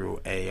arm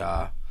through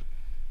I'm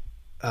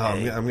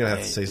gonna have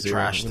to say 0.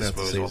 Trash I'm gonna have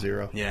to say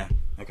 0. Yeah.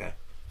 Okay.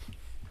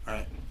 All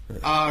right.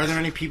 Are there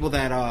any people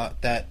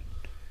that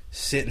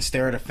sit and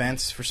stare at a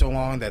fence for so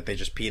long that they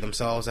just pee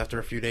themselves after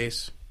a few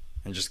days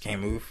and just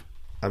can't move?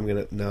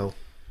 No,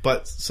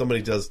 but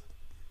somebody does.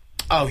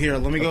 Oh, here,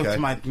 let me go to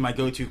my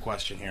go-to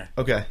question here.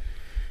 Okay.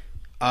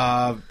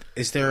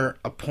 Is there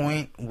a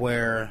point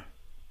where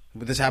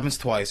this happens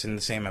twice in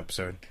the same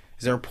episode?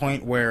 Is there a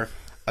point where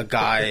a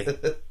guy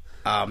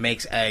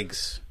makes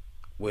eggs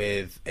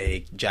with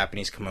a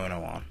Japanese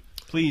kimono on?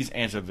 Please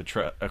answer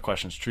the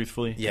questions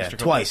truthfully. Yeah, Mr.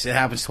 twice. It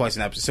happens twice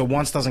in the episode. So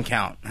once doesn't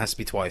count. It has to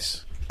be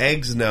twice.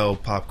 Eggs, no.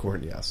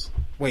 Popcorn, yes.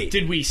 Wait.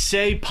 Did we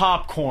say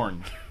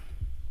popcorn?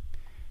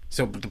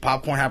 So the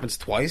popcorn happens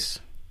twice?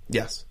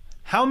 Yes.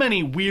 How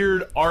many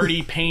weird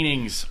arty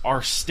paintings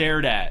are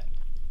stared at?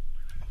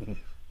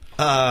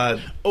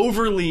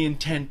 Overly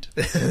intent.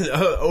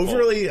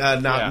 Overly,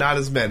 not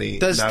as many.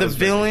 Does the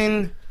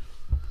villain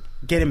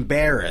get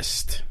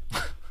embarrassed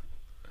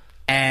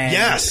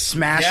and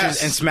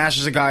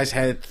smashes a guy's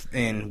head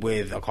in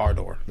with a car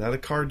door? Not a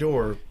car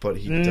door, but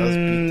he does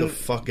beat the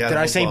fuck out of a bum. Did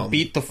I say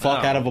beat the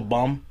fuck out of a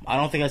bum? I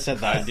don't think I said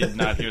that. I did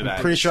not hear that.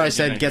 I'm pretty sure I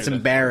said gets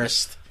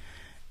embarrassed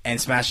and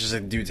smashes a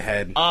dude's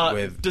head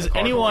with does a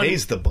car anyone door.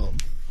 Pays the bum.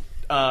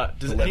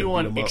 Does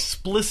anyone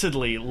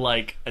explicitly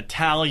like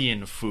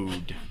Italian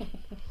food?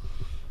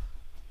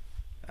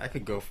 I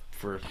could go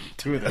for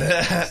 2 of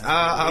them.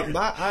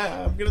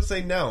 I'm gonna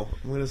say no.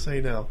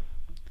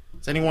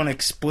 Does anyone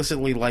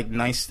explicitly like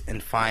nice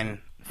and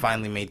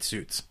finely made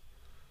suits?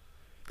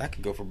 That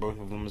could go for both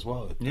of them as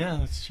well. Yeah,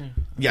 that's true.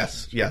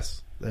 Yes,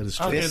 that is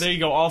true. Okay, there you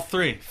go. All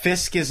 3.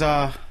 Fisk is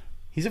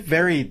he's a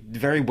very,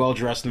 very well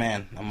dressed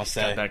man, I must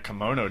say. Got that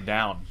kimono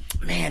down.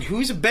 Man,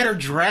 who's a better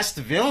dressed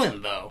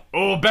villain though?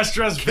 Oh, best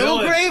dressed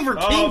villain. Kilgrave or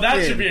Oh, that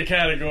Kingpin? should be a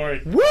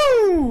category.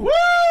 Woo! Woo!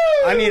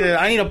 I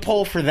need a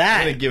poll for I'm that.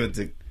 gonna give it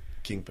to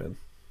Kingpin.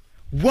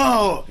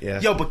 Whoa! Yeah.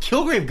 Yo, but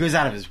Kilgrave goes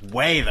out of his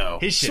way though.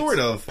 His shit's Sort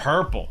of.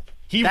 purple.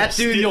 He That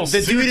will dude, steal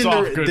suits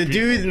off good the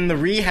dude people.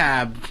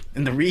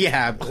 in the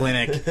rehab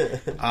clinic,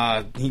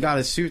 he got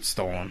his suit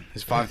stolen.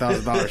 His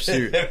 $5,000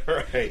 suit.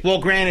 Right. Well,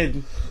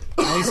 granted,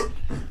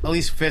 at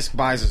least Fisk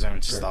buys his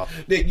own stuff.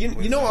 Nick,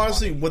 you know,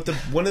 honestly,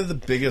 one of the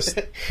biggest,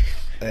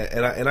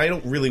 and I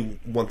don't really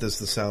want this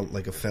to sound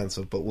like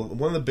offensive, but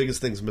one of the biggest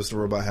things Mr.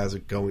 Robot has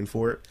it going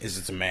for it Is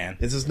it's a man?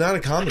 is it's not a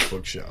comic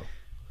book show.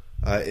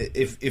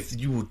 If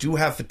you do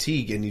have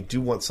fatigue and you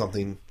do want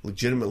something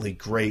legitimately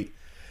great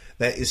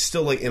that is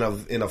still like in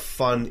a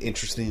fun,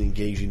 interesting,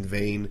 engaging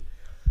vein,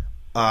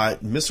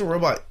 Mr.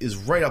 Robot is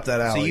right up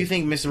that alley. So you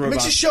think Mr. It Robot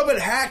makes a show about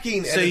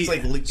hacking, So and it's you-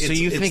 like so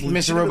you think Mr.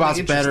 legitimately Robot's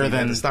better interesting, and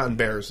than- it's not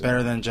embarrassing.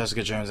 better than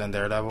Jessica Jones and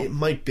Daredevil? It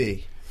might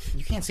be.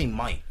 You can't say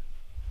might.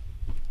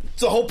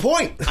 It's the whole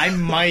point. I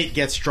might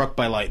get struck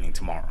by lightning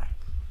tomorrow,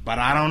 but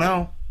I don't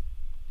know.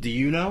 Do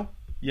you know?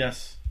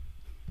 Yes.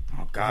 Oh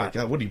Oh my God!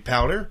 God, what do you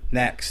powder?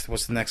 Next,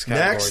 what's the next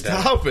category? Next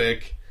Dad?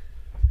 topic: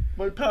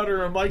 My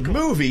powder and Michael.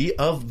 movie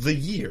of the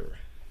year.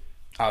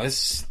 Oh,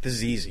 this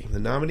is easy. The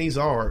nominees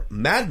are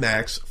Mad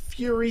Max: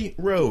 Fury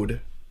Road,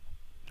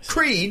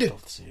 Creed,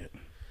 Let's see it.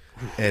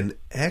 and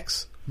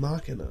Ex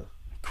Machina.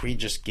 Creed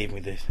just gave me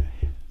the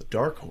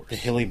Dark Horse.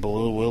 hilly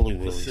blue willy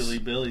willies. Silly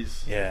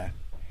Billies. Yeah.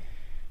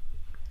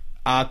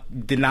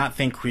 Did not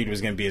think Creed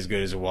was going to be as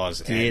good as it was.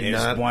 And Did it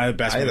was not one of the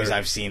best either. movies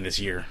I've seen this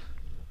year.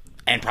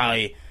 And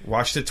probably,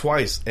 Watched it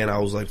twice, and I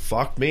was like,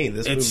 "Fuck me,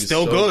 this movie's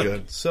still so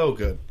good. so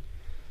good."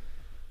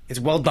 it's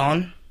well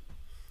done.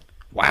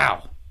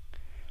 Wow.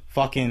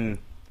 Fucking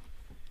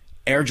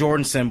Air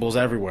Jordan symbols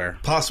everywhere.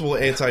 Possible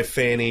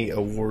anti-Fanny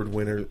award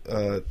winner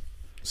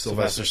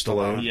Sylvester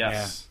Stallone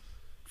Yes.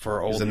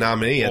 For is old, a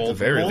nominee at the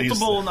very least.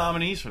 Multiple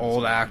nominees for this.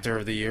 old actor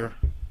of the year.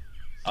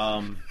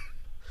 Mad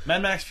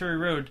Max Fury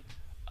Road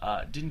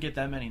didn't get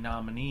that many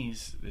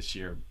nominees this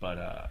year, but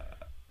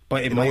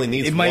But it only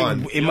needs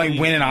one. It might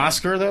win an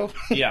Oscar, though,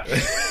 yeah.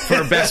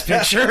 for Best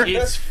Picture.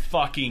 It's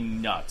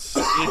fucking nuts.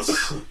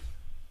 It's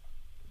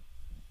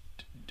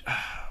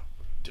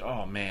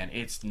oh man,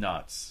 it's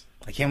nuts.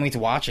 I can't wait to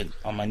watch it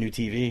on my new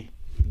TV.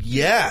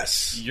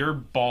 Yes, Your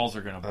balls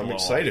are gonna blow. I'm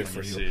excited off for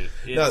when you. see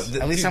it. No, It's-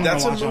 At least I'm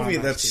that's a gonna watch it on movie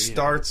my that TV.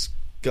 starts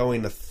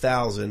going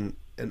 1,000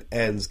 and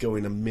ends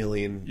going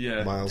 1,000,000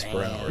 Yeah. miles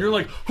per hour. you're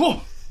like,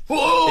 whoa,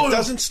 whoa. It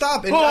doesn't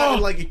stop, and not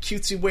in like a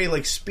cutesy way,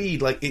 like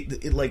Speed. Like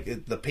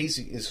the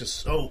pacing is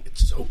just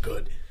it's so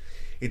good.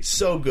 It's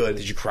so good.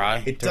 Did you cry?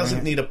 It during doesn't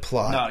it? need a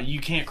plot. No, you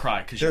can't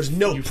cry because There's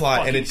no you plot,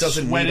 and fucking it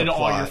doesn't need sweated a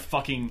all your plot.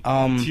 fucking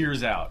Um,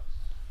 tears out.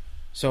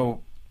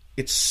 So,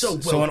 It's so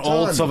well so an done.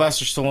 old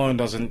Sylvester Stallone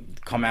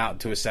doesn't come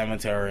out to a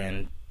cemetery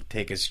and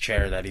take his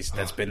chair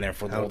that's been there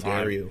for the How whole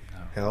time dare you?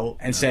 How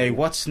and say,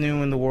 "What's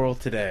new in the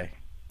world today?"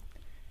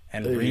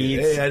 And read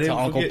Hey, I to didn't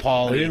Uncle forget.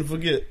 I didn't Paulie,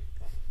 forget.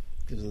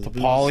 to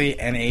Paulie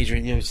and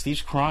Adrian. You know,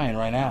 Steve's crying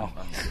right now.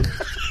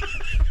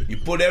 You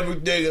put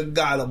everything I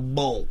got a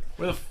bowl.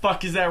 Where the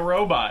fuck is that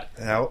robot?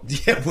 How?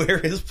 Yeah, where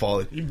is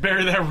Paulie? You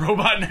bury that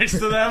robot next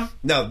to them?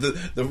 No,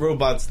 the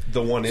robot's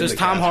the one in Does the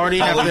Tom casket. Hardy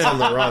have Paulie's to- on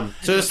the run.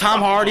 So does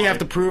Tom Hardy have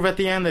to prove at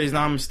the end that he's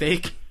not a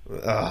mistake?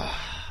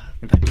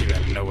 That came out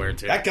of nowhere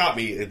too. That got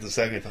me at the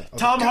second time. I was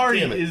Tom like, God Hardy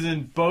damn it. is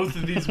in both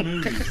of these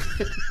movies.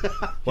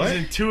 What?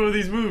 He's in 2 of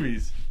these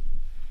movies.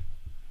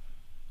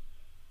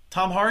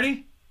 Tom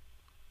Hardy?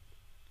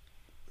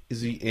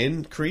 Is he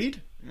in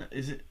Creed?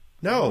 Is it?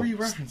 No. What are you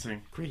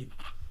referencing? Creed.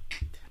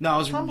 No, I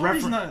was Tom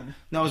Hardy's not.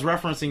 No, I was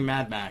referencing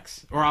Mad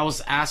Max, or I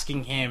was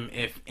asking him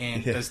if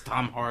does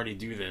Tom Hardy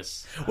do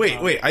this?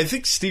 Wait. I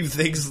think Steve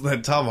thinks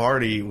that Tom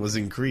Hardy was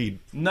in Creed.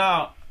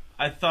 No,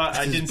 I thought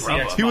I didn't see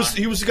brother. Ex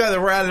He was the guy that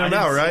ratted I him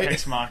didn't out, see right?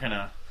 Ex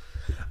Machina,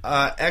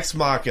 Ex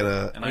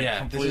Machina. and Oh, yeah. I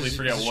completely This is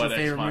forget your what Ex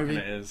favorite Machina movie?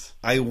 is.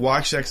 I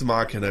watched Ex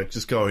Machina,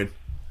 just going.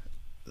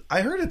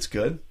 I heard it's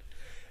good,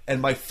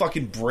 and my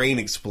fucking brain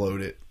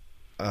exploded.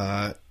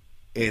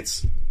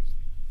 It's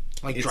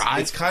Like Drive?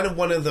 It's kind of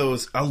one of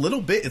those, a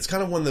little bit. It's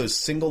kind of one of those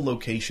single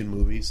location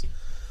movies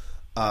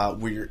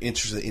where you're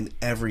interested in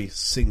every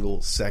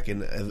single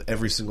second of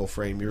every single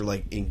frame. You're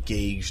like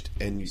engaged,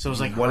 and you, So it's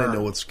like want to Her.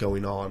 know what's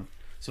going on.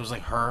 So it was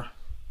like Her.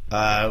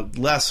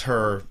 Less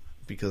Her,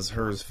 because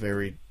Her is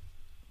very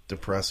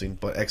depressing,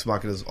 but Ex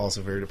Machina is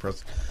also very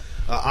depressing.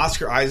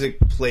 Oscar Isaac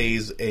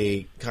plays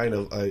a kind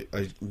of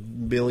a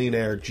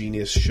millionaire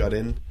genius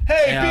shut-in.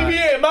 Hey, Yeah.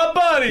 BB-8, my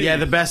buddy. Yeah,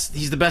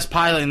 he's the best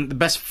pilot, and the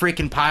best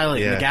freaking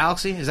pilot in Yeah. the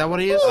galaxy. Is that what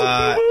he is? Boo,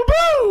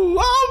 boo.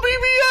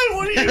 Oh, BB-8,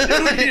 what are you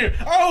doing here?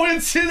 Oh,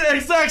 it's in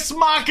Ex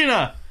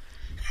Machina.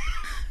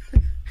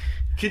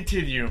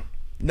 Continue.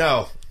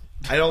 No,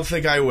 I don't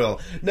think I will.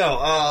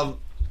 No,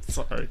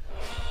 Sorry.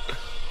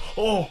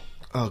 Oh,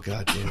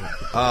 God damn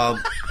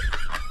it.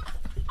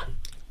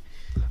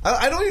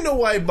 I don't even know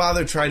why I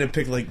bother trying to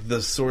pick like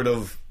the sort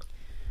of.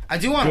 I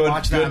do want to Good-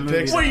 watch that good movie.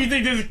 picks. what do you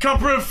think? This is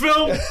comfort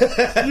film?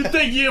 You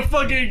think you're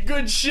fucking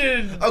good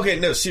shit? Okay,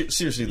 no,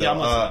 seriously though.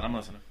 Yeah, I'm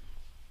listening.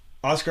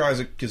 Oscar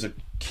Isaac gives a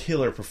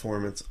killer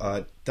performance.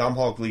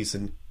 Domhnall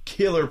Gleeson,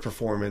 killer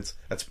performance.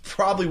 That's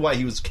probably why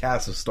he was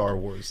cast as Star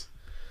Wars.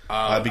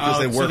 Because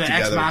they worked so the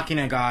together. Ex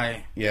Machina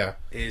guy Yeah.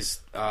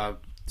 is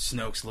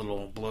Snoke's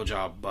little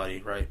blowjob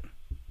buddy, right?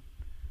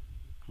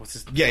 What's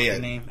his Yeah.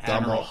 name?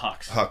 Admiral Admiral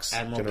Hux.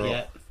 Admiral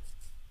General.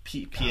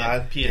 Piet.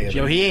 God damn it.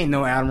 Yo, he ain't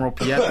no Admiral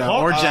Piet though,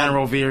 or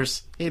General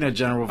Veers. He ain't no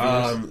General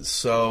Veers.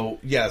 So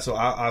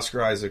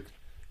Oscar Isaac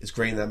is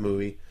great in that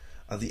movie.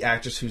 The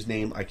actress whose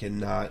name I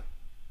cannot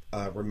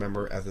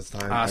remember at this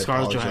time. I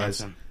Scarlett apologize.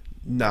 Johansson.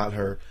 Not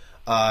her.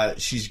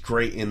 She's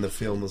great in the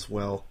film as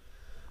well.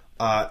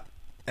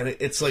 And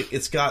it's like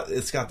it's got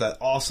that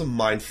awesome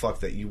mind fuck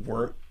that you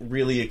weren't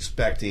really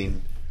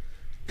expecting.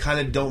 Kind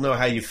of don't know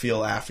how you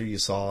feel after you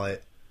saw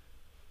it.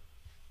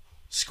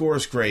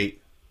 Score's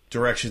great,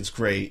 direction's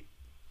great.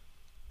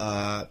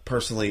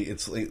 Personally,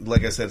 it's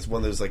like I said, it's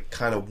one of those like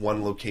kind of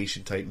one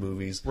location type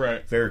movies.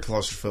 Right. Very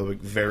claustrophobic,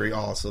 very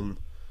awesome.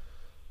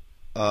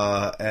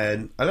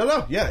 And I don't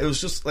know. Yeah, it was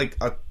just like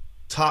a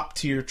top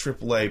tier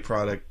AAA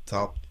product,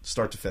 top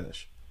start to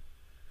finish.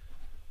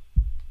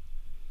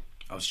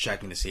 I was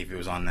checking to see if it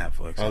was on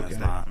Netflix. And Okay. it's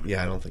not.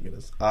 Yeah, I don't think it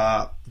is.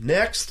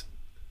 Next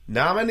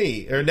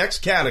nominee or next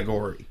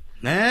category: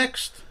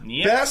 Next.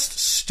 Yep. Best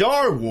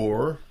Star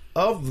Wars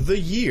of the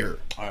Year.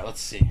 All right,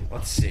 let's see.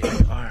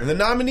 And the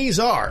nominees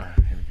are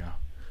Here we go.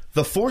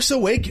 The Force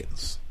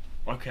Awakens,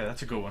 Okay,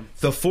 that's a good one.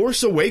 The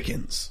Force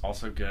Awakens,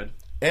 Also good.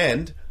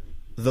 and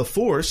The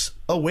Force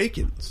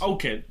Awakens.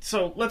 Okay,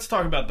 so let's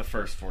talk about the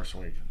first Force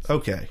Awakens.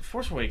 Okay,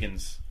 Force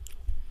Awakens,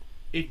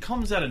 it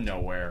comes out of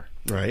nowhere.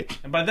 right.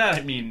 And by that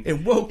I mean...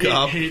 It woke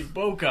up. It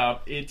woke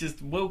up. It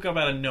just woke up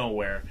out of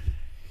nowhere.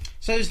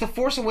 So is the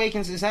Force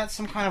Awakens? Is that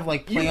some kind of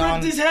like play You on?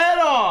 ripped his head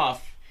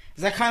off!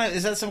 Is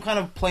that some kind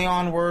of play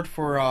on word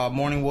for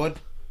Morning Wood?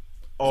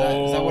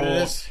 Is that what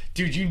it is?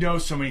 Dude, you know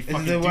so many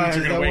fucking that dudes what- are is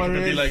gonna that wake what up and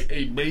it be is? like,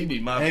 hey baby,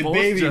 my Hey force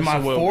baby, just my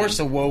awoken. force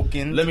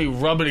awoken. Let me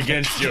rub it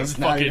against your It's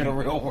not fucking... even a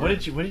real word.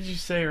 What did you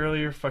say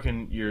earlier?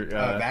 Fucking your...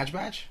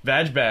 Badge?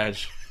 Vag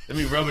badge. Let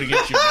me rub it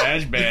against your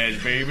badge,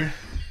 baby.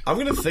 I'm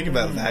gonna think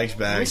about Vag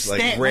Bags like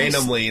stamp-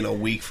 randomly in a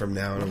week from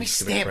now, and Let I'm me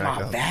just gonna stamp crack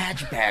my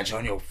up. badge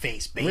on your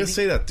face, I'm baby. gonna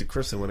say that to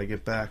Kristen when I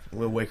get back. I'm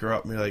gonna wake her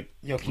up and be like,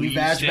 Yo, can Will you you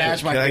badge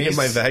stamp- my "Can I face? get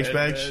my Vag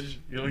Badge?"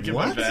 You don't get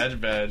my What? badge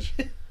badge.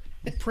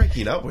 I'm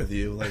breaking up with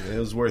you. Like it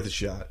was worth a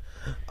shot.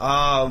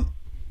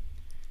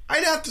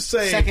 I'd have to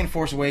say Second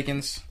Force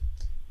Awakens,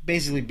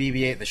 basically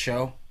BB-8 the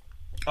show.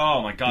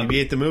 Oh my god.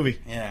 BB-8 the movie.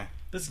 Yeah.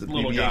 This The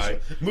little BB-8 guy. show.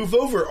 Move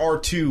over,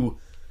 R2.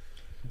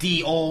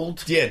 D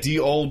old. Yeah, D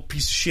old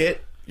piece of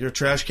shit. You're a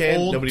trash can.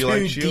 Old Nobody 2,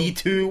 likes you.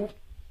 D2.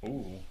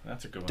 Ooh,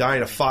 that's a good one.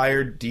 Dying of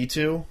fire,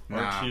 D2.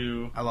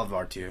 R2. I love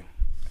R2. He's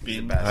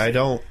Being- the best. I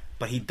don't.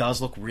 But he does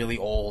look really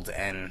old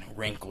and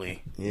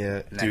wrinkly.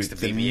 Yeah, Next dude, to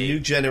the BB-8. new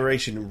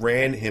generation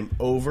ran him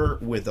over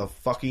with a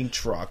fucking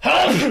truck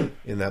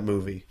in that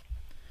movie.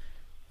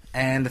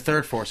 And the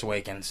third Force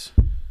Awakens.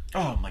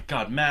 Oh my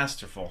god,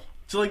 masterful.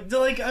 So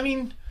like I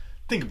mean,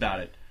 think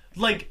about it.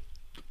 Like,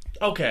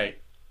 okay,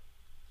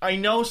 I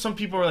know some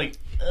people are like,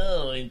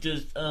 it's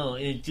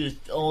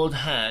just old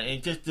hat.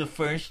 It's just the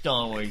first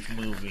Star Wars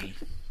movie.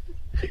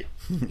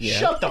 Yeah.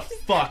 Shut the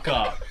fuck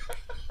up.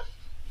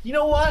 You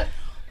know what?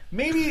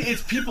 Maybe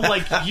it's people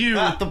like you.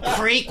 The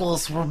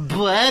prequels were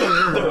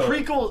better.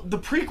 The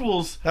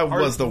prequels That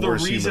are was the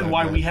worst reason humor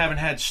why I've we had. haven't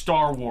had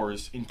Star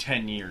Wars in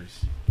 10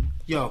 years.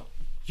 Yo,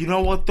 you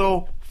know what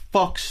though?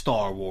 Fuck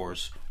Star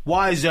Wars.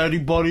 Why is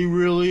anybody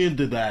really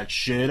into that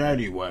shit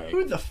anyway?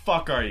 Who the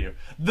fuck are you?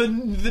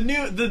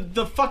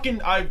 The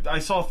fucking I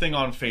saw a thing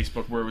on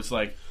Facebook where it was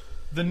like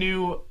the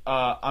new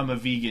I'm a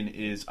vegan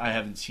is I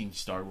haven't seen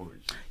Star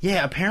Wars.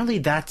 Yeah, apparently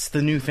that's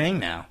the new thing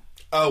now.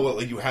 Oh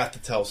well, you have to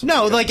tell someone.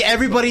 No, like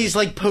everybody's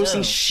like posting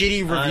No.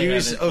 shitty I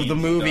reviews haven't of the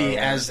seen movie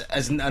Star Wars.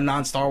 as a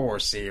non-Star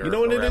Wars seer. You know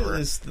what or it whatever.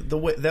 is?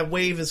 That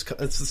wave is.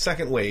 It's the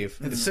second wave.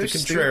 It's so the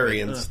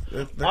contrarians.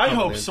 They're I coming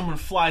hope in. someone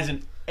flies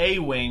an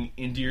A-wing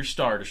into your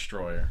Star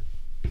Destroyer.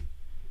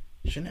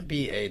 Shouldn't it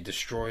be a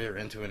destroyer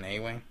into an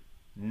A-wing?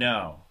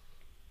 No.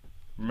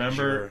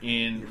 Remember Sure.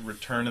 in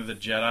Return of the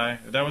Jedi?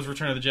 That was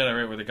Return of the Jedi,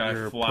 right? Where the guy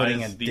You're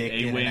putting a flies the dick in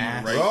an A-wing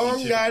ass. right Wrong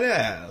into... guy to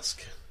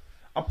ask.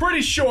 I'm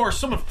pretty sure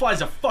someone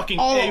flies a fucking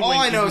A-wing All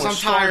I know is into a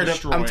Star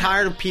Destroyer. I'm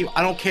tired of people.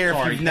 I don't care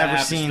Sorry, if you've the never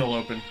app is seen. still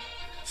open.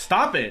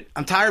 Stop it.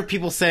 I'm tired of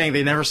people saying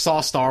they never saw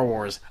Star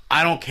Wars.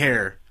 I don't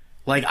care.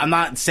 Like, I'm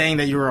not saying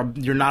that you're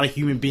not a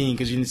human being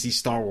because you didn't see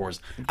Star Wars.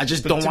 I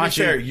just But don't to want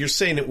be fair, you. you're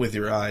saying it with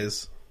your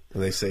eyes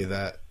when they say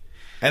that.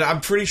 And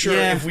I'm pretty sure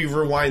Yeah. if we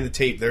rewind the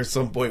tape, there's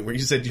some point where you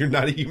said you're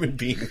not a human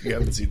being if you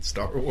haven't seen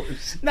Star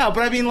Wars. No,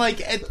 but I mean,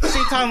 like, at the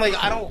same time, like,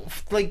 I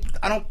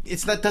don't.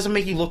 It's that doesn't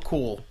make you look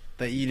cool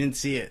that you didn't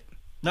see it.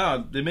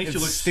 No, it makes you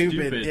It's look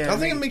stupid, stupid. yeah. I don't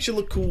think it makes you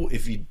look cool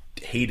if you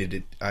hated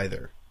it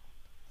either.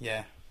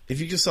 Yeah, If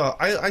you just saw,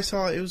 I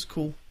saw it was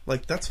cool.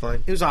 Like that's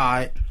fine. it was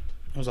alright.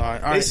 It was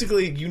alright. All right.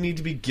 Basically, you need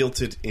to be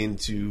guilted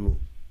into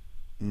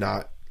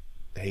not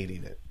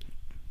hating it.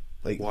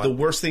 Like What? the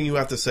worst thing you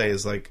have to say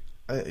is like,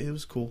 it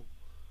was cool,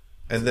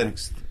 and then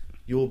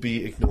you will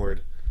be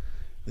ignored.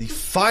 The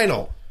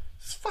final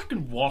Just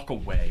fucking walk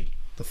away.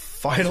 The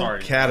final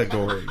sorry.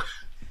 category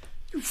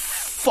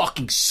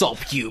Fucking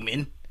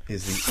subhuman.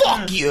 is the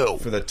Fuck you.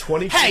 for the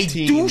Hey,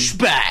 2015.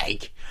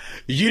 douchebag.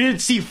 You didn't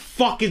see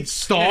fucking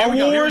Star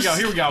Here Wars?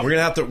 we go. We're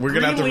gonna have to Green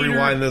leader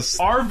rewind this.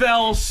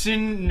 Arvel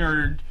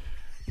Sinard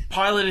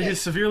piloted his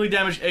severely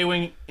damaged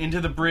A-wing into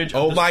the bridge.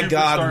 Oh of the my Super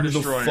god, Star who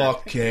Destroyer. the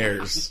fuck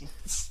cares?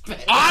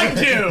 I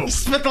do.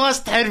 Spent the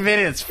last 10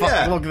 minutes fucking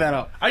Yeah. look that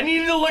up. I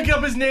needed to look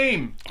up his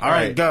name. All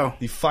right, go.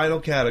 The final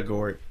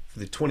category for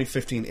the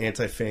 2015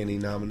 Anti-Fanny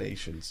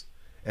nominations,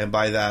 and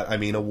by that I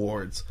mean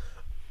awards,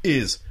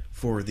 is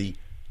for the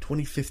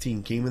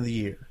 2015 Game of the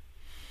Year.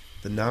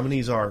 The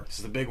nominees are This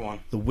is the big one.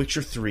 The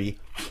Witcher 3.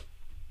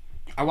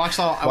 I watched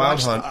Hunt.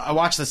 I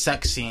watched the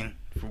sex scene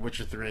for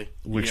Witcher 3.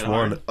 Which got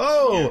one? hard.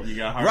 Oh, You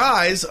got hard.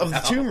 Rise of the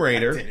Tomb I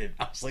Raider, didn't.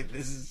 I was like,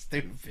 this is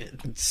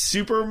stupid.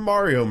 Super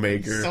Mario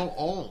Maker. So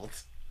old.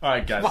 All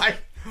right, guys.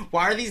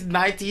 Why are these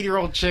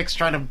 19-year-old chicks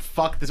trying to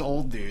fuck this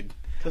old dude?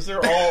 Because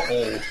they're all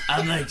old.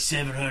 I'm like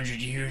 700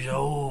 years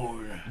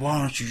old. Why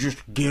don't you just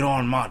get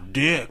on my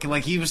dick?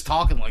 Like, he was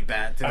talking like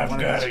that to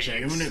one of these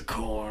chicks.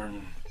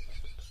 unicorn.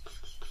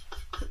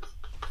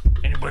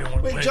 Anybody want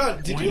to Wait, play?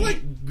 John, did you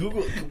like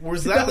Google?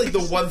 Was that like the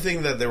one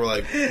thing that they were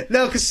like,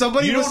 No, because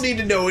somebody you was... don't need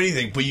to know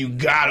anything, but you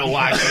gotta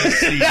watch this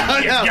season.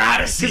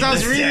 gotta see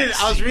Because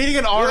I was reading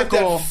an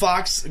article. That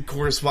Fox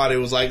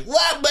correspondent was like,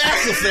 "Let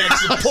Mass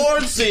Effect's a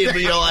porn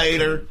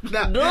simulator."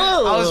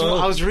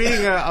 I was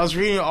reading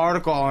an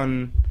article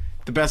on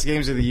the best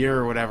games of the year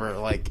or whatever.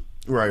 Like,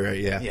 Right,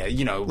 yeah. yeah,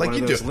 you know, Like one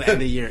you of those do. end of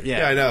the year. Yeah,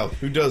 Yeah, I know.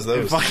 Who does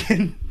those?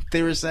 Fucking,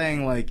 they were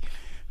saying like,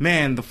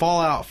 man, the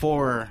Fallout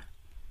 4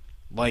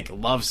 like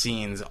love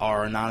scenes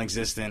are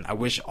non-existent. I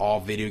wish all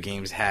video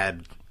games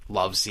had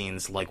love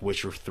scenes like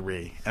Witcher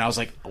 3. And I was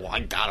like, well, I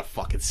gotta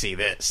fucking see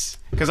this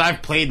because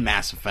I've played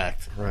Mass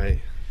Effect. Right.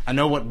 I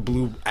know what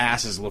blue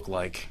asses look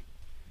like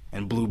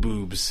and blue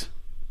boobs.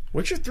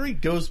 Witcher 3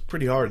 goes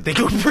pretty hard. They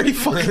go pretty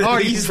fucking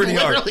hard. He's Pretty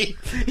hard.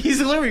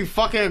 literally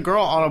fucking a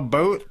girl on a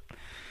boat.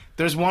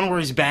 There's one where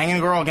he's banging a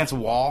girl against a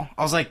wall.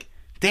 I was like,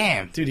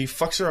 damn. Dude, he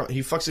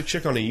fucks a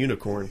chick on a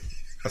unicorn.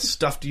 A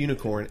stuffed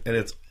unicorn, and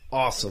it's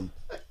awesome.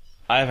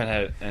 I haven't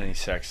had any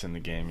sex in the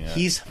game yet.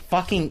 He's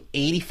fucking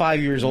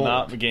 85 years old.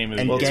 Not the game of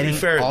the and year. Well, to getting be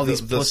fair, all the,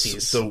 these the,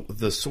 pussies. so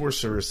the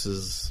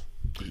sorceresses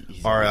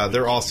are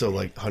they're also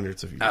like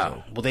hundreds of years old.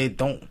 Oh, well, they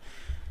don't.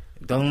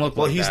 It doesn't look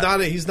Well, like he's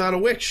that. not a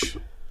witch.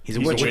 He's a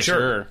He's a witcher.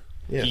 witcher.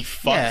 Yeah. He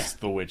fucks Yeah.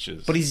 the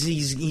witches. But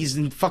he's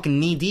in fucking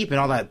knee deep in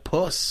all that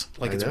puss.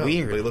 Like, I it's know,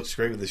 weird. But he looks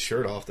great with his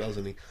shirt off,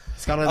 doesn't he?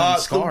 He's got all them The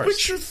scars.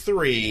 Witcher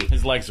 3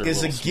 His legs are is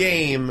a little smooth.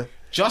 game.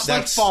 Just like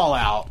that's-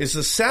 Fallout. It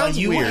But sounds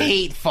you weird.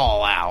 hate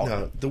Fallout.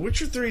 No, The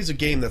Witcher 3 is a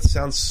game that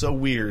sounds so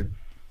weird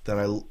that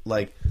I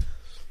like.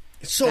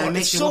 It's so And it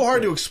makes it's you so look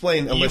hard good. to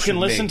explain. You Unless can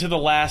you're listen me. to the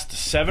last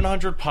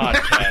 700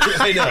 podcasts I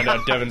know. to find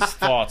out Devin's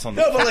thoughts on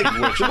the No, but like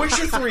Witcher. The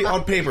Witcher 3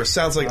 on paper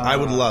sounds like I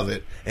would love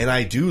it, and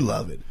I do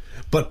love it.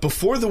 But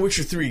before The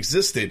Witcher 3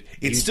 existed,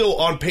 it still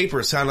on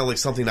paper sounded like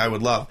something I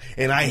would love,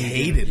 and I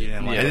hated it.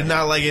 didn't like I did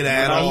not like it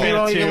at not a all. fan You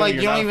of don't even two, like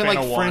you're you not don't a even fan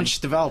like of one. French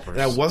developers.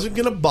 And I wasn't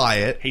gonna buy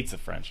it. Hates the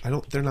French. I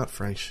don't. They're not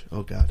French.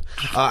 Oh God.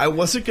 I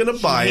wasn't gonna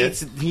buy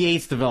it. He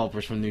hates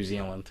developers from New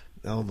Zealand,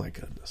 Oh my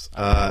goodness.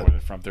 I don't know where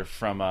they're from. They're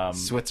from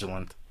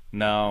Switzerland,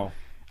 no,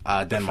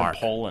 from Denmark.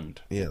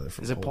 Poland. Yeah, they're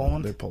from. Is it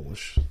Poland? They're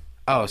Polish.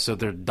 Oh, so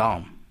they're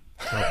dumb.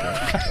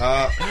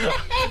 What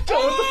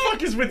the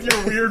fuck is with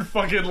your weird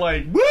fucking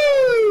like?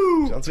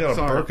 Woo! John's got a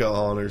Sorry. burqa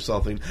on or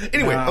something.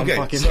 Anyway, I'm okay.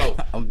 fucking- So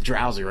I'm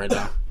drowsy right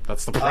now.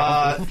 That's the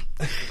problem.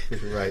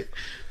 right.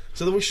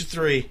 So The Witcher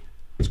 3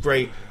 was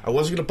great. I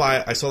wasn't gonna buy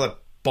it. I saw that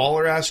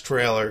baller ass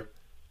trailer,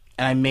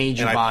 And I made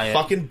you and buy I it.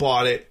 fucking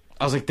bought it.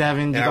 I was like,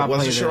 Devin, you And I gotta play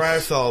wasn't sure how I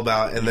this. felt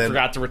about it. And then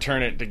Forgot to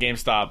return it to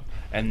GameStop,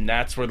 and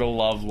that's where the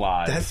love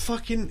lies. that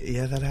fucking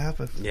that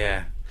happened.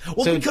 Yeah.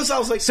 Well, So- because I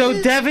was like, So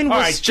eh. Devin was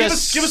All right,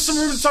 just give us some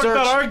room to talk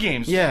about our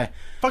games. Yeah.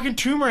 Fucking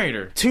Tomb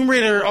Raider. Tomb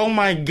Raider, oh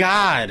my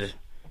god.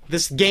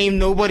 This game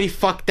nobody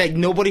fucking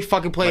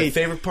My played.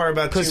 favorite part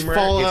about 'Cause Tomb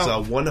Raider, it's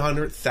Fallout- a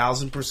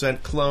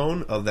 100,000%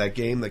 clone of that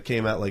game that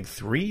came out like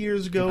 3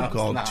 years ago No, it's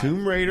called not.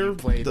 Tomb Raider You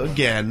played one.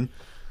 again.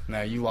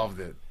 No, you loved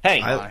it.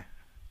 Hey, I-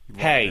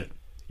 hey.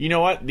 You know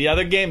what? The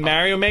other game,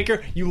 Mario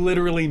Maker, you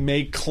literally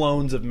make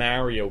clones of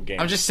Mario games.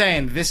 I'm just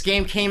saying, this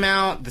game came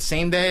out the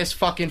same day as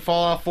fucking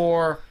Fallout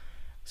 4,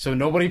 so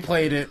nobody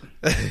played it.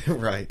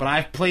 Right. But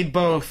I've played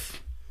both.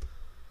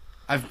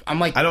 I'm I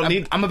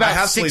about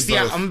have played 60.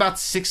 both. I'm about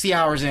 60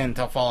 hours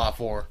into Fallout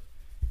 4,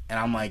 and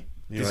I'm like,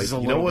 this You're is a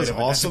like, you little know what's bit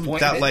of a awesome?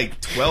 disappointment. That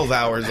like 12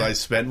 hours I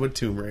spent with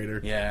Tomb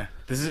Raider. Yeah,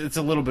 it's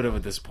a little bit of a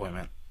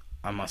disappointment,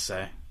 I must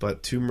say.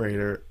 But Tomb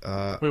Raider,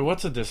 Wait,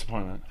 what's a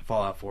disappointment?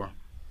 Fallout 4.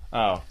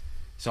 Oh,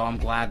 So I'm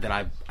glad that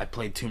I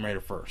played Tomb Raider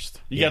first.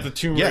 you got the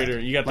Tomb Yeah. Raider.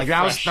 You got the Like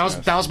that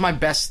freshness. was my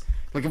best.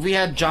 Like if we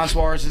had John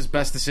Suarez's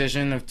best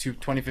decision of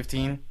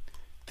 2015,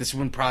 this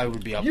one probably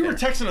would be up You there. were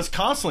texting us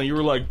constantly. You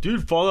were like,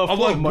 "Dude, Fallout 4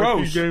 like, might be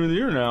gross. game of the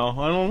year now."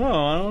 I don't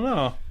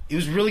know. it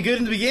was really good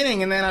in the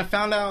beginning, and then I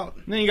found out.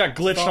 And then you got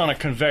glitched on a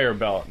conveyor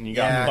belt, and you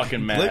got Yeah.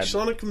 fucking mad. Glitched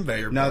on a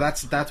conveyor. No,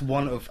 belt. that's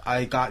one of.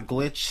 I got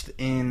glitched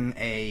in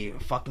a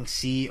fucking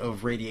sea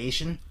of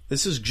radiation.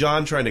 This is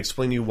John trying to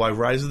explain to you why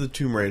Rise of the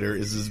Tomb Raider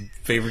is his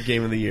favorite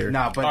game of the year.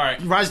 No, but All right.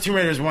 Rise of Tomb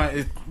Raider is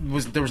one.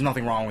 There was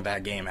nothing wrong with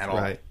that game at all.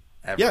 Right.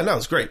 Ever. Yeah, no,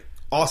 it's great.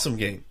 Awesome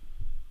game.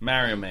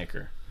 Mario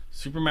Maker.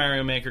 Super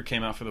Mario Maker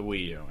came out for the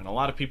Wii U, and a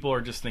lot of people are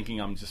just thinking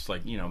I'm just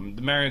like, the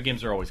Mario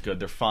games are always good.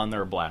 They're fun.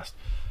 They're a blast.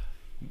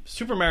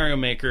 Super Mario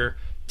Maker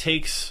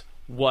takes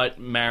what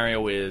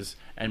Mario is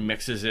and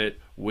mixes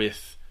it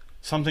with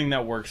something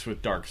that works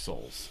with Dark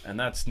Souls, and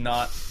that's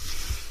not.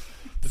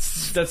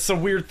 That's a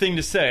weird thing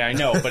to say, I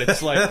know, but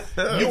it's like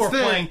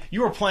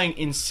you are playing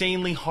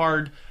insanely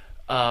hard,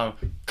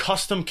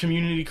 custom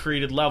community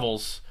created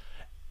levels,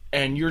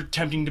 and you're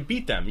attempting to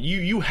beat them.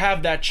 You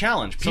have that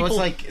challenge. So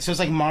it's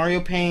like Mario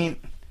Paint,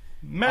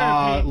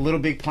 Little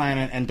Big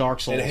Planet, and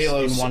Dark Souls And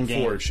Halo in one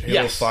game. Forge. Halo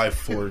Yes. 5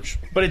 Forge.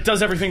 but it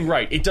does everything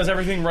right. It does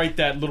everything right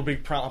that Little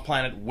Big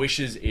Planet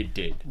wishes it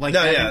did. Like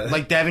No, Devin, yeah.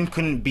 like Devin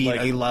couldn't beat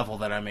Like- a level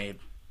that I made,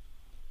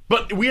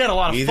 But we had a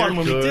lot of Neither fun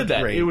when we could did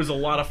that. Ray. It was a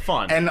lot of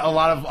fun. and a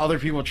lot of other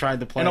people tried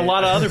to play. And a it.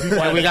 lot of other people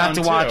had And we got fun,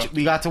 to too. watch.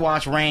 We got to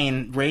watch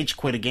Rain rage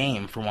quit a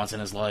game for once in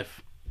his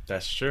life.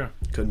 That's true.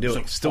 Couldn't do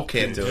it. Still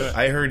can't do it.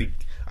 I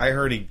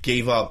heard he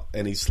gave up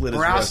and he slit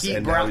his wrist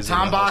and now he's in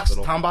the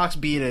hospital. Tom Box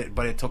beat it,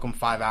 but it took him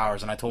 5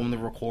 hours, and I told him to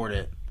record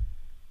it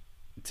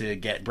to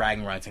get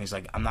bragging rights, and he's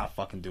like, "I'm not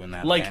fucking doing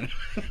that." Like, man.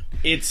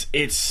 it's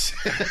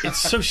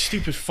so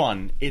stupid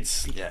fun.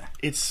 Yeah.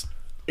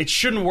 It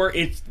shouldn't work.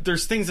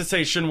 There's things that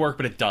say it shouldn't work,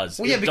 but it does.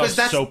 Well, yeah, It because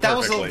does so that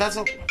was perfectly.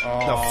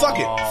 No, fuck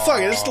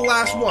it. This is the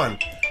last one.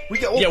 We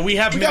got we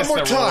have got minutes more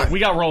that roll. time. We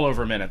got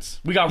rollover minutes.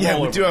 We got Yeah,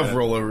 rollover we do have minutes.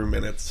 rollover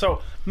minutes.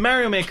 So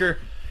Mario Maker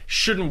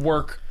shouldn't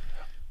work,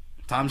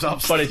 Time's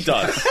up, but it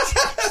does.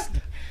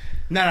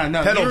 No.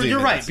 Penalty You're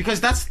right, minutes.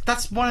 because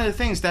that's one of the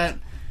things that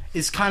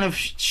is kind of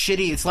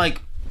shitty. It's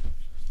like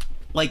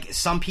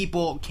some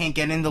people can't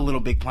get into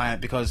Little Big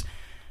Planet because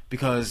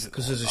Because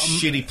it's a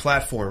shitty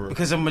platformer.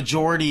 because a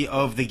majority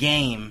of the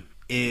game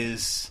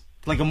is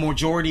like a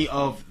majority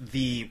of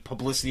the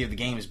publicity of the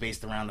game is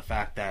based around the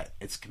fact that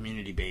it's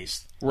community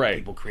based. Right.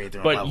 People create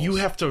their own but levels.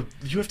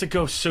 you have to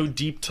go so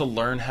deep to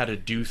learn how to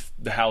do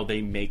how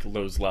they make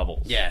those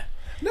levels. Yeah.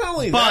 Not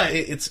only But- that,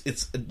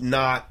 it's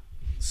not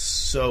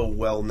so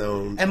well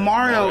known. And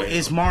Mario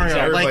is Mario.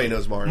 Everybody like,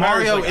 knows Mario.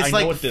 Mario Mario's like, is I know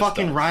like what this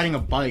fucking does. riding a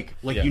bike.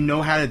 Like, Yeah. you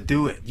know how to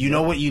do it. You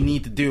know what you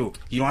need to do.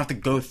 You don't have to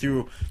go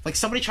through. Like,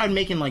 somebody tried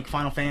making, like,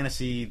 Final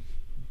Fantasy.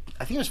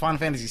 I think it was Final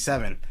Fantasy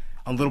VII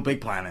on Little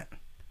Big Planet.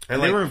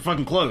 And they like, were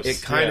fucking close.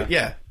 It kind of,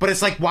 yeah. But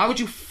it's like, why would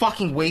you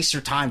fucking waste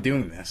your time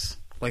doing this?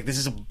 Like, this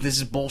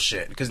is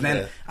bullshit. Because then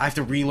Yeah. I have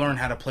to relearn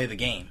how to play the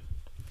game.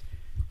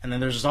 And then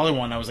there's this other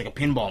one that was like a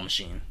pinball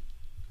machine.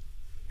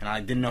 And I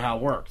didn't know how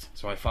it worked.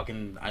 So I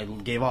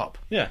gave up.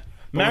 Yeah.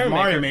 But with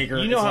Mario Maker,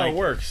 you know it's how like- it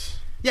works.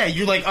 Yeah,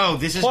 you're like, oh,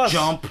 this is Plus,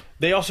 jump.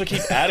 they also keep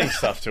adding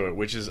stuff to it,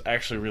 which is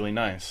actually really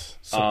nice.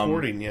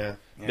 Supporting, yeah.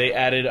 They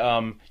added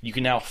you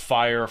can now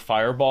fire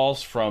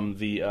fireballs from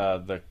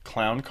the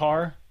clown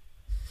car.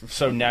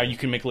 So now you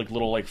can make like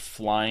little like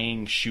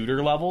flying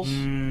shooter levels.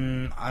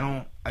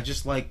 I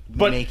just like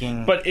But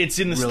making. but it's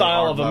in the really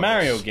style hard of a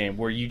Mario levels. game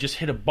where you just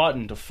hit a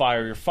button to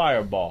fire your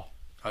fireball.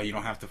 Oh, you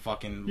don't have to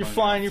fucking. You're learn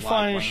flying, how you're to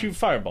flying and plane. shoot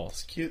fireballs.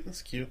 It's cute.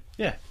 It's cute.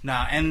 Yeah.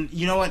 Nah, and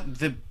you know what?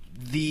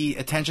 The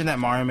attention that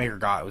Mario Maker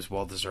got was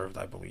well deserved,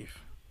 I believe.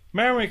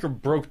 Mario Maker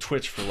broke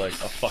Twitch for like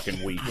a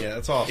fucking week. Yeah,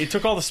 that's awesome. It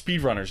took all the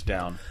speedrunners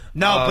down.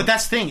 No, but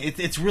that's the thing.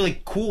 It's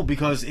really cool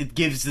because it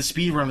gives the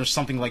speedrunners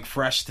something like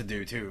fresh to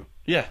do too.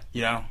 Yeah.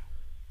 You know,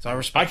 so I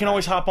respect. I can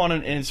always hop on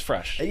and it's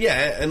fresh.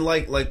 Yeah, and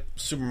like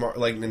Super Mario,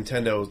 like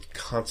Nintendo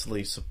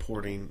constantly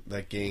supporting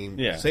that game.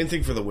 Yeah. Same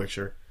thing for The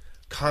Witcher.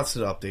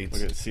 Constant updates.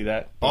 Look at see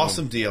that? Boom.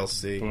 Awesome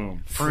DLC.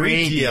 Boom.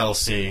 free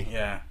DLC.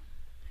 Yeah.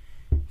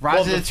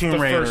 Rise Well, of the Tomb the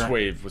Raider first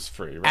wave was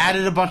free, right?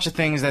 added a bunch of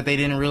things that they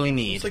didn't really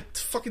need. It's like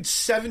fucking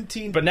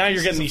 17. But now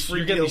you're getting pieces of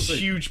these free DLC.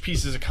 huge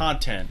pieces of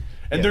content,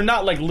 and Yeah. they're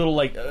not like little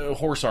like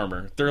horse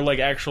armor. They're like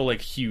actual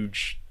like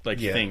huge like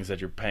Yeah. things that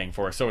you're paying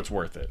for, so it's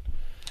worth it.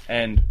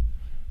 And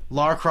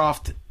Lara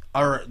Croft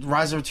or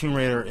Rise of the Tomb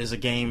Raider is a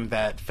game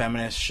that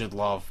feminists should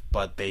love,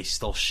 but they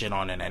still shit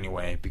on it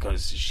anyway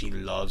because she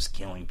loves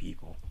killing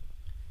people.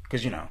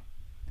 Because, you know,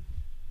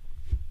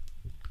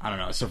 I don't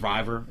know, a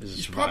survivor is a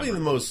He's survivor. probably the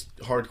most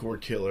hardcore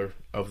killer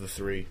of the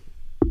three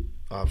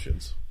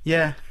options.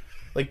 Yeah.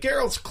 Like,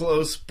 Geralt's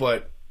close,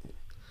 but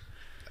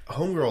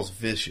Homegirl's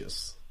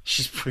vicious.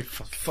 She's pretty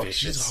fucking Fuck,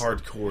 vicious. she's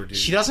hardcore, dude.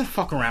 She doesn't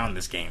fuck around in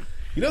this game.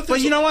 You know, But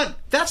there's you a- know what?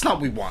 That's not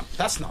what we want.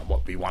 That's not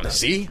what we want to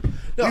see.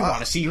 No, we I-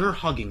 want to see her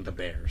hugging the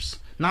bears,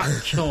 not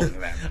killing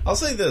them. I'll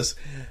say this.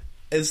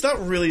 It's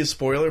not really a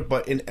spoiler,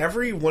 but in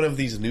every one of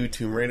these new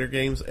Tomb Raider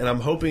games, and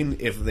I'm hoping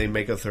if they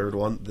make a third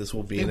one, this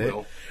will be They in will.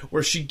 it,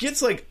 where she gets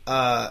like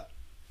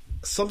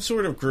some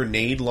sort of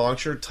grenade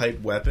launcher type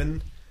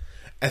weapon,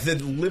 and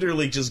then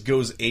literally just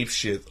goes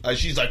apeshit.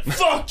 She's like,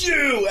 "Fuck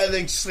you!" and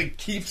then just like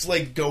keeps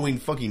like going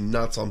fucking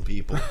nuts on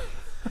people.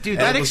 Dude,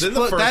 And that, it was in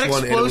the first that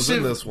one, and it was in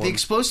explosive, this one. the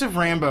explosive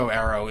Rambo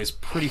arrow is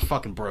pretty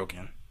fucking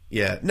broken.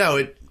 Yeah,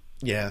 no,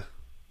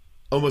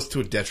 almost to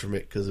a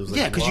detriment because it was like,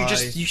 Yeah, because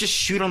why? you just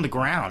shoot on the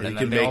ground and you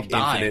then can they all make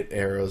die. infinite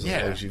arrows Yeah.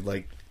 as long as you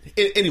like.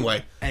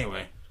 Anyway,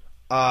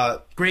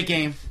 Great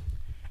game.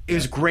 It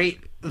was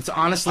great. It's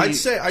honestly, I'd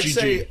say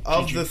GG.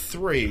 of GG. the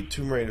three,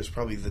 Tomb Raider is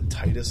probably the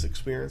tightest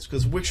experience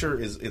because Witcher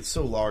it's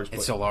so large.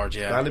 It's so large,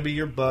 yeah. Bound to be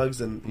your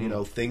bugs, and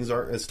things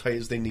aren't as tight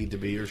as they need to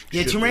be. Or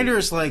Yeah, should Tomb be. Raider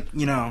is like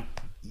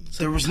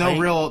there was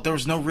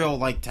tight. no real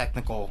like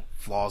technical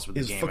flaws with the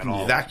It's game at fucking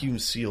all. vacuum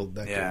sealed.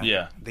 That Yeah, game.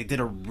 Yeah. they did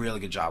a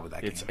really good job with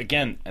that It's game.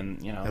 again,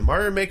 and And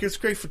Mario Maker is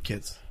great for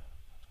kids,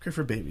 great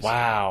for babies.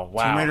 wow.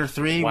 Tomb Raider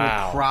 3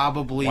 wow. would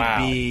probably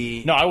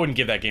be No, I wouldn't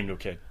give that game to a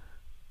kid.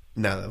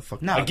 No,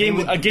 fuck No. A game,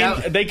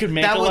 they could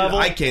make that a would- level,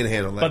 I can't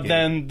handle that. but game.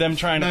 then them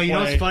trying to No, play. you know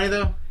what's funny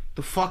though?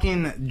 The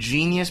fucking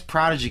genius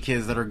prodigy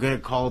kids that are good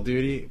at Call of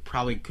Duty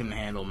probably couldn't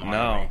handle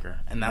Mario No. Maker,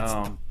 and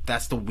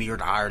that's the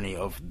weird irony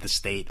of the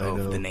state know.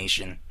 of the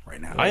nation right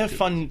now. I have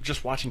fun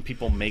just watching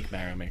people make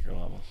Mario Maker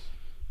levels.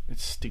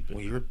 It's stupid.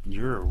 Well,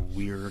 you're a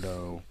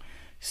weirdo,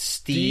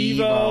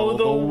 Steve-O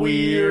the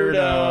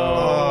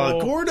weirdo.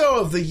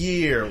 Gordo of the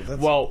year.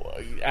 That's Well,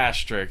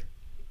 asterisk.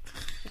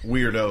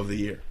 weirdo of the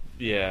year.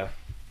 Yeah.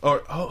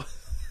 Or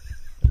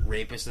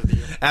rapist of the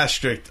year.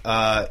 asterisk.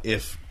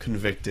 If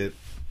convicted.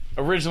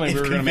 Originally, we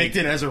were going to make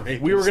as a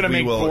rapist. we were going to We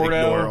make will ignore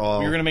Gordo. all.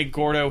 We were going to make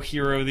Gordo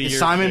Hero of the Is Year.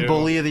 Simon too.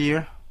 Bully of the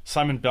year?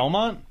 Simon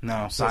Belmont.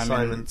 No,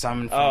 Simon.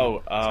 Simon.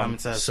 Oh, Simon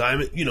says.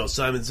 Simon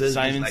says.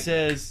 Simon like,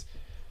 says.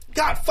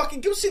 God, fucking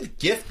go see the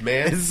gift,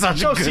 man. It's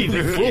such Go a good see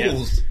the movie.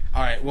 Fools.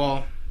 All right,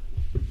 well,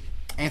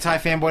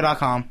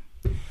 antifanboy.com,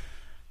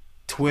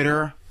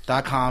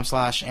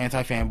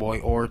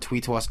 twitter.com/antifanboy, or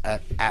tweet to us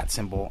at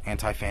symbol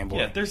antifanboy.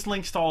 Yeah, there's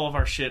links to all of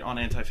our shit on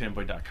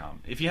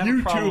antifanboy.com. If you have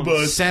a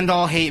problem, Send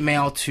all hate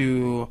mail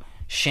to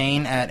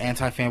Shane at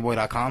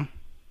antifanboy.com,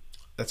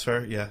 That's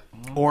fair. Yeah.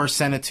 or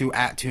send it to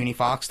at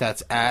ToonieFox.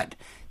 That's at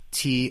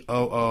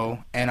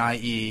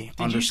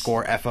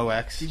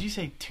TOONIE_FOX. did you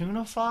say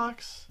Tuna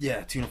Fox?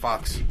 Yeah, Tuna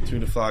Fox.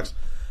 Tuna Fox.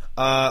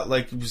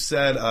 Like we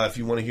said, if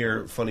you want to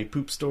hear funny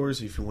poop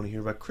stories, if you want to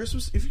hear about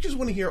Christmas, if you just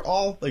want to hear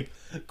all like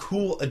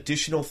cool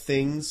additional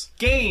things,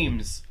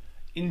 Games,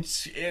 in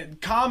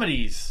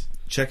comedies,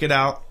 check it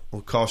out.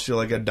 It'll cost you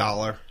like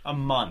 $1 a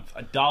month, $1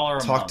 a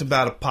month. Talked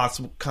about a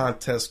possible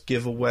contest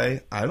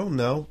giveaway. I don't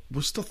know.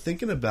 We're still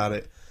thinking about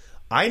it.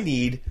 I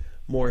need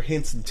more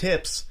hints and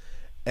tips,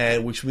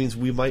 and which means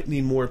we might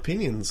need more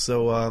opinions.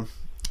 So,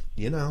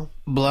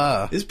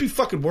 Blah. this be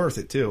fucking worth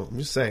it too. I'm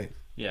just saying.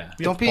 Yeah,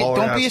 Don't be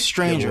Baller a ass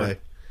stranger. giveaway.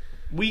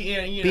 we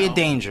Be a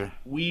danger.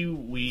 We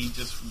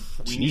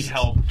need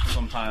help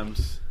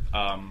sometimes.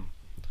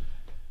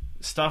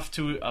 Stuff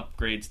to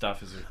upgrade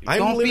stuff is. I'm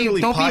Don't be- literally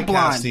don't be blind.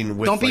 podcasting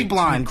with Don't be like,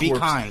 blind. two Be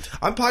corpses. kind.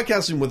 I'm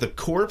podcasting with a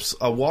corpse,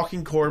 a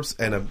walking corpse,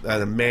 and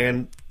a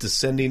man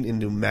descending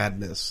into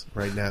madness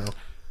right now.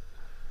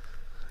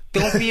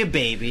 Don't be a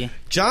baby.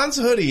 John's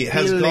hoodie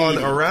has Be a gone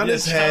lady. around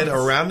Yes, his head,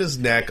 John's- around his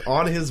neck,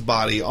 on his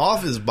body,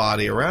 off his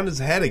body, around his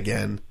head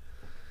again.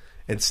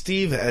 And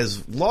Steve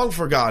has long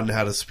forgotten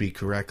how to speak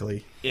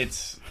correctly.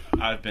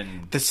 I've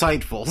been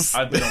Disciples.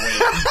 away.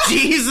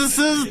 Jesus'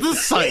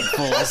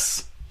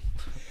 disciples.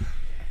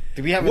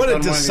 Do we have What a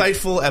done one of these?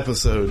 delightful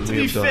episode we To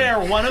be have done. fair,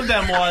 one of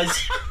them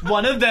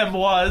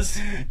was.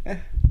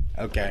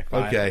 Okay.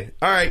 Fine. Okay.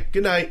 All right.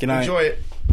 Good night. Good night. Enjoy it.